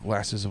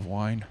glasses of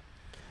wine.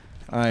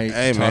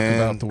 Hey Talk man,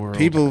 about the world.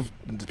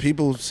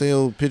 people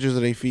sell pictures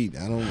of their feet.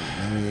 I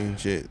mean,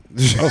 shit.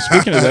 Oh,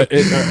 speaking of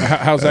that,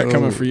 how's that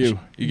coming for you?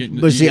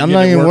 But see, I'm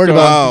not even worried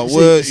about. Oh,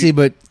 well,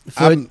 but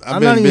I've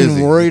I'm not been even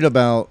busy. worried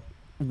about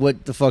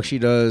what the fuck she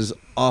does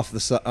off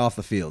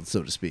the field,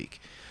 so to speak.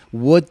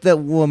 What that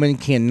woman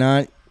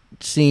cannot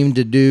seem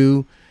to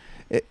do,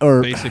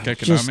 or Basic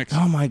just- economics.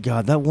 oh my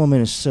god, that woman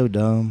is so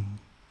dumb.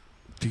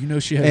 Do you know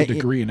she has a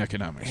degree in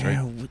economics, right?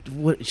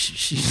 What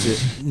she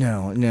said?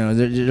 No.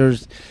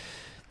 There's.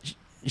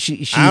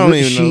 She I don't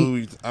even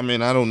she,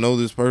 know. I don't know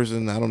this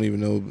person. I don't even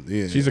know.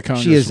 Yeah. She's a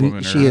She is.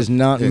 congresswoman. She has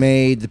not Yeah.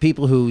 made the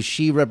people who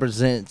she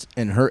represents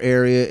in her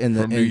area in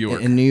From New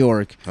York. in New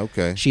York.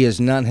 Okay. She has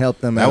not helped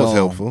them. That at was all.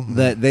 helpful.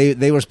 That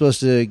they were supposed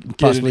to Get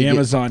possibly an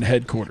Amazon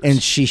headquarters.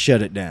 and she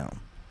shut it down.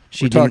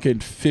 She We're didn't-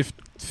 talking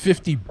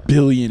 50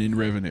 billion in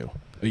revenue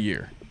a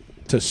year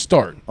to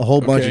start. a whole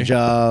bunch okay? of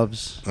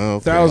jobs.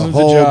 Okay. Thousands A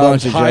whole of jobs,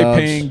 bunch of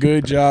high-paying, jobs.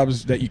 good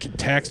jobs that you can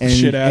tax the And,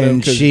 shit out of and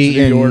because she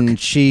New York. and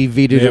she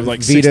They vetoed, have like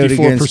vetoed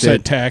against 64%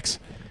 it. tax.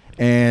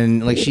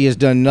 And like she has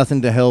done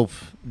nothing to help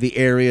the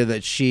area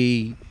that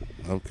she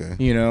Okay.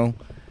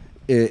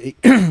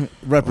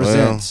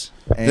 represents.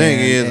 Thing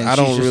is, And I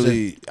don't she's just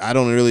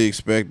really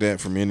expect that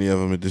from any of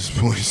them at this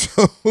point.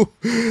 So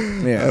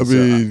yeah, I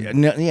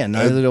mean,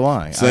 neither do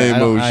I. same I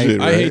don't- old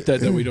shit. I Right? hate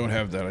that we don't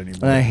have that anymore.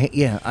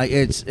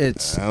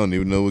 It's I don't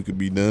even know what could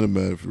be done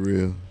about it for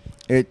real.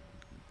 it.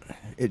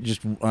 it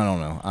just, I don't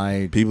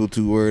know. People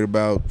too worried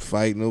about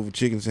fighting over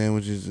chicken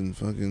sandwiches and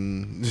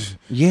fucking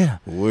Yeah.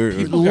 where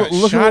People got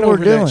look at shot what we're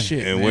over that doing.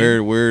 shit, and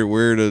man.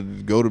 where to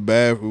go to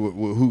bathroom,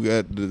 who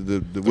got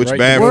the which right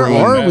bathroom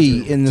Where are bathroom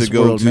we in this to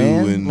go world, to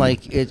man? and-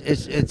 Like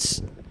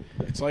it's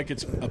It's like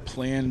it's a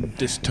planned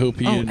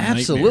dystopian oh,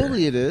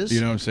 absolutely nightmare. it is.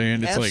 You know what I'm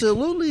saying? It's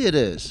Absolutely it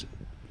is.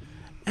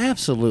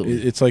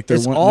 Absolutely. It's like they're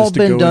It's wanting all us to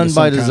been go done into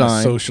by some kind of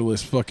design.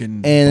 socialist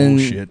fucking And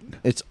bullshit.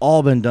 it's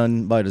all been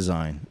done by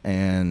design,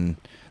 and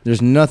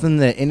there's nothing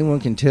that anyone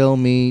can tell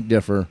me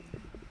differ.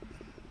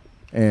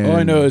 And All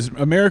I know is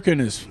America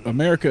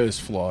is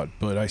flawed,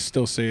 but I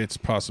still say it's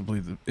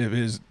possibly it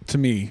is, to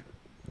me,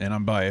 and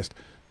I'm biased,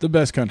 the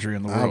best country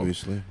in the world.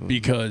 obviously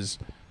Because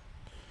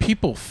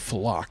people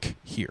flock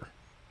here.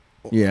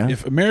 yeah,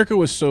 If America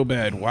was so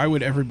bad, why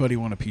would everybody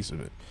want a piece of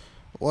it?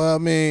 Well, I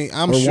mean,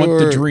 I'm or sure want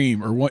the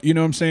dream, or what, you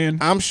know what I'm saying?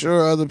 I'm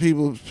sure other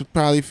people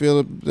probably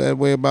feel that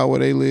way about where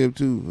they live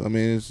too. I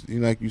mean, it's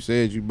like you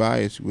said, you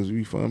biased because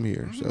we from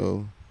here.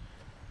 So,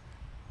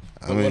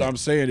 But what I'm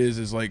saying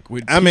is like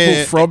when I people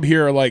mean, from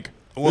here are like,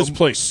 this well,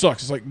 place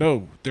sucks. It's like,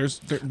 no,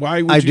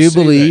 why would I you do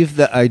say believe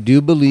that I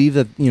do believe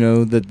that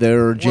that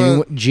there are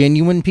Well-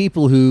 genuine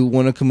people who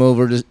want to come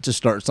over to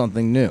start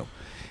something new,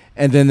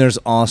 and then there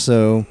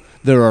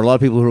are a lot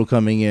of people who are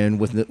coming in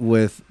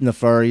with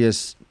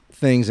nefarious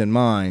things in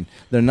mind.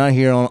 They're not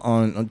here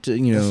on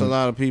there's a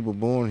lot of people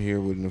born here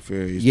with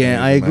nefarious. Yeah,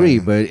 things I in agree,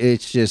 mind. but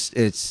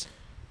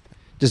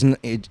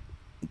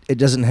it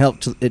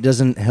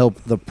doesn't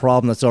help the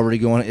problem that's already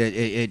going.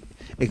 It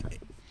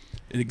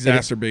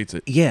exacerbates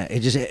it. Yeah,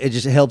 it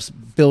just helps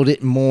build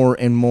it more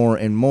and more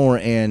and more,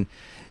 and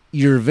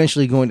you're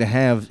eventually going to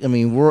have. I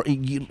mean,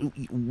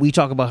 we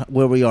talk about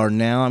where we are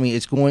now. I mean,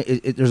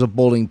 there's a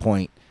boiling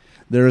point.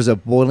 There is a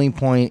boiling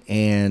point,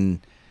 and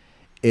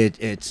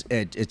it's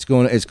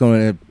going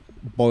to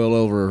boil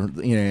over.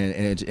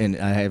 And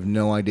I have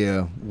no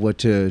idea what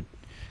to,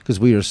 because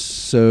we are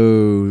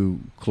so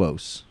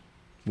close.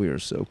 We are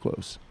so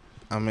close.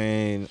 I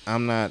mean,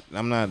 I'm not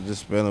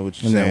dispelling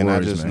what you're And that saying. I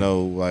worries just me.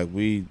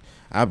 know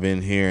I've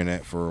been hearing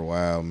that for a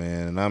while,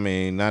 man. And I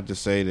mean, not to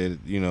say that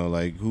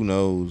like who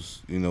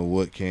knows,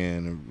 what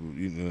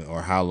can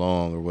or how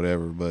long or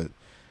whatever. But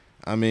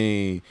I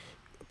mean,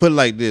 put it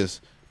like this: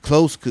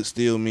 close could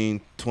still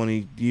mean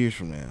 20 years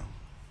from now.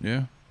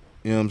 Yeah.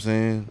 You know what I'm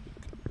saying?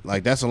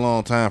 Like that's a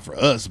long time for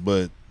us,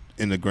 but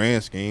in the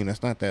grand scheme,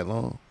 that's not that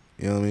long.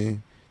 You know what I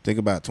mean? Think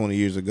about 20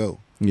 years ago.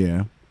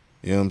 Yeah.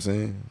 You know what I'm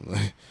saying?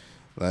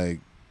 Like,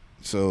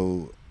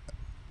 so,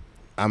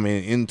 I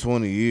mean, in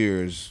 20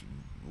 years,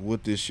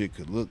 what this shit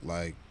could look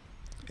like.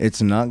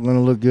 It's not going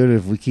to look good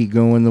if we keep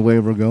going the way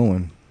we're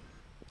going.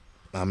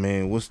 I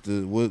mean, what?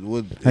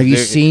 Have you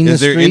seen the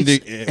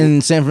streets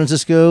in San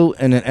Francisco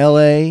and in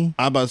L.A.?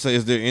 I'm about to say,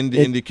 is there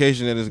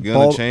indication that it's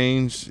gonna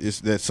change? Is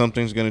that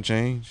something's gonna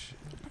change?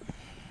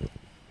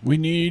 We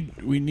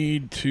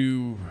need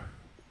to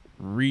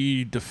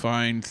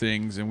redefine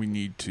things, and we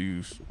need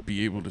to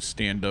be able to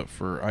stand up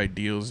for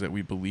ideals that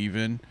we believe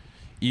in,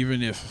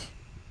 even if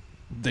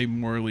they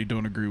morally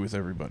don't agree with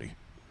everybody.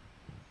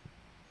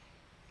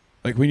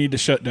 Like, we need to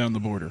shut down the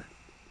border.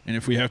 And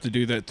if we have to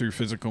do that through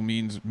physical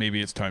means,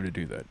 maybe it's time to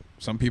do that.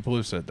 Some people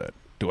have said that.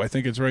 Do I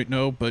think it's right?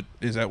 No, but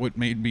is that what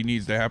maybe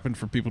needs to happen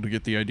for people to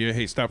get the idea,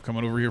 hey, stop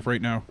coming over here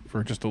right now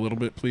for just a little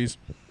bit, please?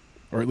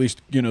 Or at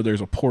least,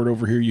 there's a port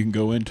over here you can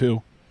go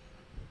into.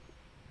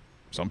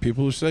 Some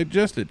people have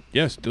suggested,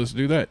 yes, let's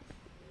do that.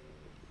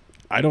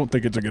 I don't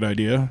think it's a good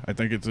idea. I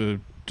think it's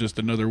just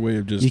another way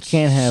of just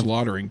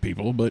slaughtering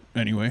people. But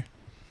anyway,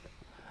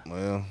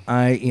 Well,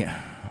 I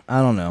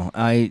don't know.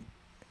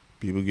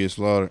 people get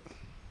slaughtered.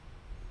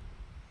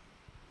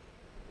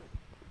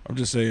 I'm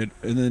just saying.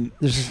 And then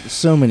There's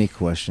so many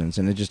questions,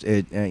 and I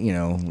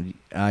don't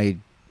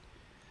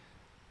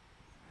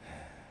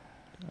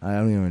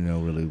even know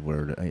really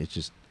where it's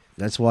just.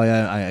 That's why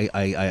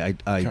I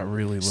got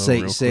really low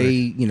say real say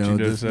quick. Did you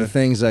notice the that?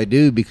 things I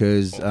do,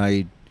 because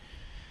I'm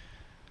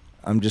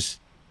just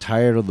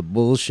tired of the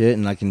bullshit,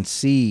 and I can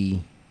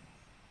see.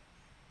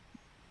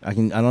 I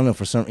don't know,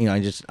 for some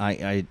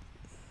I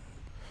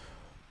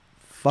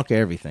fuck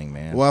everything,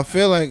 man. Well, I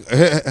feel like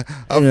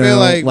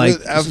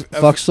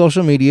Fuck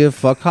social media,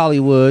 fuck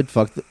Hollywood,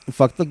 fuck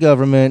the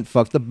government,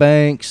 fuck the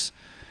banks,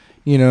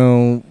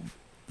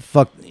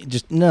 fuck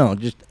just.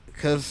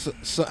 Cause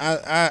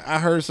I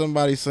heard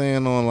somebody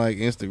saying on like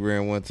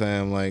Instagram one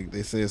time, like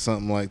they said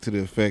something like to the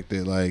effect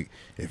that like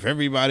if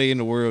everybody in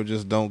the world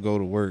just don't go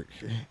to work,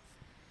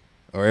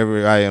 or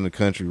everybody in the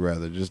country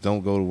rather just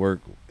don't go to work,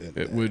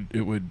 it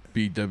would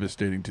be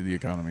devastating to the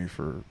economy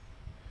for.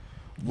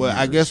 Well,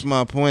 I guess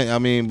my point. I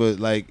mean, but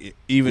like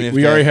even if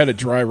we already had a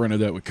dry run of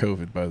that with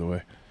COVID, by the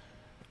way.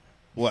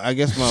 Well, I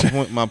guess my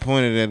point. My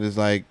point of that is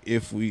like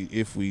if we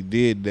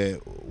did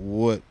that,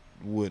 what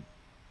would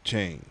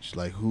change?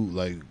 Like who?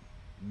 Like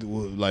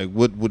like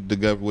what would the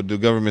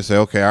government say?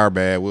 Okay, our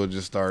bad. We'll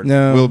just start.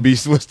 No.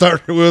 We'll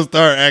start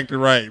acting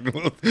right.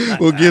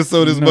 We'll get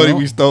some of this money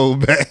we stole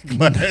back.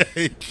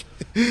 Like,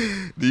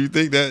 do you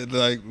think that?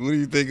 Like, what do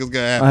you think is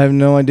gonna happen? I have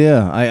no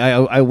idea.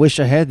 I wish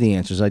I had the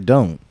answers. I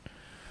don't.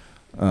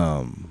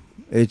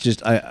 It's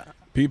just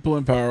People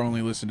in power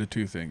only listen to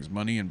two things: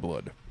 money and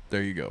blood.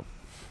 There you go.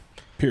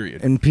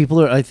 Period. And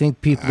I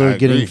think people are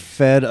getting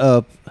fed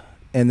up,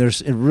 and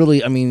there's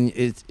really. I mean,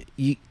 it's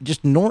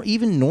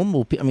even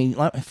normal. I mean,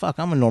 fuck,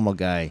 I'm a normal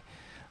guy,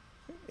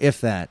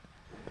 if that,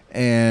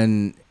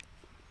 and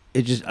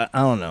it just I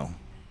don't know.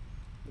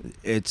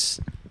 It's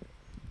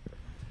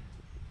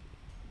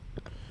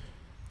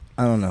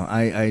I don't know.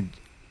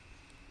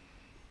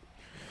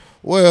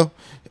 Well,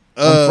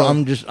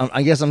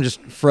 I guess I'm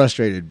just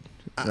frustrated.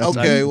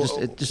 Okay,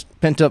 just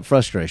pent up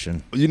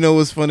frustration. You know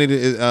what's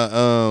funny?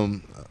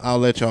 I'll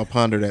let y'all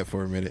ponder that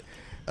for a minute.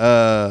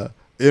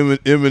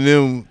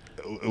 Eminem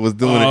was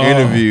doing an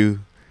interview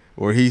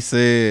where he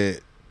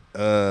said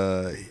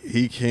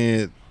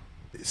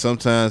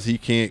sometimes he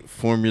can't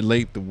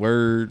formulate the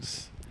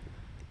words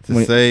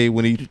to say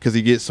because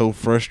he gets so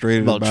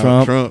frustrated about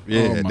Trump.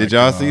 Yeah, did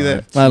y'all see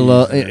that? I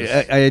love.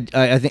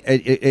 I think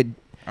it.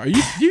 Do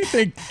you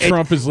think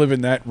Trump is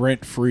living that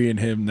rent free in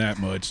him that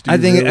much? I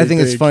think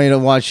it's funny to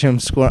watch him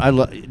squirm. I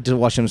love to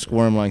watch him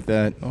squirm like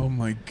that. Oh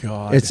my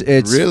god! It's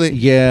really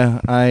yeah.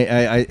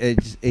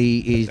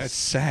 That's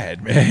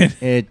sad, man.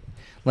 It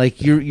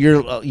like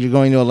you're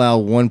going to allow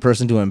one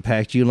person to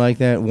impact you like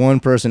that. One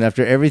person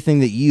after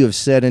everything that you have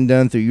said and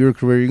done through your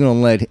career, you're going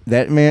to let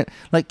that man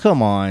like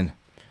come on.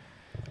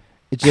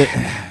 It's just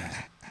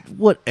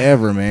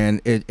whatever, man.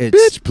 It's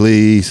bitch,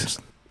 please.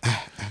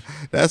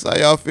 That's how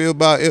y'all feel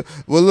about it.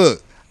 Well,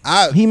 look,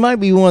 he might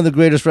be one of the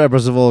greatest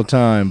rappers of all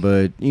time,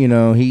 but you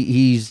know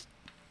he's.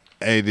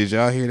 Hey, did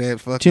y'all hear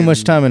that fucking? Too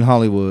much time in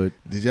Hollywood.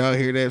 Did y'all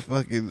hear that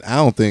fucking? I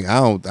don't think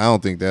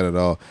that at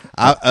all.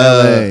 I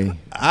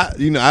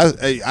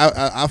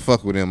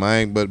fuck with him. I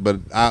ain't, but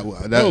I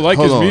don't like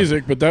his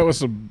music, but that was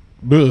some.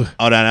 Ugh.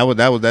 Oh,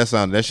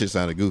 that shit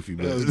sounded goofy.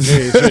 But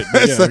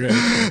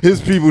His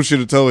people should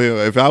have told him.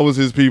 If I was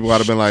his people, I'd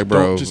have been like,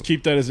 bro, don't, just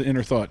keep that as an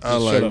inner thought. I'm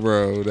like,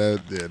 bro,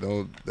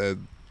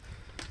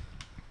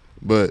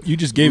 But you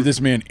just gave this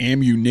man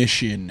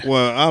ammunition.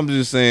 Well, I'm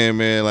just saying,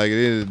 man. Like at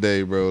the end of the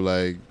day, bro,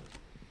 like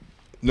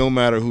no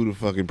matter who the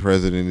fucking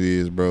president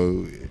is,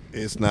 bro,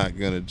 it's not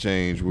gonna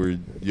change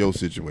your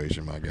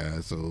situation, my guy.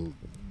 So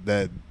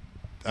that.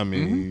 I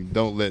mean,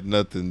 don't let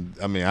nothing.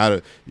 I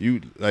mean,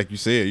 you like you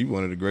said, you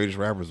one of the greatest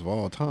rappers of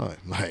all time,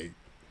 like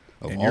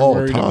of and all you're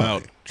worried time.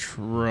 About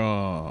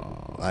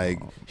Trump, like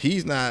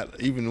he's not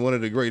even one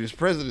of the greatest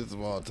presidents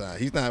of all time.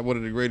 He's not one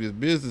of the greatest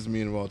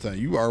businessmen of all time.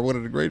 You are one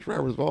of the greatest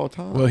rappers of all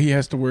time. Well, he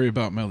has to worry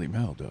about Melly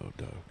Mel, though.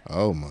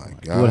 Oh my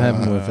god, what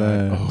happened with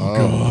that?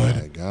 Oh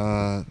my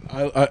god,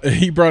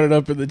 he brought it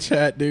up in the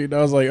chat, dude.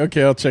 I was like,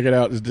 okay, I'll check it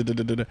out.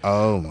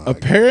 Oh my.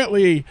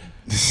 Apparently.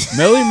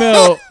 Melly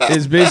Mel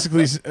is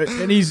basically,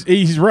 and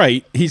he's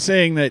right. He's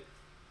saying that.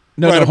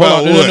 No, hold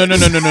on.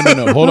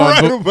 No. Hold on.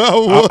 Right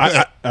about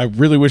what? I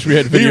really wish we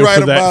had video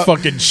for that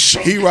fucking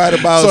shit. He right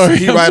about.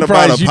 He right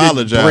about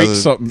apologizing. Break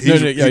something.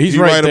 He's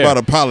right there. About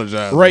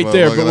apologizing. Right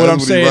there. But what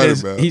I'm saying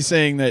is, he's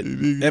saying that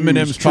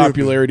Eminem's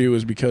popularity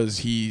was because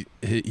he's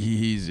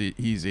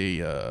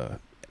a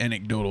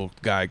anecdotal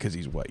guy because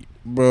he's white.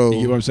 Bro,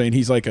 you know what I'm saying?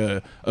 He's like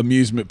a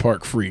amusement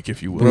park freak,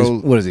 if you will. Bro,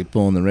 what is he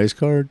pulling the race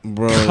card?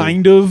 Bro,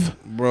 kind of,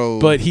 bro.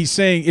 But he's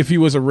saying if he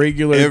was a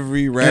regular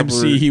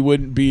MC, he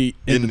wouldn't be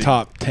in the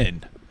top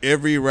 10.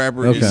 Every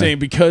rapper, he's saying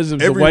because of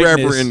every the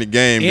whiteness rapper in the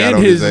game and got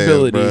on his ass,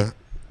 ability. Bro.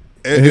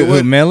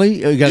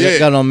 Melly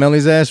got on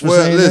Melly's ass for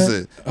saying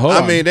listen, that?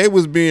 I mean, they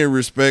was being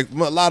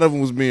respectful. A lot of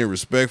them was being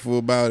respectful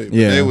about it. But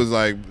they was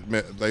like,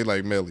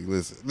 Melly,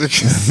 listen,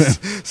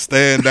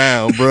 stand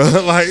down, bro.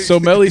 Like, so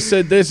Melly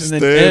said this, and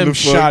then M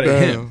shot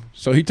at him.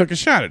 So he took a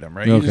shot at him,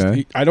 right?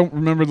 Okay. I don't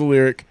remember the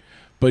lyric,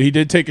 but he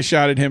did take a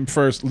shot at him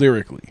first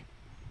lyrically.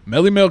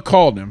 Melly Mel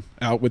called him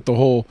out with the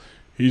whole,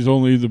 he's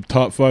only the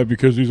top 5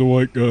 because he's a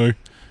white guy.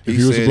 If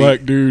he was a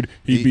black dude,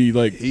 he'd be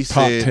like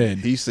top 10.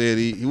 He said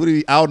I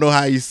don't know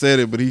how he said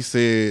it, but he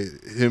said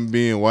him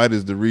being white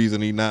is the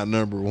reason he not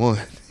number 1.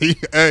 Hey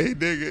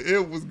nigga,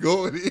 it was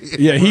going in.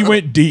 Yeah, he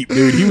went deep,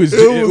 dude. It was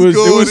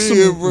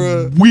some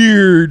bro.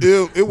 Weird.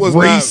 It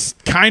was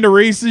kind of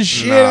racist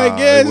shit, I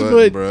guess,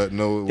 but bro.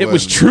 No, it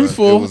was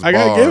truthful. I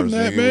gotta give him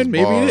that, man.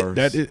 Maybe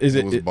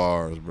it was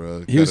bars,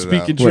 bro. He was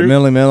speaking truth. What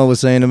Melly Mel was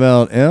saying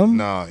about M?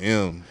 Nah,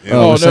 M.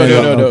 Oh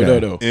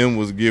no. M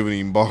was giving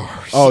him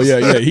bars. Oh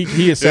yeah.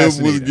 He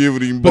assassinated. M was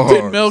giving him bars. But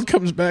then Mel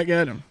comes back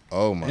at him.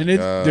 Oh my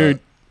god, dude.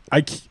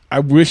 I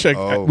wish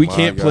we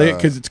can't play it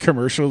because it's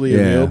commercially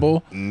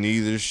available.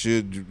 Neither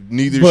should.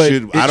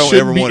 I don't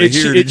ever want to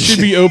hear it. It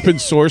should be open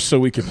source so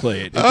we can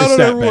play it. It's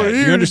that bad.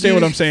 You understand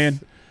what I'm saying?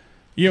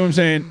 You know what I'm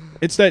saying?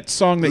 It's that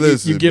song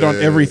that you get on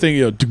everything.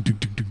 You know,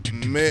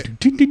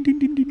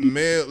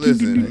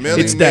 Listen,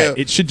 Melly It's Mel. that.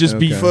 It should just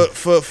be. Okay.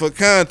 For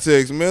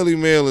context, Melly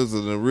Mel is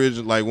an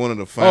original, like one of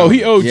the Oh, founders.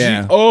 he OG.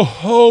 Yeah. Oh,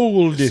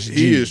 hold this.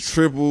 He is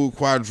triple,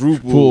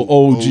 quadruple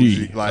Full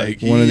OG.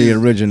 Like One of the he is-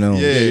 originals.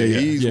 Yeah, Yeah.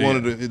 he's Yeah,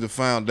 one yeah. of the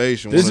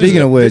foundation. This one Speaking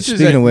of of which, this is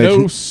speaking at of which,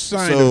 no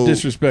sign of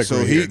disrespect. So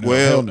right he here. No,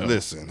 well, hell no.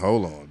 listen,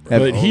 hold on, bro.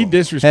 But he Hold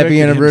on. disrespected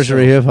happy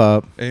anniversary himself.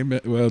 hip hop.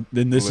 Amen. Well,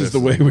 then this is the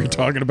Listen, way we bro. were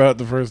talking about it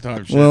the first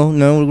time. Shit. Well,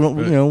 no,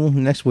 But-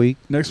 next week.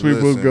 next week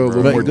Listen, we'll go a bro.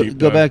 little more But deep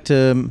go dive. back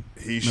to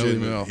He Mel.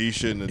 shouldn't. He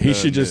shouldn't have. He done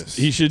should just this.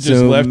 he should just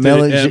So left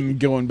Melly- it at M,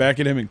 going back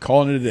at him and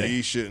calling it a day.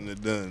 He shouldn't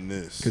have done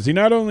this. Because he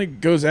not only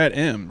goes at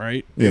M,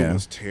 right? It yeah.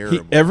 was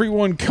terrible,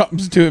 Everyone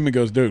comes to him and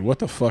goes, "Dude, what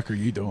the fuck are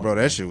you doing?" bro.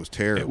 That shit was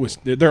terrible. It was.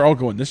 They're all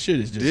going. This shit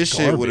is just. This shit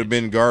garbage. would have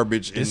been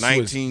garbage in This was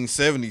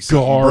 1970.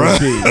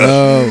 garbage.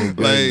 Oh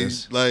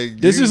goodness.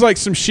 like This you- is like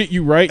some shit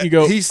you write. And you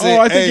go, He said,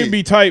 "Oh, I think hey. it'd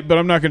be tight, but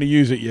I'm not going to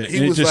use it yet." He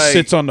And it was just like-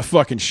 sits on the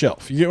fucking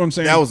shelf. You get what I'm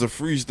saying? that was a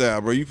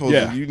freestyle, bro. You supposed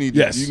Yeah. to, you need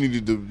Yes. you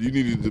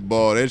needed to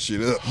ball that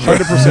shit up.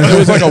 100%. It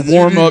was like a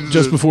warm up You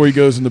just need before he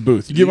goes in the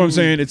booth. You get what I'm you-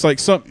 saying? It's like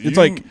some. It's you,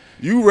 like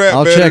you rap.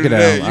 I'll better check it than out.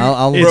 that. You-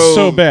 I'll- It's bro,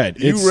 so bad.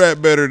 You It's-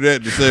 rap better than that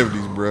in the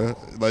 70s, bro.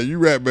 Like you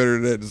rap better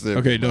than that in the 70s.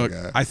 okay, my dog.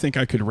 guy. I think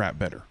I could rap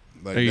better.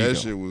 Like there you that go.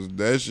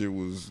 shit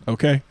was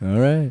Okay. All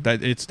right.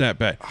 That it's that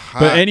bad. Hot-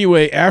 But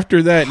anyway,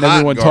 after that, and hot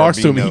everyone talks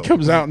to him. He Garbino.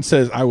 comes out and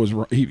says, "I was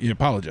wrong." He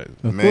apologizes.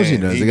 Of course he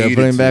Man, does. he They got to put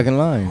needed him back to. in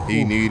line.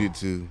 He needed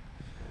to.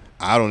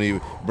 I don't even,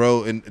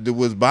 bro. And it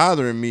was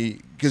bothering me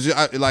because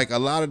like a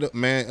lot of the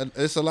man,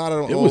 it's a lot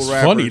of It old was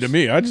rappers. funny to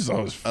me. I just thought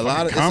it was A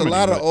lot of fucking comedy, it's a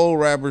lot of but- old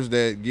rappers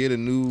that get a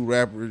new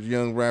rappers,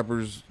 young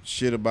rappers,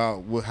 shit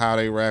about how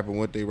they rap and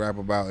what they rap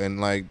about,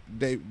 and like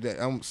they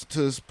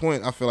to this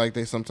point, I feel like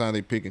they sometimes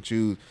they pick and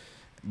choose,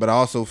 but I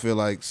also feel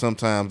like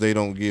sometimes they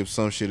don't give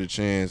some shit a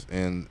chance,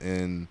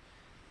 and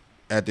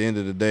at the end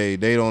of the day,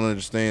 they don't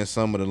understand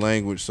some of the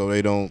language, so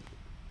they don't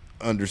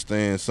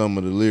understand some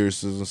of the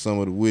lyricism, some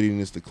of the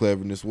wittiness, the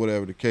cleverness,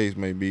 whatever the case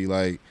may be.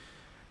 Like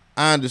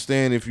I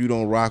understand if you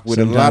don't rock with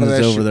it. A lot Sometimes of it's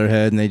that over shit, their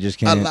head and they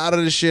just a can't. lot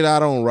of the shit I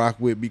don't rock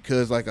with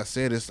because, like I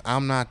said,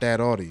 I'm not that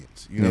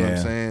audience. You know what I'm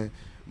Yeah. saying?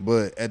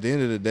 But at the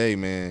end of the day,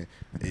 man,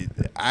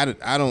 I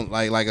don't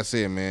like I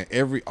said, man.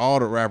 All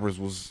the rappers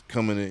was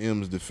coming to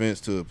M's defense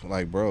to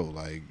like, bro,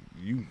 like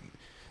you,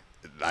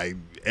 like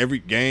every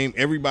game,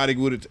 everybody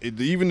would have,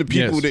 even the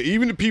people Yes. that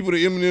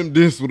Eminem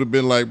dissed would have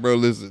been like, bro,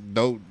 listen,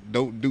 don't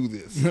do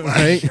this,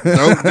 Right?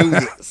 don't do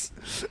this.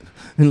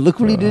 And look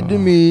what he did to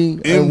me. I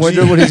MG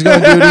wonder what he's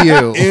going to do to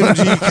you.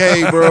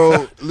 MGK,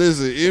 bro,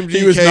 listen, MGK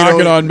He was knocking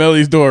don't- on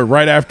Melly's door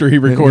right after he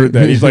recorded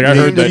that. He's like, "I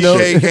heard that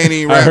MGK shit." can't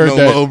even I rap heard no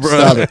that. more, bro.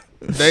 Stop it.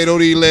 They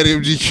don't even let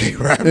MGK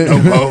rap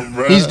no more,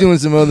 bro. He's doing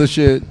some other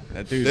shit.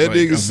 That dude's That like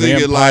nigga a singing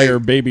vampire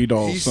like baby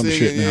doll, he's some singing,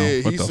 shit now.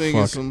 yeah, What he's the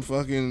singing fuck? some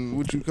fucking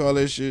what you call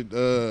that shit,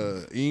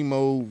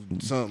 emo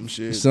something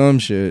shit. Some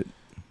shit.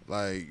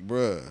 Like,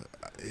 bruh,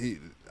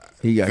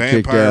 He got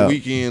kicked Vampire out.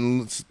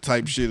 Weekend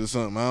type shit or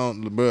something. I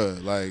don't,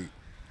 bruh, like.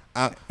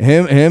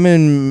 Him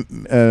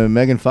and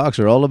Megan Fox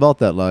are all about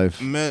that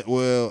life.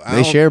 Well,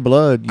 They share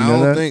blood. You I know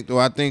don't that? think. Though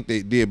I think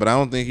they did, but I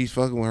don't think he's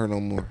fucking with her no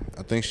more.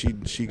 I think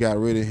she got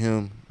rid of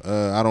him.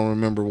 I don't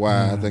remember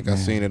why. I think I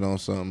seen it on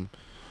something.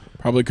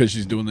 Probably because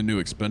she's doing the new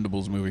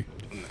Expendables movie.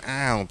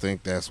 I don't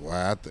think that's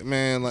why.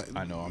 Man, like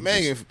I know, I'm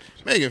Megan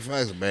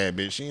Fox is a bad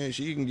bitch.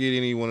 She can get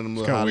any one of them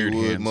little got weird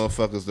Hollywood hands.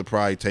 motherfuckers to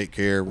probably take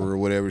care of her or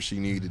whatever she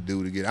need to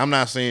do to get. I'm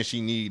not saying she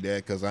need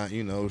that because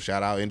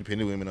shout out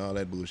independent women and all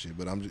that bullshit.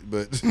 But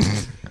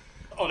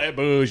Oh, that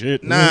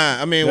bullshit.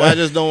 nah. I mean, I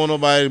just don't want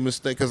nobody to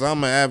mistake because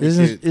I'm an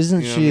advocate.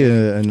 Isn't you know she what I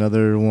mean?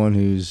 another one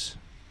who's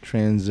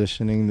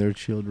transitioning their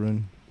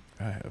children?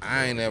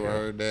 I ain't never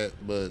heard that,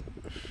 but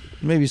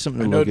Maybe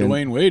something I to know look into.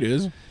 Dwayne Wade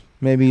is.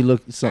 Maybe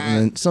look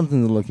something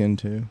to look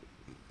into.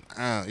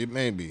 it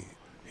may be.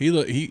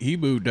 He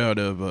moved out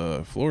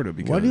of Florida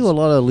because Why do a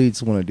lot of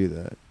elites want to do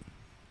that?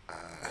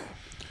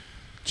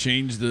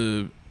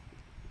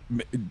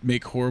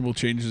 make horrible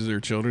changes to their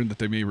children that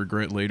they may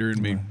regret later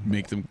and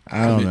make them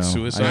I don't commit know.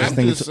 suicide.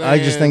 I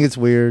just think it's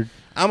weird.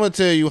 I'm gonna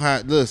tell you how.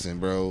 Listen,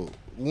 bro.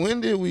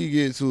 When did we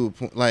get to a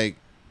point like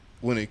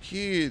when a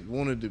kid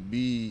wanted to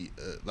be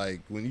like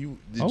when you?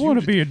 I want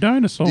to be a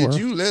dinosaur. Did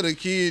you let a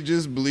kid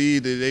just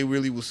believe that they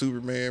really was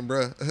Superman,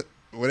 bro?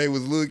 When they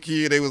was a little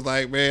kid, they was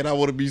like, "Man, I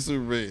want to be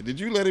Superman." Did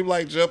you let him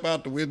like jump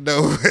out the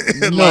window?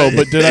 No, Like-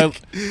 but did I?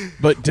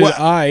 But did What-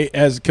 I,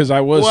 because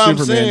I was What I'm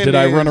Superman, saying did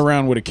I run is-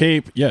 around with a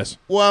cape? Yes.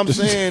 What I'm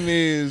saying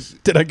is,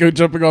 Did I go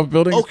jumping off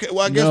buildings? okay.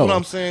 Well, I guess No. what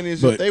I'm saying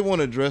is, But- if they want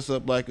to dress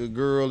up like a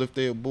girl, if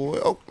they're a boy,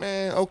 oh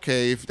man,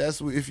 okay.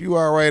 If you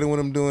all right with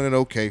them doing it,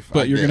 okay.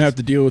 But you're gonna have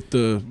to deal with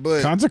the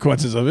But-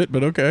 consequences of it.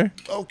 But okay.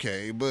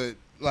 Okay, but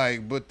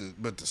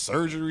the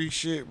surgery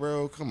shit,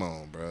 bro. Come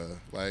on, bro.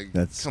 Like,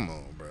 come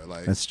on, bro.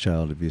 Like, That's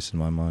child abuse in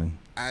my mind.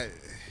 I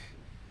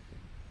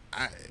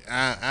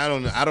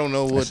don't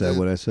know what I said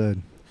what I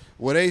said.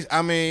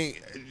 I mean,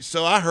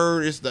 so I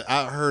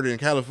heard in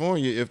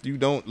California, if you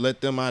don't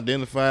let them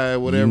identify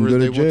whatever go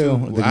to they jail.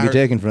 want to, They can be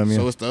taken from you.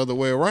 So it's the other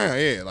way around.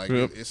 Yeah, like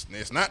Yep.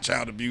 it's not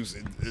child abuse.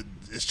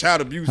 It's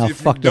child abuse How if you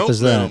fucked up don't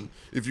is let that? them.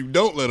 If you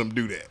don't let them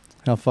do that.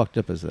 How fucked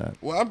up is that?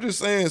 Well, I'm just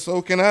saying.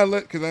 So can I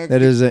let? Can I?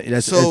 That is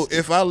that's so.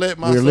 If I let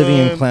my we're son, living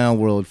in clown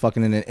world,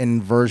 fucking in an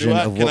inversion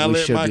of can what I we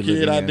let should my be kid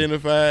living in.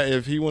 identify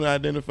if he want to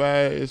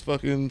identify as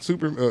fucking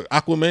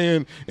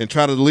Aquaman and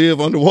try to live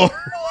underwater?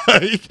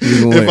 Like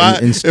if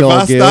I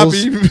stop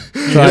him,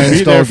 try and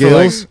be there install for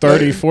like gills.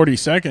 30, 40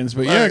 seconds.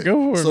 But yeah,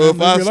 go for it. So man.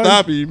 if I Live your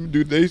stop life. him,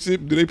 do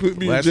they put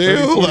me Last in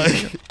jail? 30,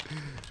 40. Like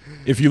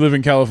If you live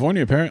in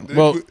California, apparently.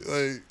 Well,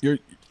 your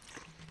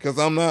because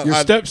I'm not your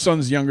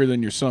stepson's younger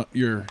than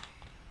your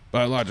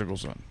biological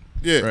son.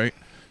 Yeah. Right.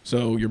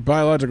 So your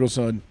biological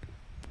son,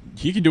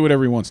 he can do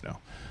whatever he wants now.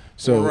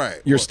 So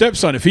Right. your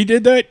stepson, if he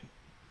did that,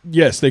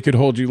 yes, they could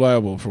hold you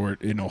liable for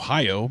it in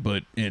Ohio,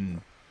 but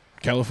in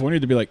California,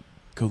 they'd be like,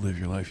 "Go live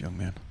your life, young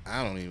man.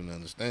 I don't even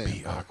understand. Be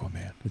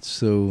Aquaman." It's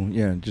so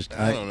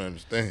I don't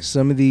understand.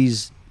 Some of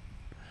these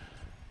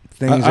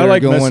things I that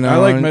like are going on. I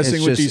like messing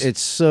it's with just, these.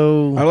 It's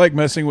so. I like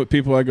messing with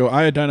people. I go,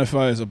 I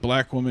identify as a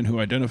black woman who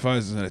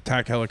identifies as an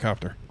attack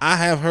helicopter. I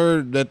have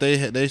heard that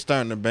they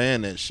starting to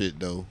ban that shit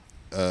though.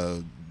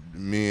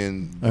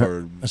 Men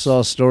or I saw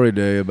a story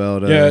today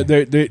about. Yeah,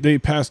 they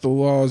passed the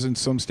laws in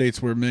some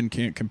states where men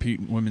can't compete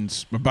in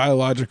women's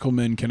biological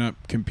men cannot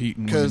compete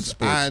in women's because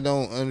sports. I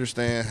don't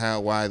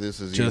understand why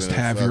this is Just even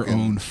have your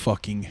own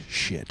fucking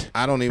shit.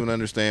 I don't even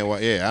understand why.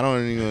 Yeah, I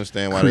don't even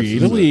understand why. Create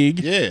this a is league.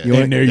 Yeah,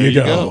 And there you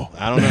go.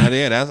 I don't know.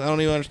 Yeah, I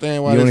don't even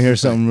understand why. You want to this hear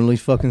is something really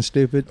fucking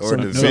stupid? Or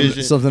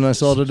division. Something I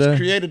saw today. Just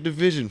create a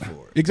division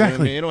for it. Exactly. You know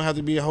what I mean? It don't have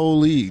to be a whole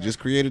league. Just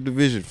create a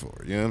division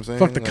for it. You know what I'm saying?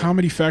 Fuck, the Like,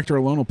 comedy factor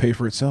alone will pay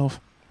for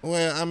itself.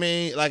 Well, I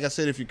mean, like I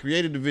said, if you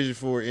create a division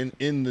for it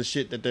in the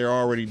shit that they're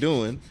already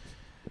doing,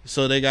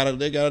 so they got a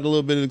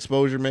little bit of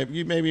exposure.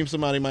 Maybe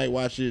somebody might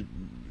watch it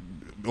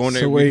on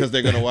there because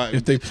they're gonna watch.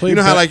 If they play, you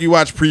know how like you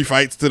watch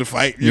pre-fights to the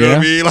fight. You know what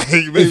I mean? Like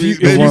maybe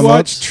if you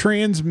watch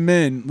trans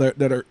men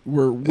that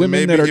were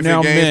women that are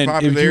now men.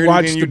 If you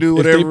watch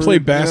if they play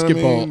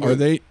basketball, you know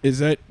what I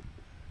mean?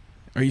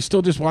 Are you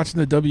still just watching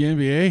the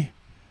WNBA?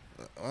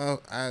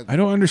 Well, I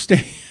don't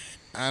understand.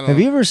 Have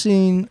you ever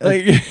seen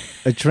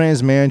a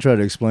trans man try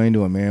to explain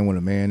to a man what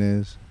a man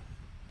is?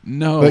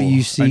 No. But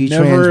you see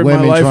never trans in my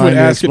women life trying would to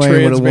ask a explain what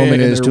a trans man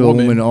woman and is they're to a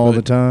woman, woman all but-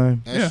 the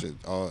time. That shit,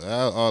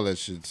 all that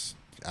shit's.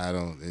 I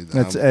don't.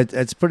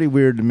 That's pretty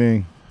weird to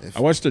me. I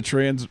watched a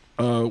trans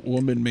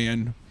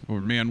woman or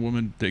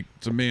man-woman.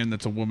 It's a man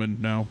that's a woman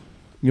now.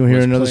 You want to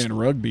hear another? Playing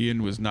rugby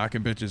and was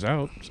knocking bitches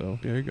out. So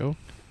there you go.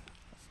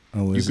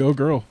 You You go,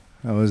 girl.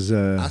 I was.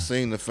 I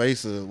seen the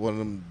face of one of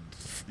them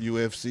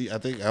UFC. I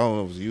don't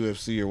know if it was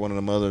UFC or one of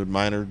them other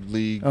minor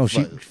league. Oh,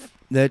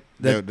 that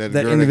girl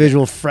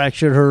individual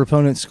fractured her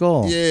opponent's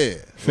skull. Yeah,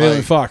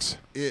 Phelan Fox.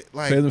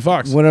 Phelan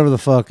Fox. Whatever the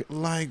fuck.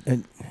 Like,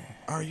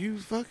 are you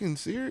fucking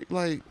serious?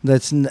 Like,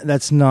 that's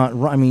not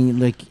right. I mean,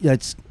 like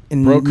that's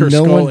Broke her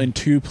skull in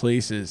two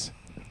places.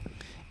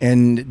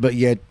 But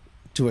yet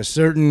to a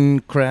certain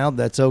crowd,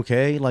 that's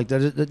okay. Like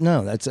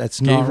no, that's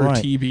Gave not her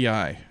right.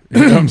 TBI. You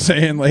know what I'm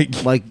saying?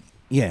 Like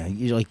yeah,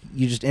 you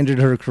just ended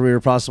her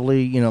career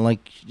possibly. You know,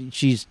 like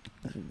she's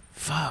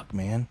fuck,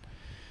 man.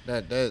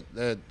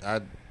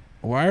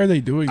 why are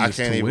they doing this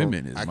to even,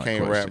 women? Is I my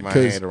can't question. wrap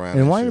my head around.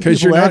 And why are Because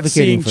people you're not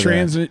advocating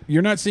seeing for that?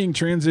 you're not seeing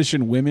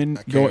transition women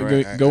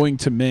I going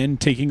to men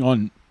taking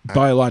on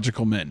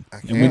biological men,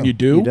 and when you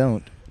do, you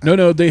don't.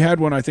 No, they had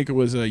one. I think it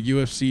was a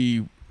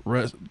UFC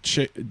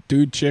chick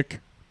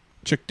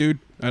dude.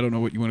 I don't know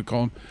what you want to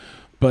call him,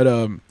 but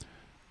I'll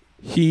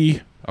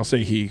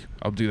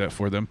do that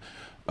for them.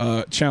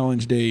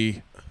 Challenged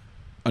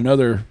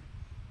another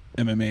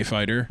MMA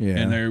fighter,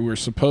 and they were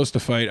supposed to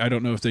fight. I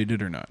don't know if they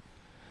did or not.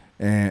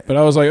 But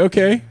I was like,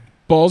 okay,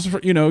 balls for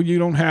you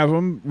don't have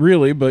them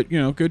really, but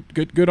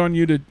good on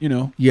you to You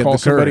call have the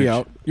somebody courage.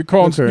 out. You're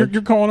calling The courage.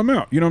 you're calling them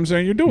out. You know what I'm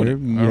saying? You're doing it.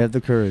 You have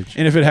the courage.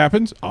 And if it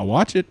happens, I'll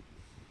watch it.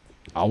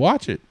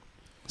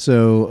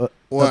 So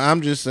Well,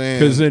 I'm just saying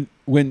Because then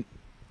when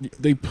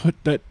they put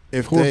that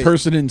poor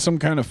person in some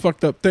kind of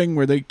fucked up thing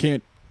where they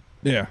can't,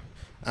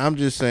 I'm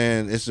just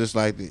saying it's just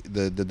like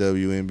the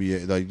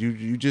WNBA. Like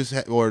you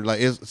just or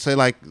like say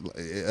like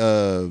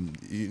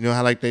you know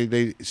how like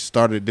they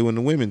started doing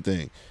the women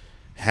thing.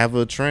 Have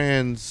a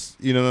trans,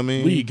 you know what I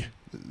mean? league.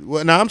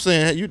 Well, no, I'm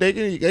saying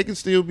they can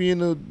still be in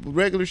the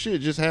regular shit.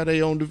 Just have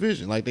their own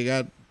division. Like they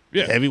got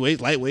heavyweight,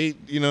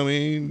 lightweight. You know what I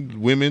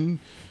mean? Women.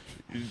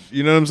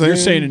 You know what I'm saying? You're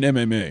saying in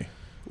MMA.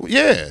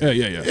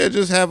 Yeah.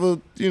 Just have a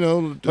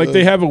like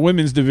they have a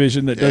women's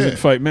division that doesn't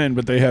fight men,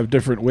 but they have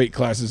different weight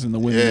classes in the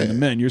women and the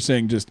men. You're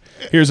saying just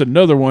here's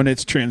another one.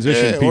 It's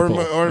transition people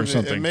or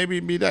something. Maybe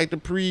be like the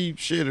pre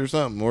shit or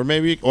something, or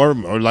maybe or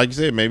like you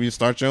said, maybe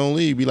start your own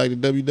league. Be like the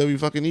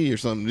WWE or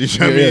something. You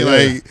know what I mean?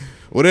 Like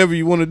whatever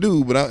you want to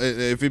do. But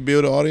if it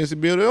build an audience,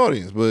 it build an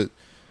audience. But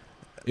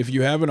if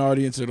you have an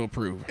audience, it'll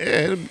prove.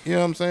 Yeah, you know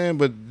what I'm saying?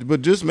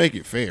 But just make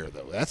it fair,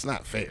 though. That's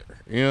not fair.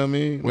 You know what I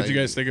mean? What'd you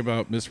guys think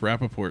about Miss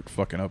Rappaport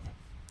fucking up?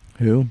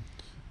 Who?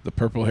 The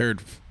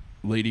purple-haired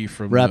lady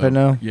from...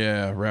 Rapinoe?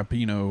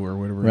 Rapinoe or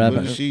whatever.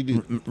 What did she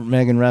do?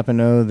 Megan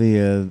Rapinoe,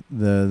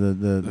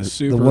 the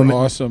super woman,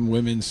 awesome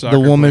women's soccer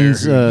the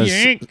woman's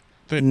player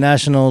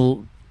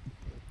national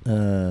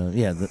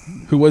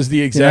Who was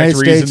the exact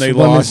United reason States they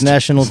women's lost?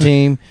 national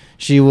team.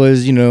 She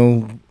was,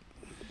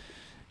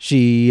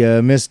 she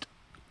missed.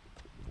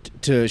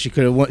 She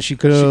could have won. She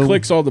could She have.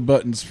 clicks all the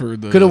buttons for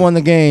the. Could have won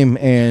the game,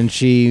 and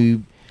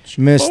she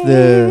missed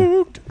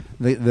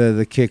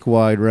the kick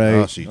wide right.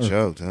 Oh, she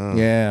choked, huh?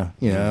 Yeah,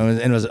 and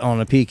it was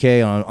on a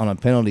PK on a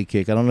penalty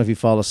kick. I don't know if you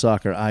follow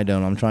soccer. I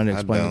don't. I'm trying to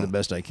explain it the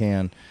best I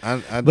can.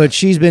 But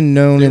she's been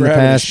known in the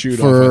past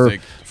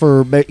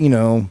for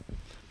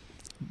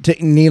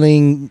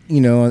kneeling,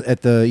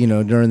 at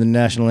the during the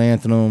national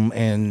anthem,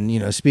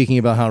 and speaking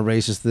about how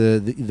racist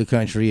the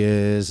country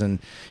is, and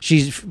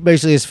she's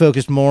basically is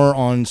focused more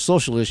on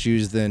social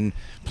issues than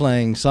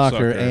playing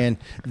soccer. And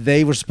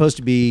they were supposed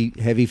to be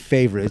heavy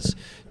favorites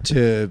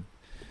to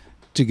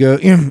go,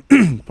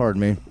 pardon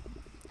me,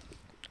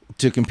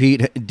 to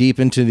compete deep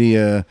into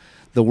the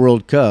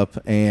World Cup,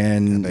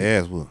 and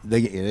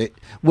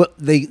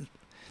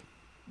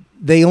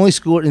they only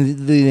scored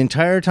in the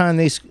entire time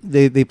they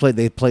played.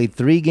 They played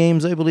 3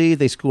 games, I believe.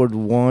 They scored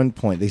 1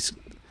 point.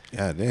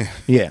 God damn.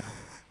 Yeah,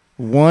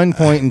 1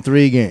 point in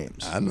 3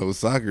 games. I know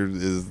soccer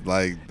is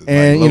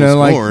and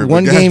low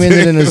one game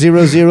ended in a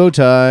 0-0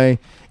 tie,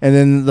 and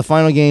then the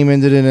final game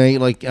ended in a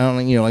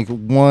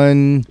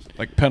one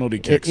penalty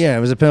kicks. Yeah,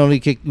 it was a penalty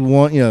kick.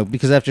 One,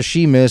 because after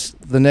she missed,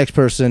 the next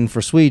person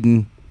for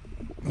Sweden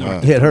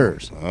hit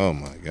hers. Oh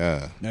my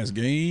God, that's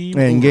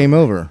game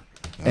over.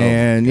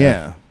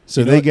 And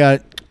so they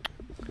got.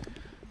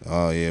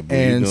 Oh yeah, but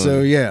and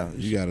so you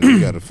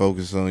gotta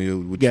focus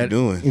on what you're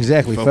doing.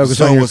 Exactly, focus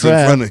on what's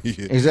in front of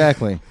you.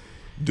 Exactly.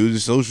 Do the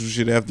social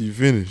shit after you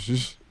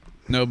finish.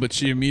 No, but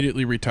she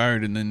immediately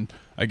retired, and then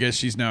I guess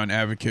she's now an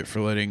advocate for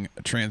letting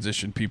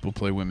transition people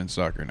play women's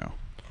soccer now.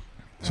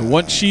 So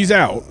once she's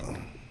out,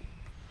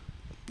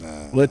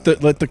 let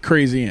the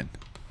crazy in.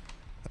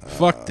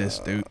 Fuck this,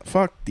 dude.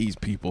 Fuck these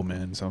people,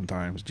 man.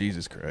 Sometimes,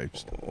 Jesus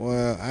Christ.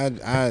 Well, I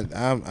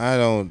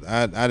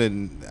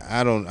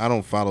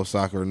don't follow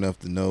soccer enough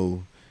to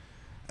know.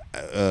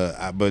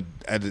 But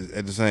at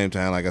the same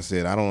time, like I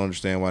said, I don't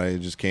understand why they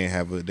just can't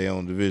have their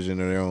own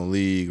division or their own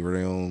league or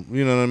their own.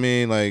 You know what I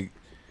mean? Like,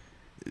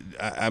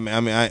 I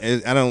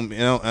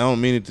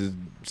don't mean it to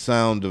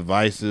sound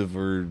divisive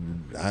or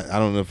I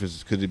don't know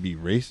if could it be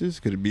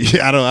racist? Could it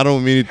be? I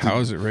don't mean it. How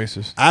is it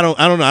racist? I don't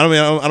know.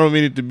 I don't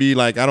mean it to be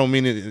like. I don't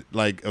mean it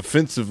like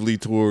offensively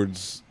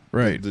towards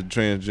the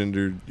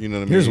transgender. You know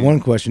what I mean? Here's one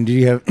question: do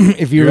you have?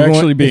 If you're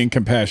actually being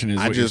compassionate,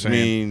 is what you're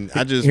saying.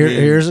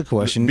 Here's a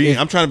question.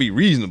 I'm trying to be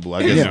reasonable.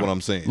 I guess is what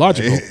I'm saying.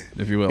 Logical,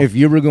 if you will. If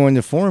you were going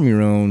to form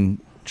your own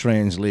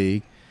trans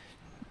league,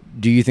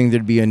 do you think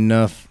there'd be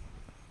enough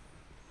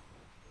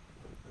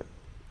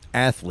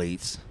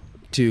athletes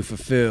to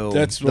fulfill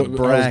that's what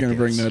brackets? I was going to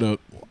bring that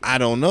up. I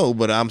don't know,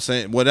 but I'm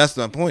saying, well, that's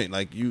the point.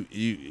 Like you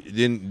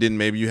didn't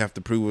maybe you have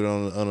to prove it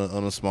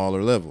on a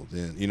smaller level.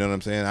 Then you know what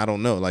I'm saying? I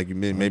don't know. Like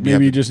maybe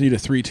you just need a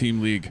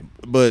 3-team league,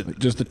 but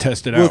just to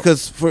test it out.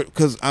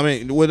 Because I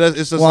mean,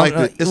 it's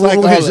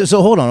just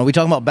so hold on. Are we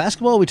talking about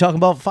basketball? Or are we talking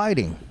about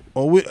fighting?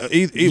 Or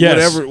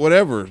yes.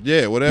 whatever.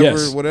 Yes.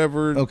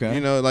 Whatever. Okay.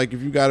 Like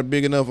if you got a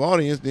big enough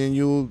audience, then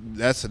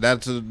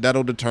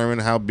that'll determine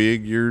how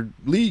big your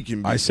league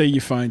can be. I say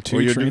you find 2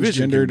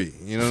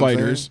 transgendered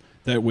fighters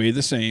that weigh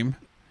the same,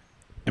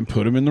 and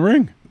put them in the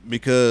ring.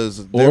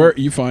 Or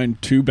you find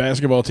 2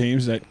 basketball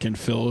teams that can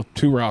fill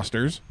 2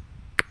 rosters.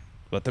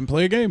 Let them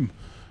play a game.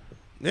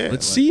 Yeah.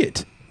 Let's see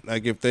it.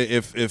 Like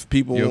if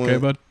people you okay,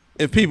 bud?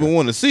 If people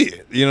want to see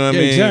it, you know what I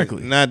mean?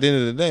 Exactly. Not at the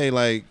end of the day,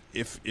 like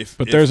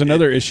But there's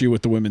another issue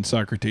with the women's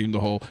soccer team, the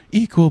whole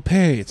equal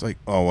pay. It's like,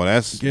 oh well,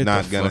 that's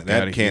not gonna.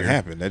 That can't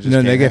happen. That just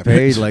they get happen.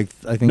 paid like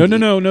I think.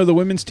 No. The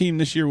women's team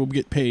this year will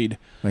get paid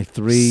like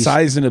 3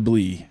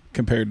 sizably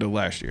compared to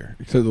last year.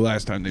 To the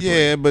last time they played.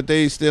 Yeah, but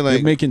they still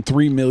they're making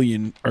 $3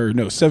 million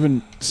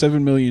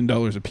 $7 million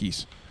a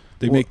piece.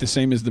 They make the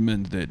same as the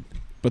men's did,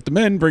 but the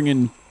men bring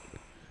in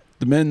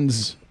the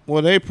men's.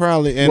 Well, they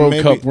probably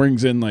World Cup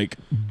brings in like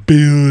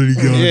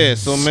billions. Yeah,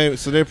 so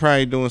they're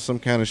probably doing some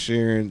kind of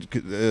sharing,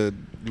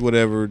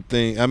 whatever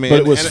thing. I mean, but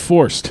it was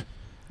forced.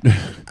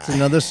 It's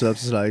another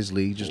subsidized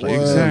league, just like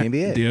the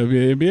NBA. The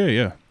NBA,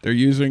 yeah, they're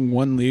using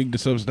one league to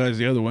subsidize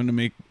the other one to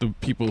make the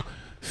people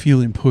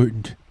feel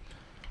important.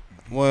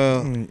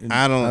 Well,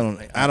 I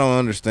don't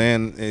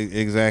understand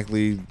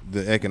exactly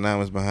the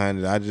economics behind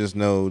it. I just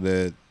know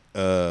that.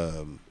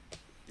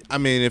 I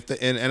mean,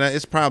 and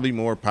it's probably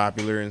more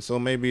popular, and so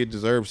maybe it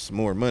deserves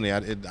more money.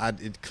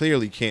 It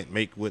clearly can't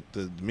make what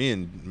the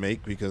men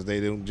make because they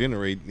don't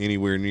generate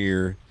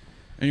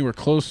anywhere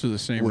close to the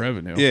same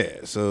revenue.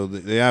 Yeah, so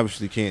they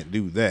obviously can't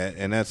do that,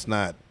 and that's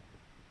not,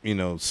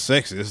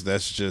 sexist.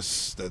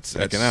 That's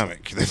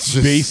economic. That's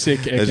just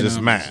basic economics. That's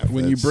just math.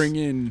 When you bring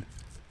in,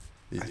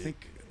 I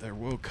think their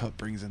World Cup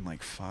brings in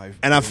like $5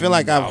 and I feel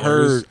like I've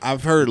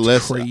heard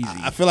less. Crazy.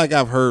 I feel like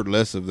I've heard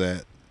less of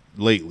that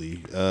lately,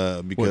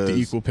 because the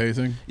equal pay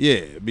thing.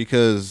 Yeah,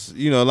 because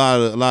a lot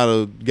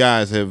of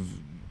guys have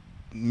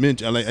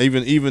mentioned, like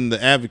even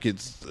the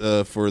advocates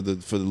for the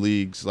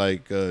leagues,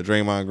 like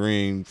Draymond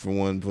Green for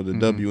one, for the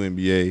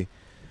WNBA,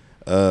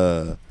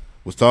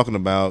 was talking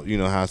about,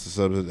 how it's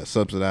a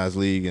subsidized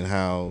league and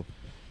how,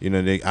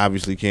 they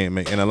obviously can't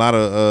make, and a lot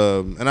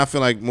of, and I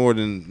feel like more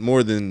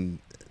than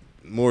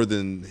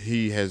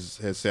he has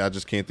said. I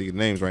just can't think of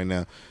names right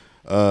now.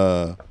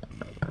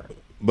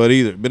 But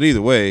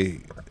either way,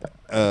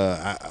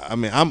 I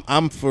mean,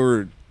 I'm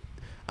for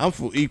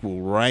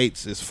equal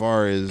rights as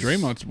far as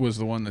Draymond was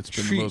the one that's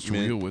been the most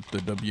treatment. real with the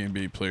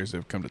WNBA players that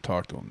have come to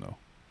talk to him, though.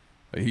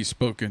 He's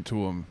spoken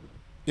to them.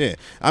 Yeah,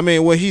 I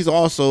mean, well, he's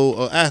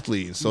also an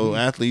athlete, so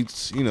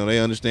athletes, they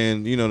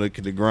understand,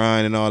 the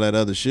grind and all that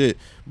other shit.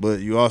 But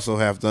you also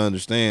have to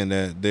understand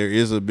that there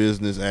is a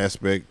business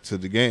aspect to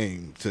the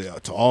game,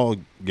 to all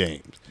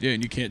games. Yeah,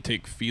 and you can't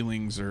take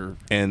feelings or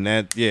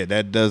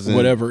that doesn't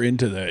whatever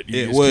into that.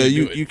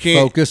 You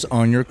can't Focus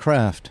on your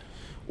craft.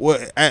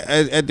 Well,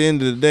 at the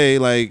end of the day,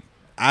 like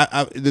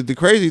the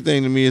crazy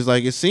thing to me is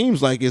like it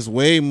seems like it's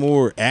way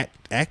more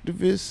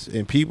activists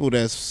and people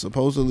that's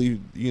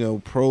supposedly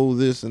pro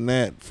this and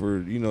that for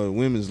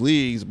women's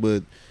leagues,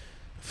 but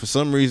for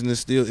some reason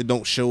it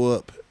don't show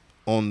up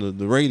on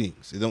the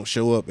ratings. It don't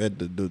show up at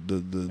the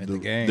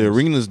games. The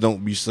arenas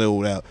don't be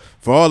sold out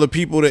for all the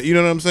people that what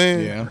I'm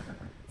saying. Yeah.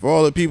 For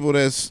all the people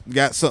that's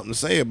got something to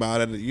say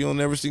about it, you'll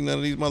never see none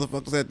of these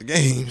motherfuckers at the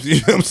games. You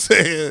know what I'm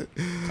saying?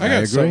 I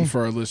got something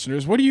for our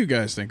listeners. What do you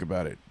guys think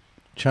about it?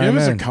 Give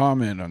us a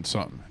comment on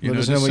something. Let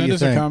us know what send you us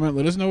think. a comment.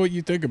 Let us know what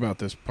you think about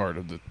this part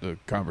of the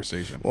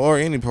conversation. Or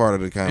any part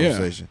of the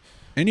conversation.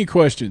 Yeah. Any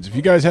questions? If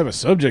you guys have a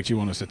subject you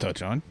want us to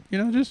touch on,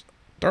 just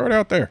throw it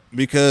out there.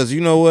 Because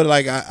you know what,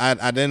 like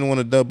I didn't want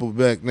to double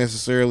back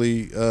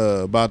necessarily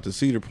about the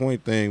Cedar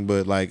Pointe thing,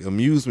 but like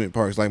amusement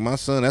parks, like my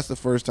son, that's the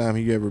first time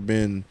he ever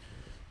been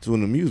to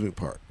an amusement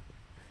park.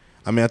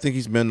 I mean, I think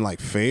he's been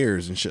like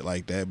fairs and shit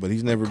like that, but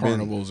he's never been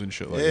carnivals and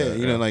shit like that.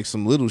 Yeah, like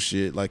some little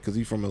shit, like because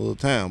he's from a little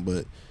town.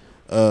 But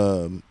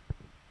I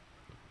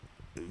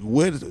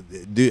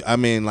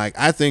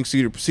think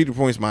Cedar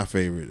Point's my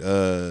favorite.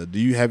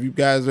 Have you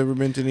guys ever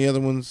been to any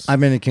other ones? I've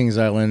been to Kings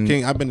Island.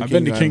 I've been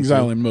to Kings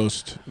Island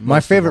most. My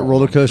favorite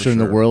roller coaster in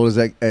the sure. world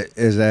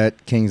is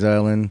at Kings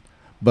Island,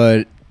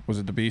 but Was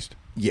it the Beast?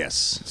 yes,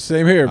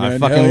 Same here, man. I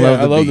fucking Hell yeah, love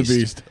the I love Beast. the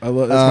Beast.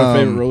 That's my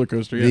favorite roller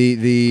coaster. Yeah.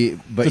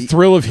 The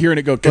thrill of hearing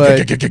it go, but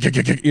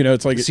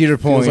it's like Cedar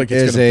it feels Point like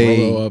it's is gonna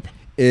blow up.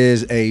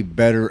 is a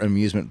better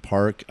amusement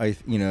park.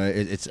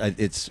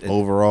 It's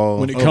overall.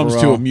 When it comes to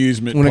overall,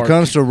 amusement, when park, it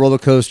comes to roller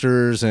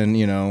coasters and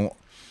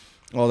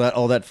all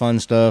that fun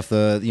stuff,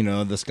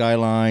 the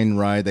Skyline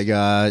ride they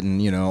got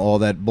and all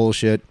that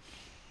bullshit.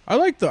 I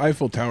like the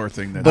Eiffel Tower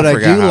thing. But I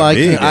forgot do how like.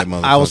 big that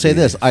I will say motherfucker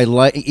this: is. I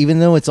like, even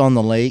though it's on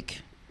the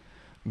lake,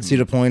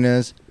 Cedar Point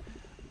is.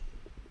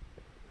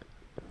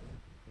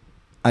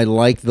 I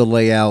like the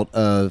layout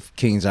of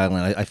Kings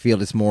Island. I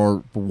feel it's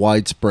more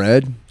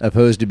widespread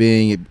opposed to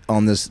being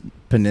on this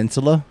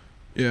peninsula.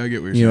 Yeah, I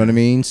get what you're saying. You know what I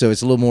mean? So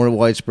it's a little more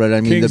widespread.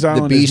 I mean, Kings the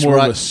Island Beast is more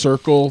ride, of a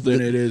circle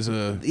than it is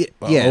a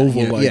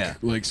oval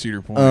like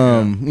Cedar Point.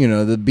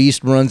 the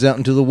Beast runs out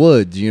into the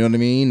woods. You know what I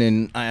mean?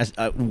 And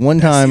one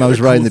time I was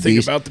riding the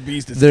Beast. About the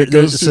Beast is it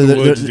goes through the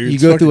woods, dude. You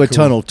It's go through a fucking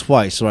cool. tunnel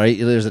twice, right?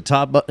 There's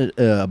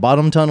a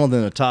bottom tunnel,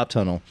 then a top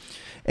tunnel,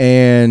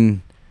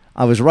 and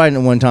I was riding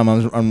it one time.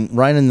 I'm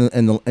riding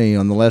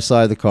on the left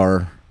side of the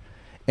car,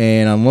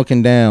 and I'm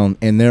looking down,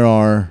 and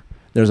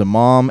there's a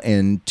mom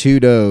and two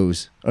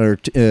does,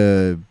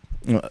 a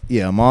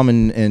mom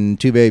and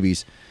two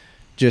babies,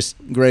 just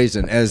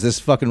grazing as this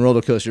fucking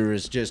roller coaster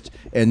is just,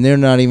 and they're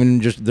not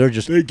even just,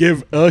 They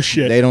give a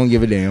shit. they don't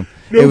give a damn.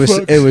 No It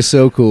fucks. was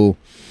so cool.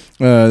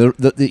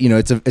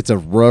 It's a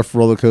rough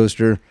roller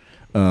coaster.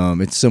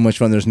 It's so much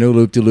fun. There's no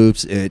loop de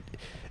loops.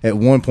 At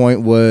one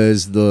point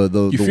was the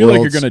You the feel like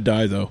you're world's- gonna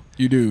die though.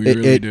 You do. You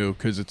really do,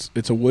 because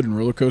it's a wooden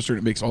roller coaster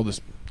and it makes all this.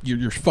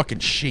 You're fucking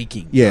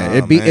shaking. Yeah, Oh,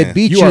 it man.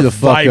 beats You you are the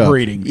fuck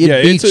vibrating. up.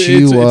 It beats it's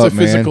you up, it's a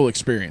physical man.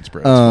 experience,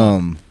 bro. It's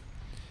fun.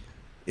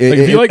 Like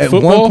if you like at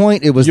football, one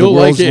point, it was the you'll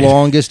like world's it.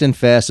 longest and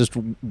fastest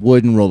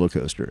wooden roller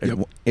coaster. Yep.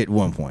 At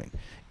one point,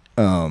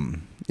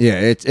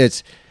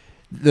 it's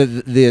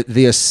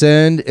the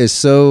ascend is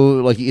so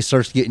like it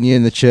starts getting you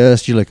in the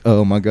chest. You're like,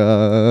 oh my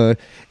god,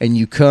 and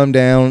you come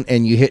down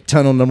and you hit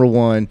tunnel number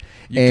one.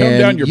 You and come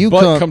down, your you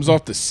butt comes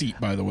off the seat.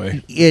 By the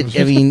way,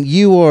 I mean,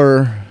 you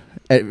are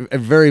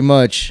very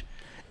much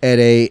at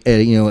a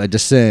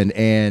descend,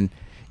 and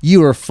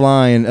you are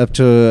flying up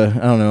to I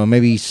don't know,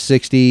 maybe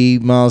 60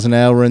 miles an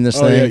hour in this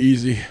oh thing. yeah,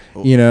 easy.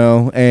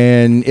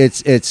 And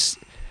it's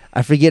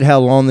I forget how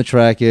long the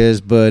track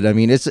is, but I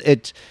mean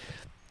it's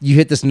you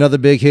hit this another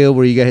big hill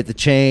where you got to hit the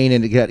chain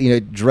and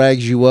it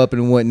drags you up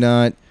and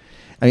whatnot.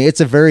 I mean,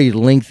 it's a very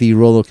lengthy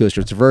roller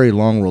coaster. It's a very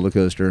long roller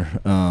coaster.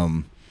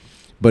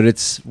 But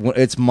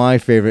it's my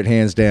favorite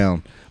hands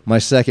down. My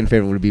second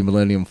favorite would be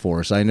Millennium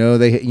Force. I know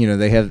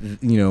they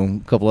have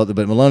a couple other,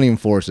 but Millennium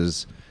Force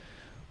is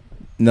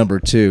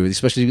number 2,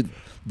 especially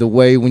the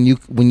way when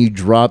you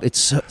drop.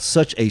 It's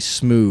such a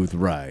smooth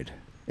ride.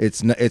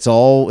 It's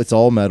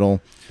all metal.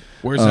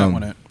 Where's that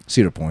one at?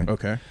 Cedar Point.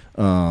 Okay,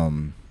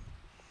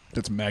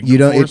 that's Magnum You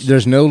don't. Force.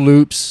 There's no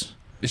loops.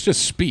 It's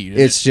just speed.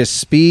 It's just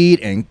speed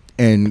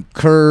and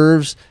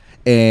curves.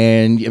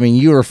 and I mean,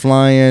 you were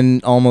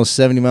flying almost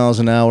 70 miles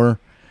an hour,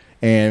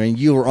 and I mean,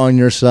 you were on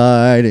your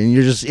side, and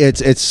you're just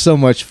it's so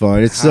much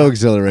fun. It's so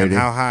exhilarating.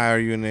 And how high are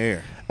you in the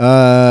air?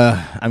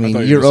 I mean,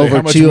 you're over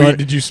how much 200. weed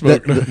did you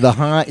smoke?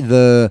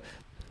 The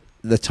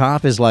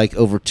top is like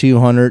over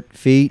 200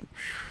 feet.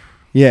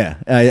 Yeah,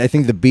 I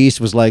think the Beast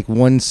was like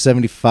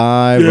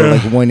 175 or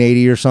like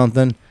 180 or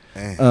something.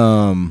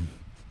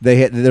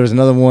 There was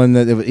another one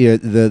that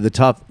the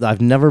top.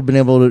 I've never been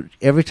able to.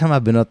 Every time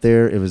I've been up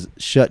there, it was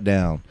shut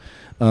down.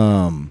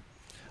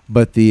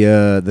 But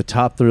the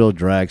Top Thrill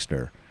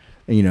Dragster,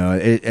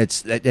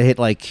 it hit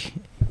like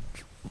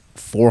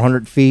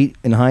 400 feet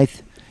in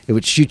height. It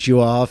would shoot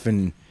you off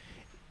and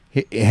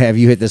have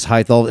you hit this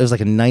height. It was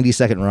like a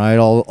 90-second ride.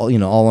 All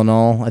in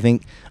all, I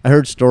think I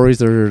heard stories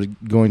they're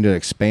going to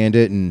expand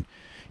it and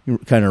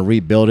kind of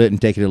rebuild it and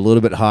take it a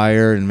little bit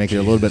higher and make it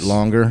a little bit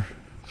longer.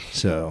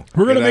 So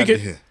we're gonna make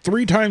it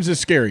 3 times as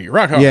scary.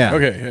 Rock on. Yeah.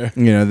 Okay.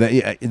 Yeah.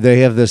 They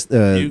have this.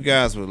 You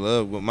guys would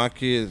love. Well, my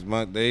kids,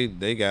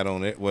 they got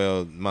on it.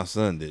 Well, my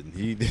son didn't.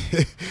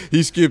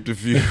 He skipped a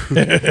few,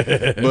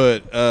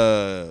 but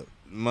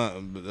my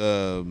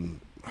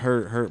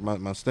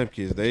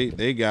stepkids,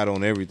 they got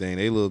on everything.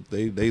 They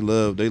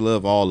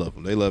love all of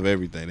them. They love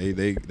everything.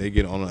 They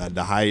get on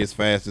the highest,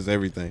 fastest,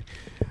 everything.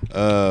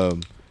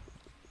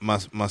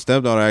 My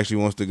stepdaughter actually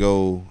wants to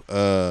go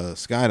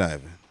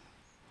skydiving.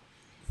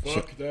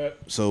 Fuck that.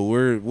 So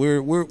we're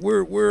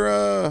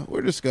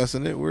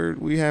discussing it.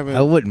 We haven't.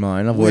 I wouldn't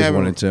mind. I've always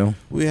wanted to.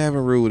 We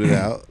haven't ruled it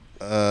out.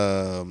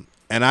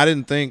 And I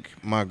didn't think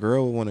my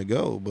girl would want to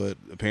go, but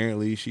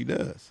apparently she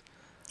does.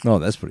 Oh,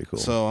 that's pretty cool.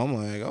 So I'm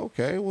like,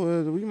 okay,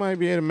 well, we might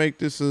be able to make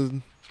this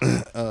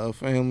a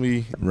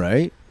family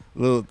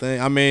little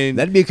thing. I mean,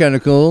 that'd be kind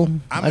of cool.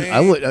 I'd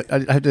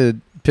have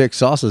to pick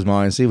Sauce's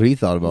mind and see what he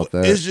thought about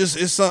that.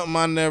 It's something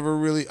I never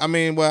really. I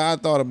mean, well, I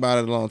thought about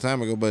it a long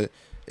time ago, but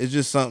it's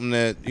just something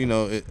that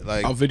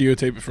I'll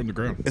videotape it from the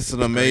ground. It's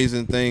an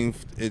amazing thing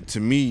to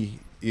me.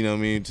 You know what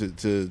I mean?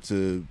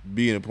 To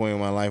be in a point in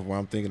my life where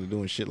I'm thinking of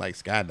doing shit like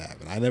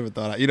skydiving. I never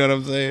thought, you know what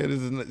I'm saying?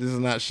 This is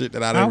not shit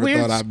that I ever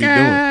thought I'd be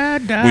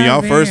doing. When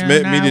y'all first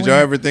met me, did y'all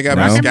ever think I'd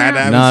be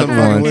skydiving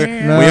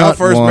somewhere? When y'all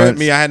first met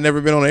me, I had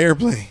never been on an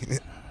airplane.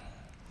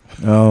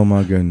 Oh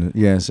my goodness!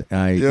 Yes, you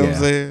know what I'm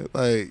saying?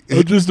 Like,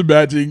 I'm just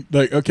imagining,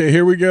 like, okay,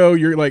 here we go.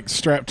 You're like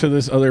strapped to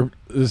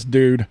this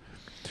dude,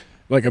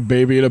 like a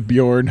baby in a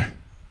Bjorn.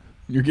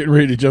 You're getting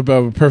ready to jump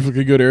out of a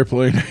perfectly good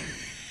airplane,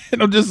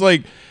 and I'm just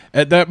like.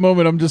 At that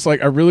moment, I'm just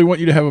like, I really want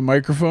you to have a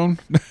microphone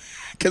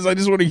because I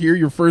just want to hear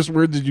your first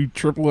words as you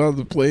triple out of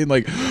the plane,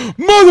 like,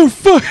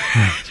 motherfucker.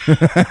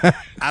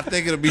 I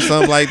think it'll be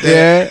something like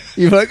that.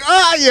 Yeah, you're like,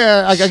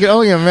 yeah. I can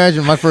only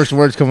imagine my first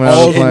words coming out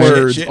of the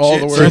plane. All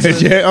the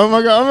words. Yeah. Oh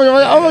my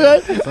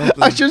god.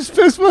 I just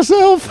pissed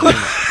myself.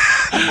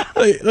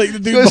 like the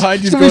dude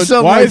behind you's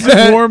going, why is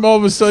it warm all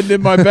of a sudden in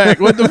my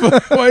back? What the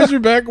fuck? Why is your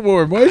back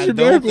warm? Why is your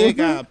back warm? I don't think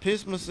I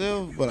pissed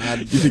myself, but I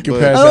think you'll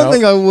pass out? I don't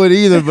think I would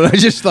either, but I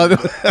just thought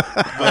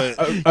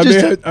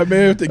I may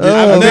have to get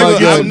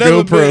I've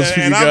never GoPros been, for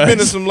you and guys. I've been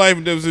in some life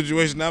and death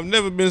situations. I've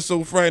never been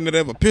so frightened that I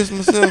ever pissed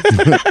myself.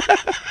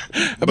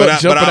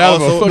 But jumping out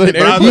of a fucking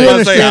I airplane.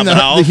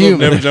 also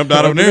never jumped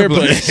out of an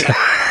airplane.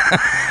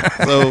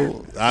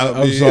 So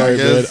I'm sorry,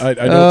 man. I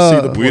don't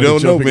see the point. We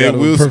don't know, man.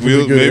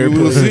 Maybe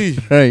we'll see.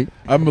 Right.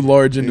 I'm a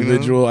large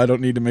individual. I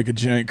don't need to make a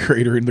giant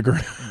crater in the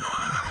ground.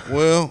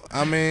 Well,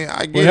 I mean,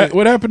 I get it.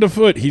 What happened to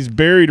Foot? He's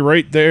buried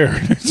right there.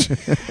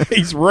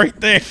 He's right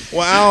there.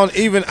 Well, I don't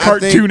even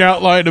cartoon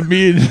outline of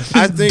me.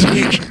 I think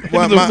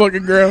the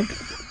fucking ground.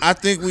 I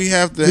think we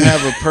have to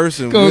have a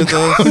person with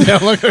us.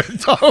 Down like a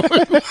dog.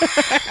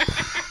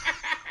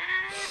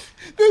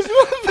 This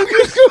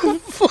motherfucker's going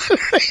to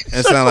obliterate.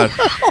 That sound like.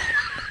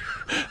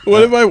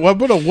 What am I? What?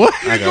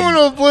 You're going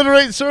to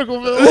obliterate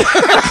Circleville.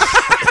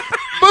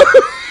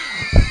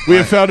 We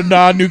have found a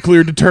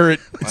non-nuclear deterrent.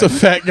 It's a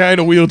fat guy in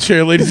a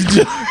wheelchair, ladies and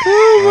gentlemen.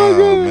 Oh my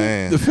God.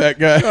 Man. The fat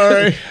guy. All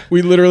right.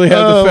 We literally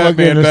have the fat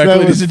man back,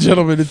 ladies and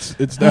gentlemen. It's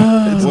now.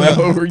 It's now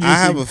Well, we're using I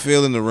have a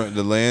feeling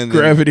the land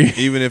gravity.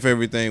 Even if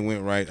everything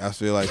went right, I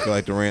feel like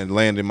the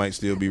landing might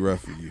still be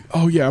rough for you.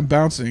 Oh yeah, I'm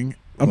bouncing.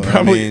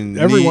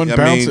 Everyone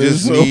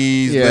bounces. Just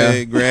knees,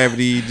 leg,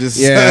 gravity, just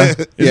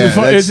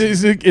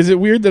Is it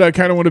weird that I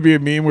kind of want to be a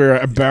meme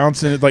where I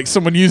bounce and like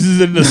someone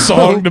uses it in a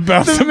song to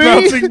bounce a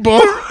bouncing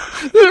ball?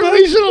 The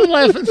reason I'm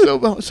laughing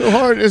so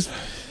hard is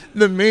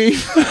the meme.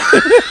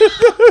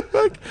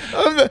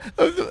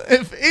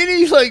 If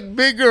any like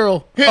big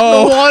girl hitting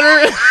the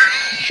water,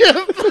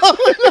 kept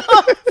falling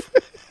off.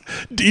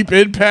 Deep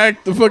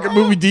Impact, the fucking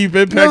movie Deep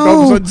Impact,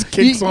 all of a sudden just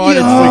kicks on.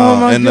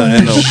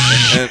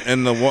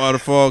 And the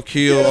waterfall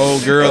kill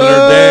old girl and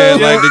her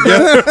dad like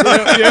together.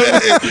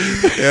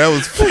 That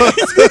was fucked.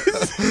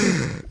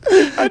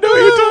 I know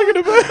what you're talking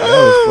about. That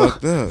was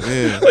fucked up.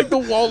 Yeah, like the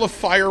wall of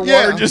fire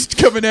water just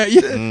coming at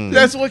you.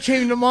 That's what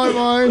came to my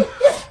mind.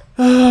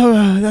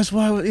 That's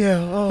why. I'm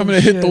gonna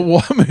hit the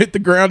wall. I'm gonna hit the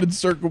ground in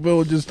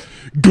Circleville and just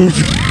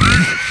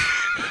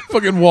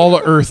fucking wall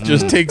of earth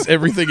just takes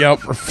everything out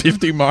for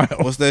 50 miles.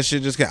 What's that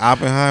shit? Just get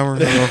Oppenheimer.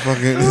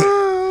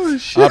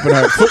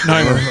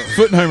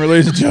 Footenheimer,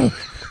 ladies and gentlemen.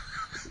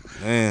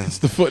 Man. It's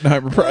the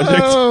Footenheimer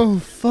project. Oh,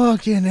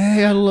 fucking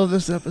hey! I love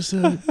this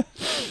episode.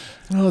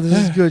 Oh, this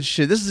is good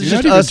shit. This is You're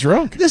just not even us.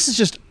 drunk. This is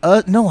just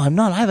no, I'm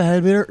not. I haven't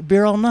had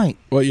beer all night.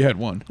 Well, you had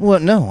one. Well,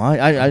 no,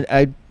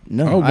 I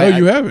no. Oh, no, I,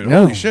 you haven't.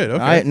 No, Holy shit.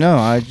 Okay.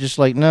 I just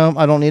like no.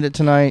 I don't need it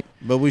tonight.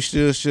 But we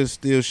still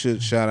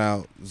should shout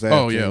out Zach.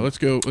 Oh yeah, let's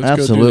go. Let's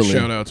Absolutely. go do the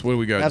shout outs. What do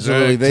we got?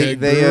 Absolutely.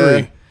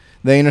 Zach,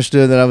 They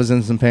understood that I was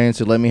in some pain,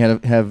 so let me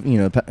have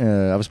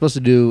I was supposed to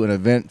do an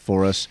event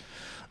for us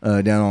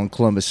down on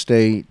Columbus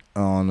State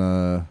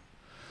on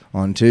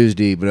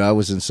Tuesday, but I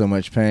was in so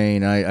much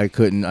pain I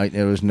couldn't.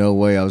 There was no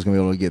way I was going to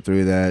be able to get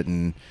through that,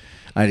 and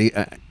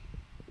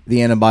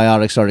the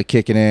antibiotics started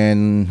kicking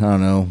in. I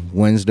don't know,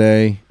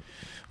 Wednesday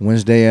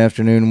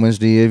afternoon,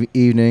 Wednesday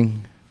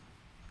evening,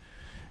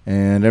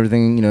 and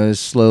everything is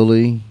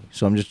slowly.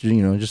 So I'm just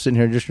sitting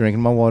here just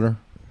drinking my water.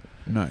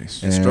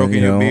 Nice. And,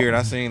 Stroking your beard.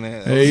 I seen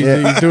that. Hey, he's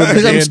doing the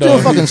Because I'm still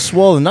Gandalf. fucking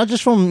swollen, not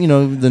just from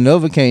the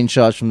Novocaine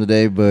shots from the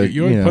day, but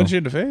You want to punch you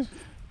in the face?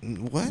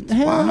 What?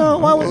 hell no,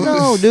 why would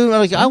no, dude?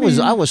 Like I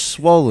was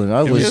swollen.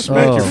 I You was just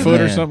smack your foot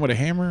or man. something with a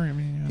hammer? I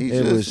mean, He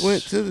It just was-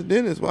 went to the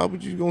dentist. Why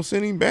would you gonna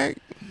send him back?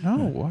 no,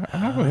 why?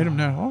 I'm not going to hit him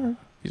that hard.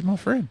 He's my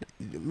friend.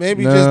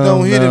 Maybe just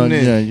don't hit him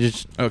then.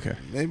 Just Okay.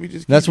 Maybe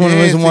just. that's keep one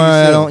your reason hands to why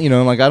I yourself.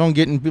 don't, I don't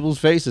get in people's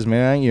faces,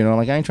 man.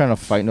 I ain't trying to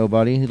fight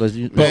nobody. But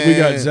we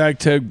got Man. Zach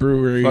Teg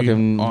Brewery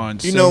Fucking- on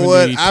You know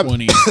what?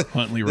 7020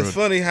 Huntley Road. It's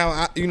funny how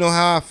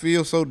I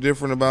feel so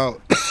different about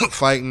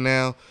fighting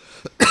now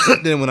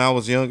than when I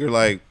was younger.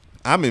 Like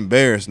I'm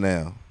embarrassed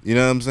now. You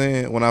know what I'm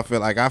saying? When I feel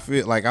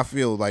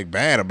like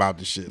bad about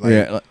this shit. Like,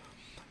 yeah,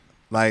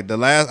 like the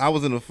last I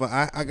was in a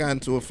fight. I got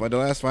into a fight. The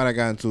last fight I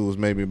got into was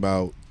maybe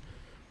about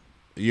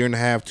a year and a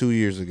half, 2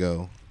 years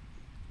ago.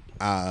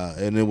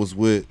 And it was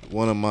with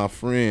one of my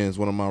friends,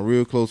 one of my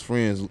real close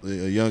friends,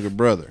 a younger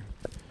brother.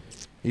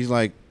 He's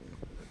like,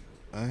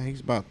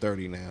 he's about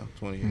 30 now,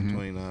 28,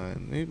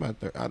 29. He's about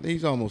 30.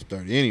 He's almost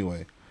 30.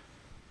 Anyway,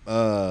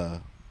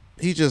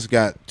 he just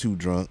got too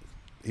drunk.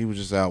 He was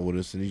just out with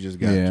us, and he just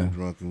got too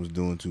drunk and was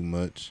doing too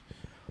much.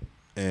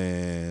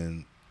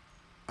 And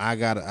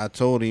I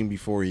told him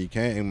before he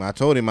came. I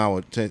told him I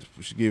would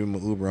should give him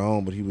an Uber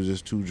home, but he was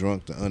just too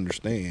drunk to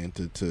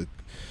understand.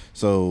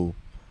 So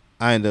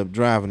I ended up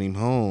driving him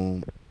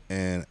home,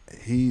 and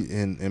he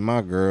and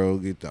my girl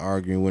get to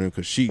arguing with him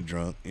because she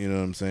drunk. You know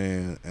what I'm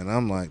saying? And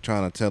I'm like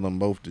trying to tell them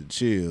both to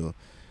chill,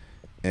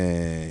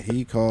 and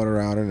he called her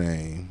out her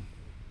name.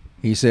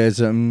 he said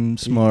something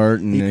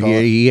smart, and called-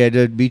 he had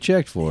to be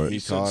checked for it.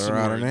 He called her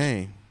out her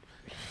name.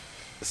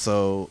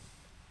 So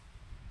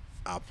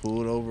I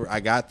pulled over. I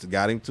got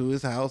him to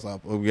his house.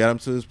 We got him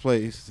to his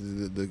place,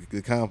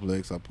 the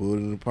complex. I pulled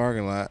in the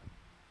parking lot,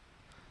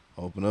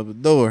 opened up the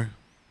door,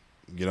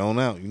 get on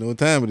out. You know what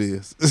time it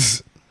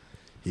is.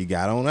 He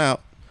got on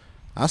out.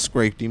 I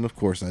scraped him. Of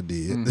course I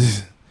did.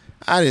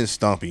 I didn't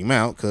stomp him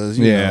out because,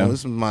 you know,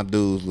 this is my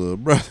dude's little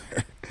brother.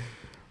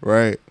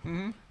 Right?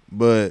 Mm-hmm.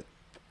 But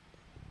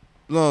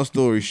long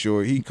story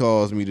short, he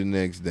calls me the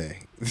next day.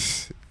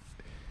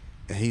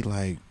 And he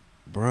like,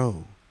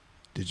 bro,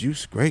 did you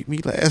scrape me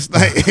last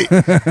night?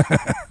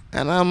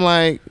 And I'm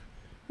like,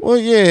 well,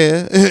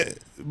 yeah.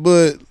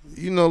 But,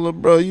 you know, little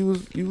bro, you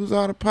was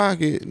out of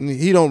pocket. And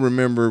he don't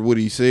remember what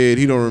he said.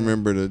 He don't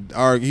remember the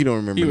argue. He don't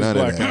remember none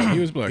of that. He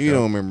was blacked He out.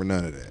 don't remember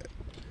none of that.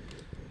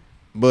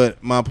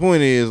 But my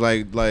point is,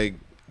 like,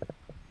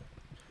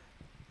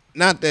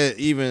 not that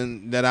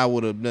even that I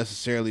would have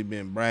necessarily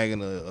been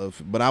bragging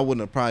of, but I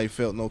wouldn't have probably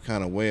felt no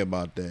kind of way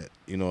about that,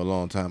 you know,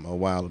 a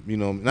while, you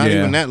know, not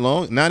even that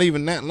long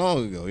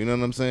ago, you know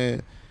what I'm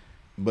saying?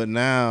 But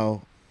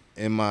now,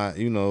 in my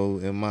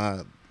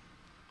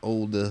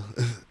older,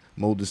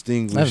 more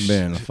distinguished, I haven't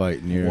been in a fight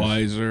in years.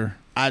 Wiser.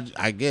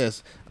 I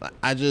guess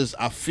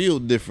I feel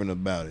different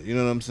about it. You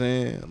know what I'm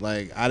saying?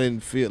 Like I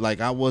didn't feel like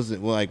I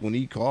wasn't like when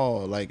he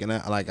called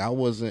I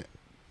wasn't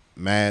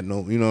mad.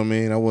 No, you know what I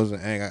mean? I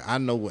wasn't angry. I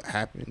know what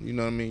happened. You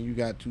know what I mean? You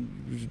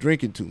was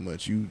drinking too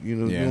much.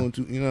 Doing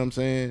too. You know what I'm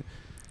saying?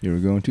 You were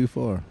going too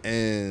far.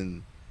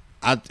 And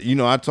I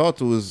talked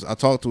to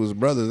his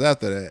brothers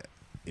after that.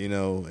 You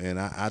know, and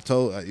I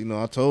told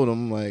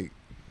him like,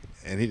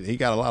 and he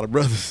got a lot of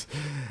brothers,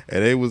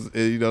 and they was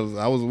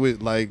I was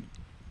with like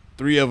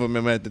 3 of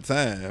them at the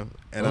time,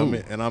 and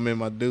I'm in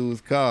my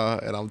dude's car,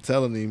 and I'm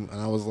telling him, and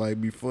I was like,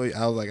 I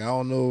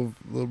don't know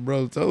if little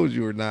brother told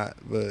you or not,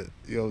 but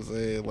you know what I'm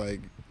saying, like,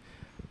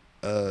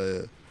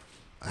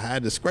 I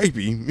had to scrape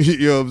him,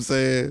 you know what I'm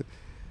saying,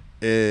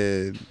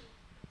 and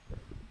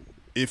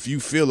if you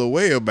feel a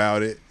way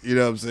about it, you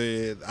know what I'm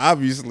saying,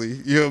 obviously,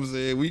 you know what I'm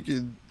saying, we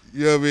can.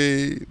 You know what I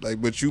mean?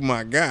 Like, but you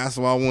my guy,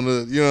 so I want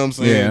to, you know what I'm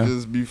saying? Yeah.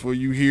 Just before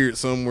you hear it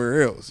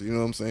somewhere else, you know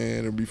what I'm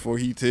saying? Or before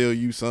he tell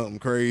you something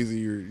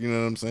crazy, or, you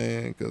know what I'm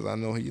saying? Because I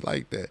know he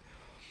like that.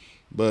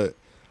 But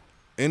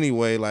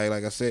anyway,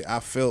 like I said, I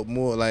felt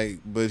more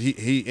like, but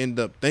he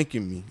ended up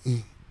thanking me.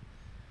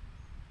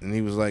 And he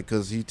was like,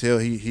 because he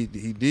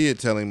did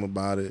tell him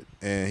about it,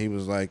 and he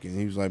was like,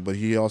 but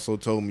he also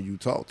told me you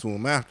talked to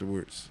him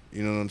afterwards.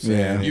 You know what I'm saying?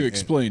 Yeah. You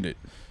explained it.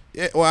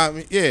 Yeah, well, I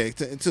mean, yeah,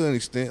 to an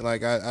extent.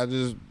 Like I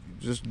just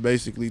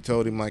basically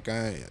told him like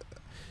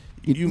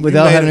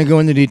Without having to go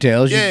into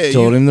details, you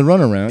told him the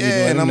runaround.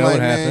 Yeah, and I'm know like,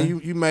 what man,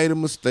 happened. you made a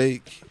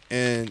mistake,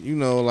 and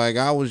like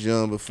I was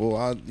young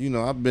before.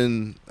 I've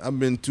been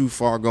too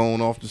far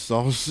going off the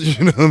sauce.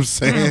 You know what I'm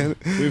saying?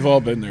 We've all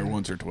been there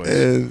once or twice.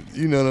 And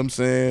you know what I'm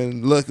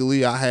saying?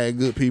 Luckily, I had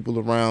good people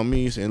around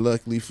me, and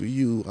luckily for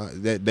you,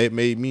 that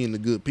made me into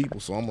good people.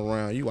 So I'm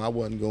around you. I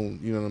wasn't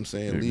going, you know what I'm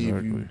saying,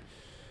 leave you.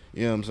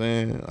 You know what I'm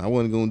saying? I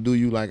wasn't going to do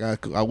you like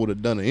I would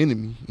have done an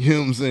enemy. You know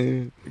what I'm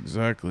saying?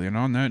 Exactly. And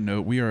on that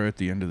note, we are at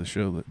the end of the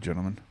show,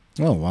 gentlemen.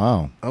 Oh,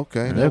 wow.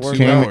 Okay.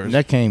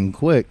 That came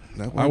quick.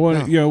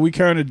 We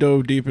kind of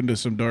dove deep into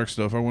some dark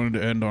stuff. I wanted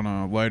to end on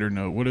a lighter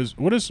note. What is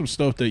some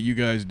stuff that you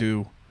guys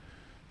do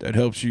that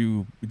helps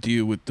you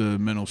deal with the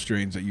mental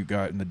strains that you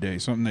got in the day?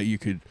 Something that you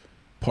could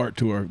part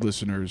to our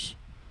listeners.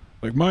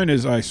 Like mine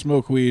is I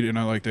smoke weed and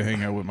I like to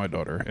hang out with my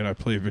daughter and I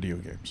play video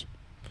games.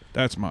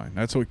 That's mine.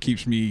 That's what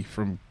keeps me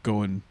from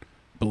going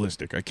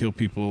ballistic. I kill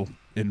people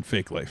in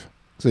fake life.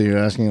 So you're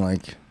asking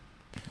like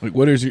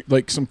what is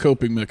some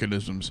coping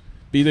mechanisms?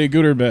 Be they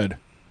good or bad?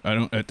 I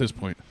don't at this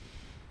point.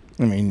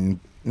 I mean,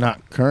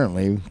 not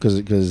currently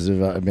because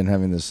I've been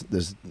having this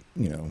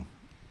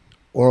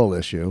oral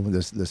issue,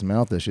 this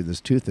mouth issue,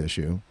 this tooth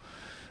issue.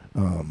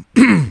 I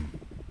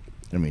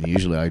mean,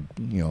 usually I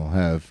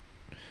have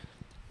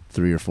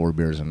 3 or 4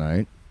 beers a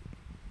night.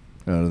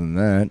 Other than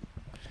that,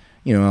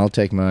 I'll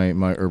take my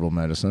herbal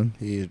medicine.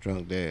 He is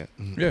drunk dad.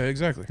 Yeah,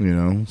 exactly.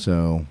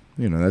 So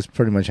that's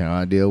pretty much how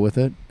I deal with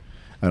it.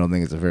 I don't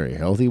think it's a very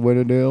healthy way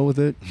to deal with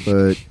it,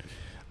 but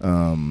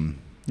the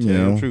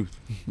truth.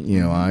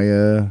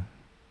 I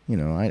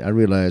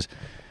realize,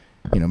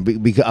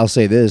 because I'll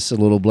say this, a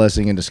little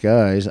blessing in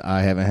disguise.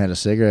 I haven't had a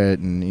cigarette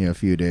in a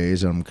few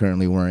days. I'm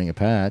currently wearing a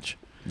patch.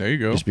 There you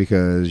go. Just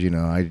because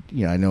I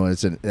know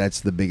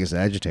that's the biggest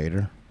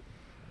agitator.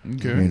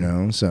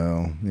 Okay.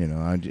 So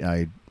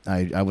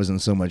I was in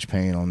so much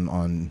pain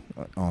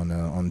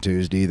on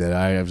Tuesday that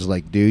I was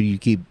like, dude, you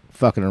keep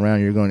fucking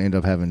around, you're going to end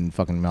up having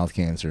fucking mouth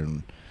cancer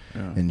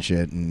and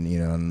shit, and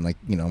I'm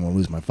gonna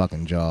lose my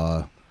fucking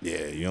jaw.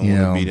 Yeah, you don't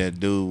want to be that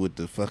dude with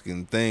the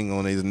fucking thing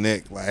on his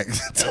neck, like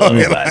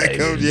talking like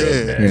him.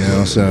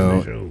 Yeah,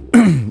 so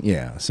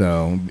yeah,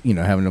 so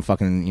having a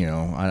fucking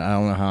I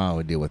don't know how I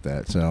would deal with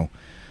that. So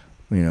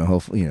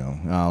hopefully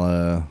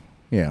I'll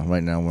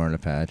right now I'm wearing a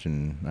patch,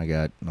 and I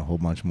got a whole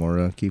bunch more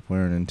to keep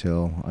wearing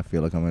until I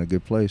feel like I'm in a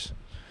good place.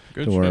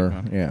 Good shit,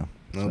 man. Yeah,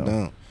 no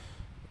doubt.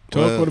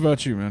 Toke, what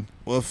about you, man?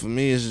 Well, for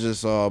me, it's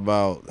just all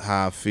about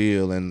how I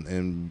feel,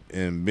 and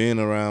being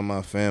around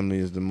my family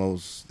is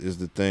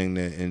the thing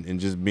that, and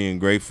just being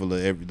grateful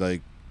to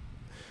every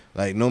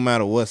like no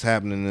matter what's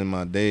happening in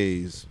my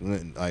days,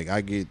 like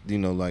I get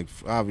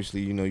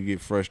obviously you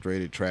get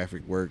frustrated,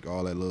 traffic, work,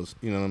 all that little,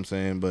 you know what I'm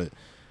saying, but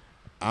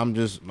I'm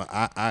just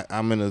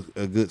I'm in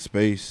a good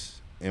space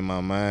in my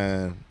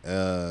mind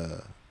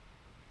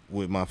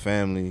with my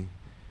family.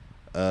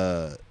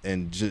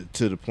 And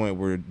to the point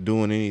where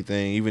doing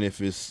anything, even if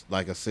it's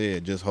like I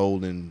said, just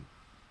holding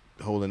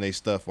their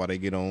stuff while they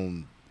get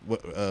on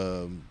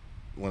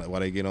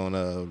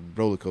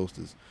roller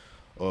coasters,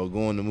 or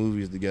going to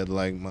movies together.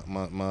 Like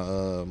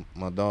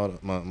my daughter,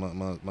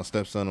 my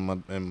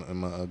stepson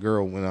and my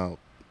girl went out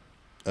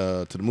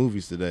to the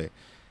movies today.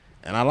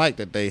 And I like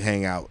that they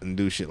hang out and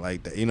do shit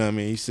like that. You know what I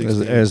mean? He's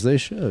 16. As they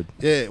should.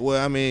 Yeah,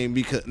 well, I mean,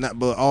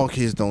 but all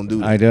kids don't do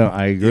that. I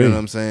agree. You know what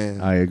I'm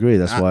saying? I agree.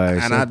 That's why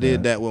I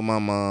did that with my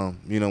mom,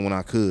 when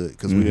I could,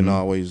 because we didn't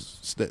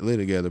always live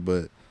together.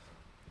 But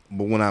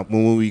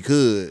when we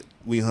could,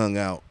 we hung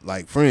out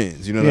like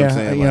friends. You know what I'm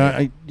saying?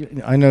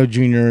 I know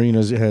Junior,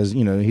 has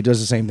he does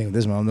the same thing with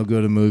his mom. They'll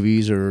go to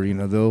movies, or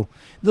they'll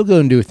go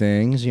and do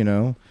things,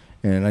 and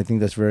I think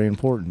that's very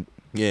important.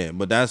 Yeah,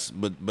 but that's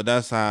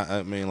how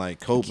I mean, like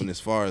coping as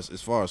far as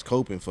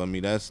coping for me.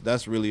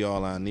 That's really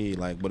all I need.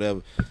 Like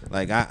whatever,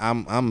 like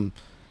I'm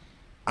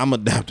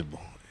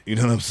adaptable. You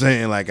know what I'm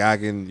saying? Like I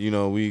can,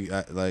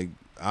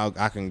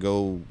 I can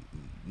go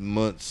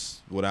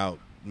months without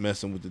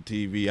messing with the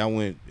TV. I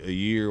went a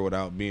year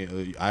without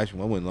being.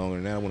 Actually, I went longer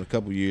than that. I went a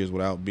couple years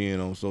without being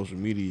on social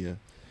media.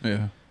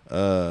 Yeah.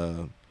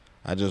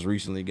 I just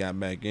recently got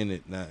back in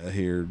it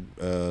here,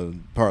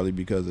 partly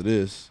because of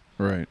this.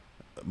 Right.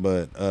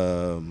 But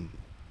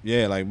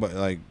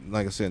like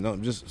I said, no,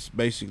 just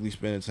basically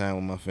spending time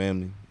with my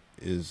family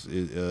is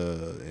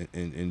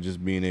and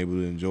just being able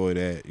to enjoy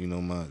that.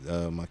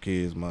 My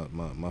kids, my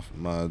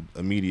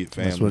immediate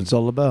family. That's what it's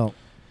all about.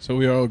 So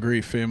we all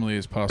agree family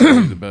is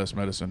possibly the best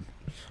medicine.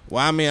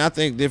 Well, I mean, I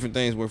think different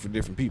things work for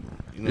different people.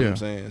 You know what I'm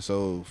saying?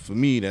 So for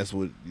me, that's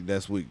what I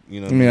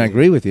mean, I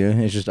agree with you.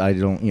 It's just I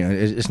don't.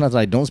 It's not that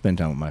I don't spend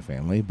time with my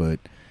family, but.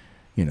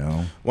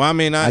 Well, I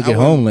mean, I get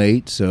home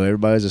late, so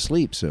everybody's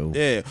asleep. So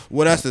yeah,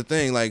 well, that's the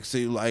thing. Like,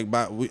 see, like,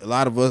 a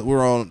lot of us,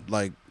 we're on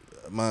like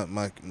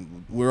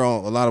we're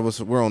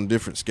on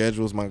different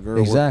schedules. My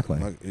girl, exactly.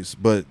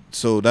 But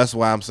so that's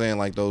why I'm saying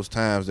like those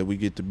times that we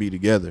get to be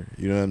together.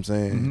 You know what I'm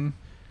saying? Mm-hmm.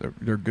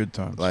 They're good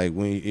times. Like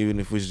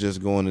even if it's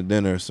just going to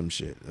dinner or some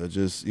shit, or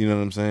just what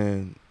I'm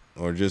saying.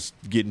 or just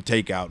getting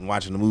takeout and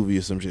watching a movie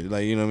or some shit.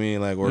 Like, you know what I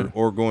mean? Like,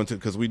 or going to,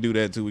 because we do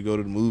that too. We go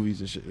to the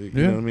movies and shit. You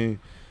know what I mean?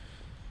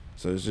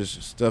 So it's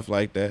just stuff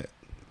like that.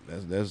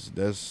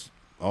 That's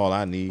all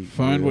I need.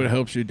 Find what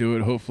helps you do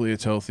it. Hopefully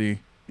it's healthy.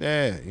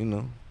 Yeah, you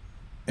know.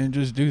 And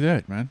just do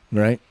that, man.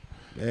 Right.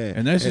 Yeah.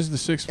 And this is the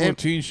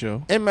 614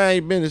 show. And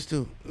mind your business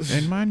too.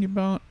 And mind your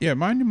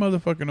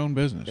motherfucking own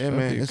business. Yeah,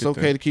 man. It's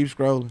okay to keep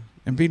scrolling.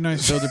 And be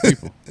nice to other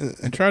people.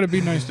 And try to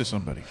be nice to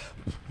somebody.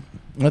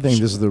 I think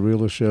this is the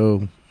realest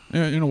show.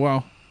 Yeah, in a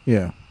while.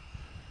 Yeah.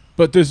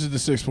 But this is the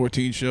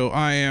 614 show.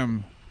 I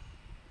am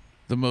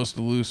the most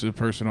elusive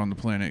person on the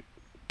planet.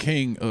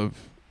 King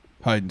of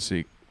hide and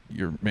seek.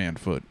 Your man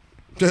foot.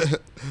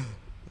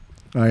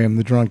 I am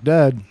the drunk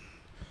dad.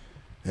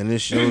 And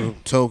this show,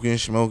 Token,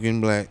 Smoking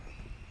Black.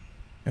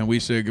 And we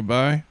say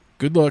goodbye,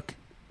 good luck,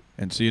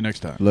 and see you next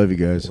time. Love you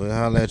guys. Well,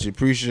 holla at you.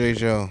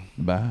 Appreciate y'all.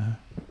 Bye.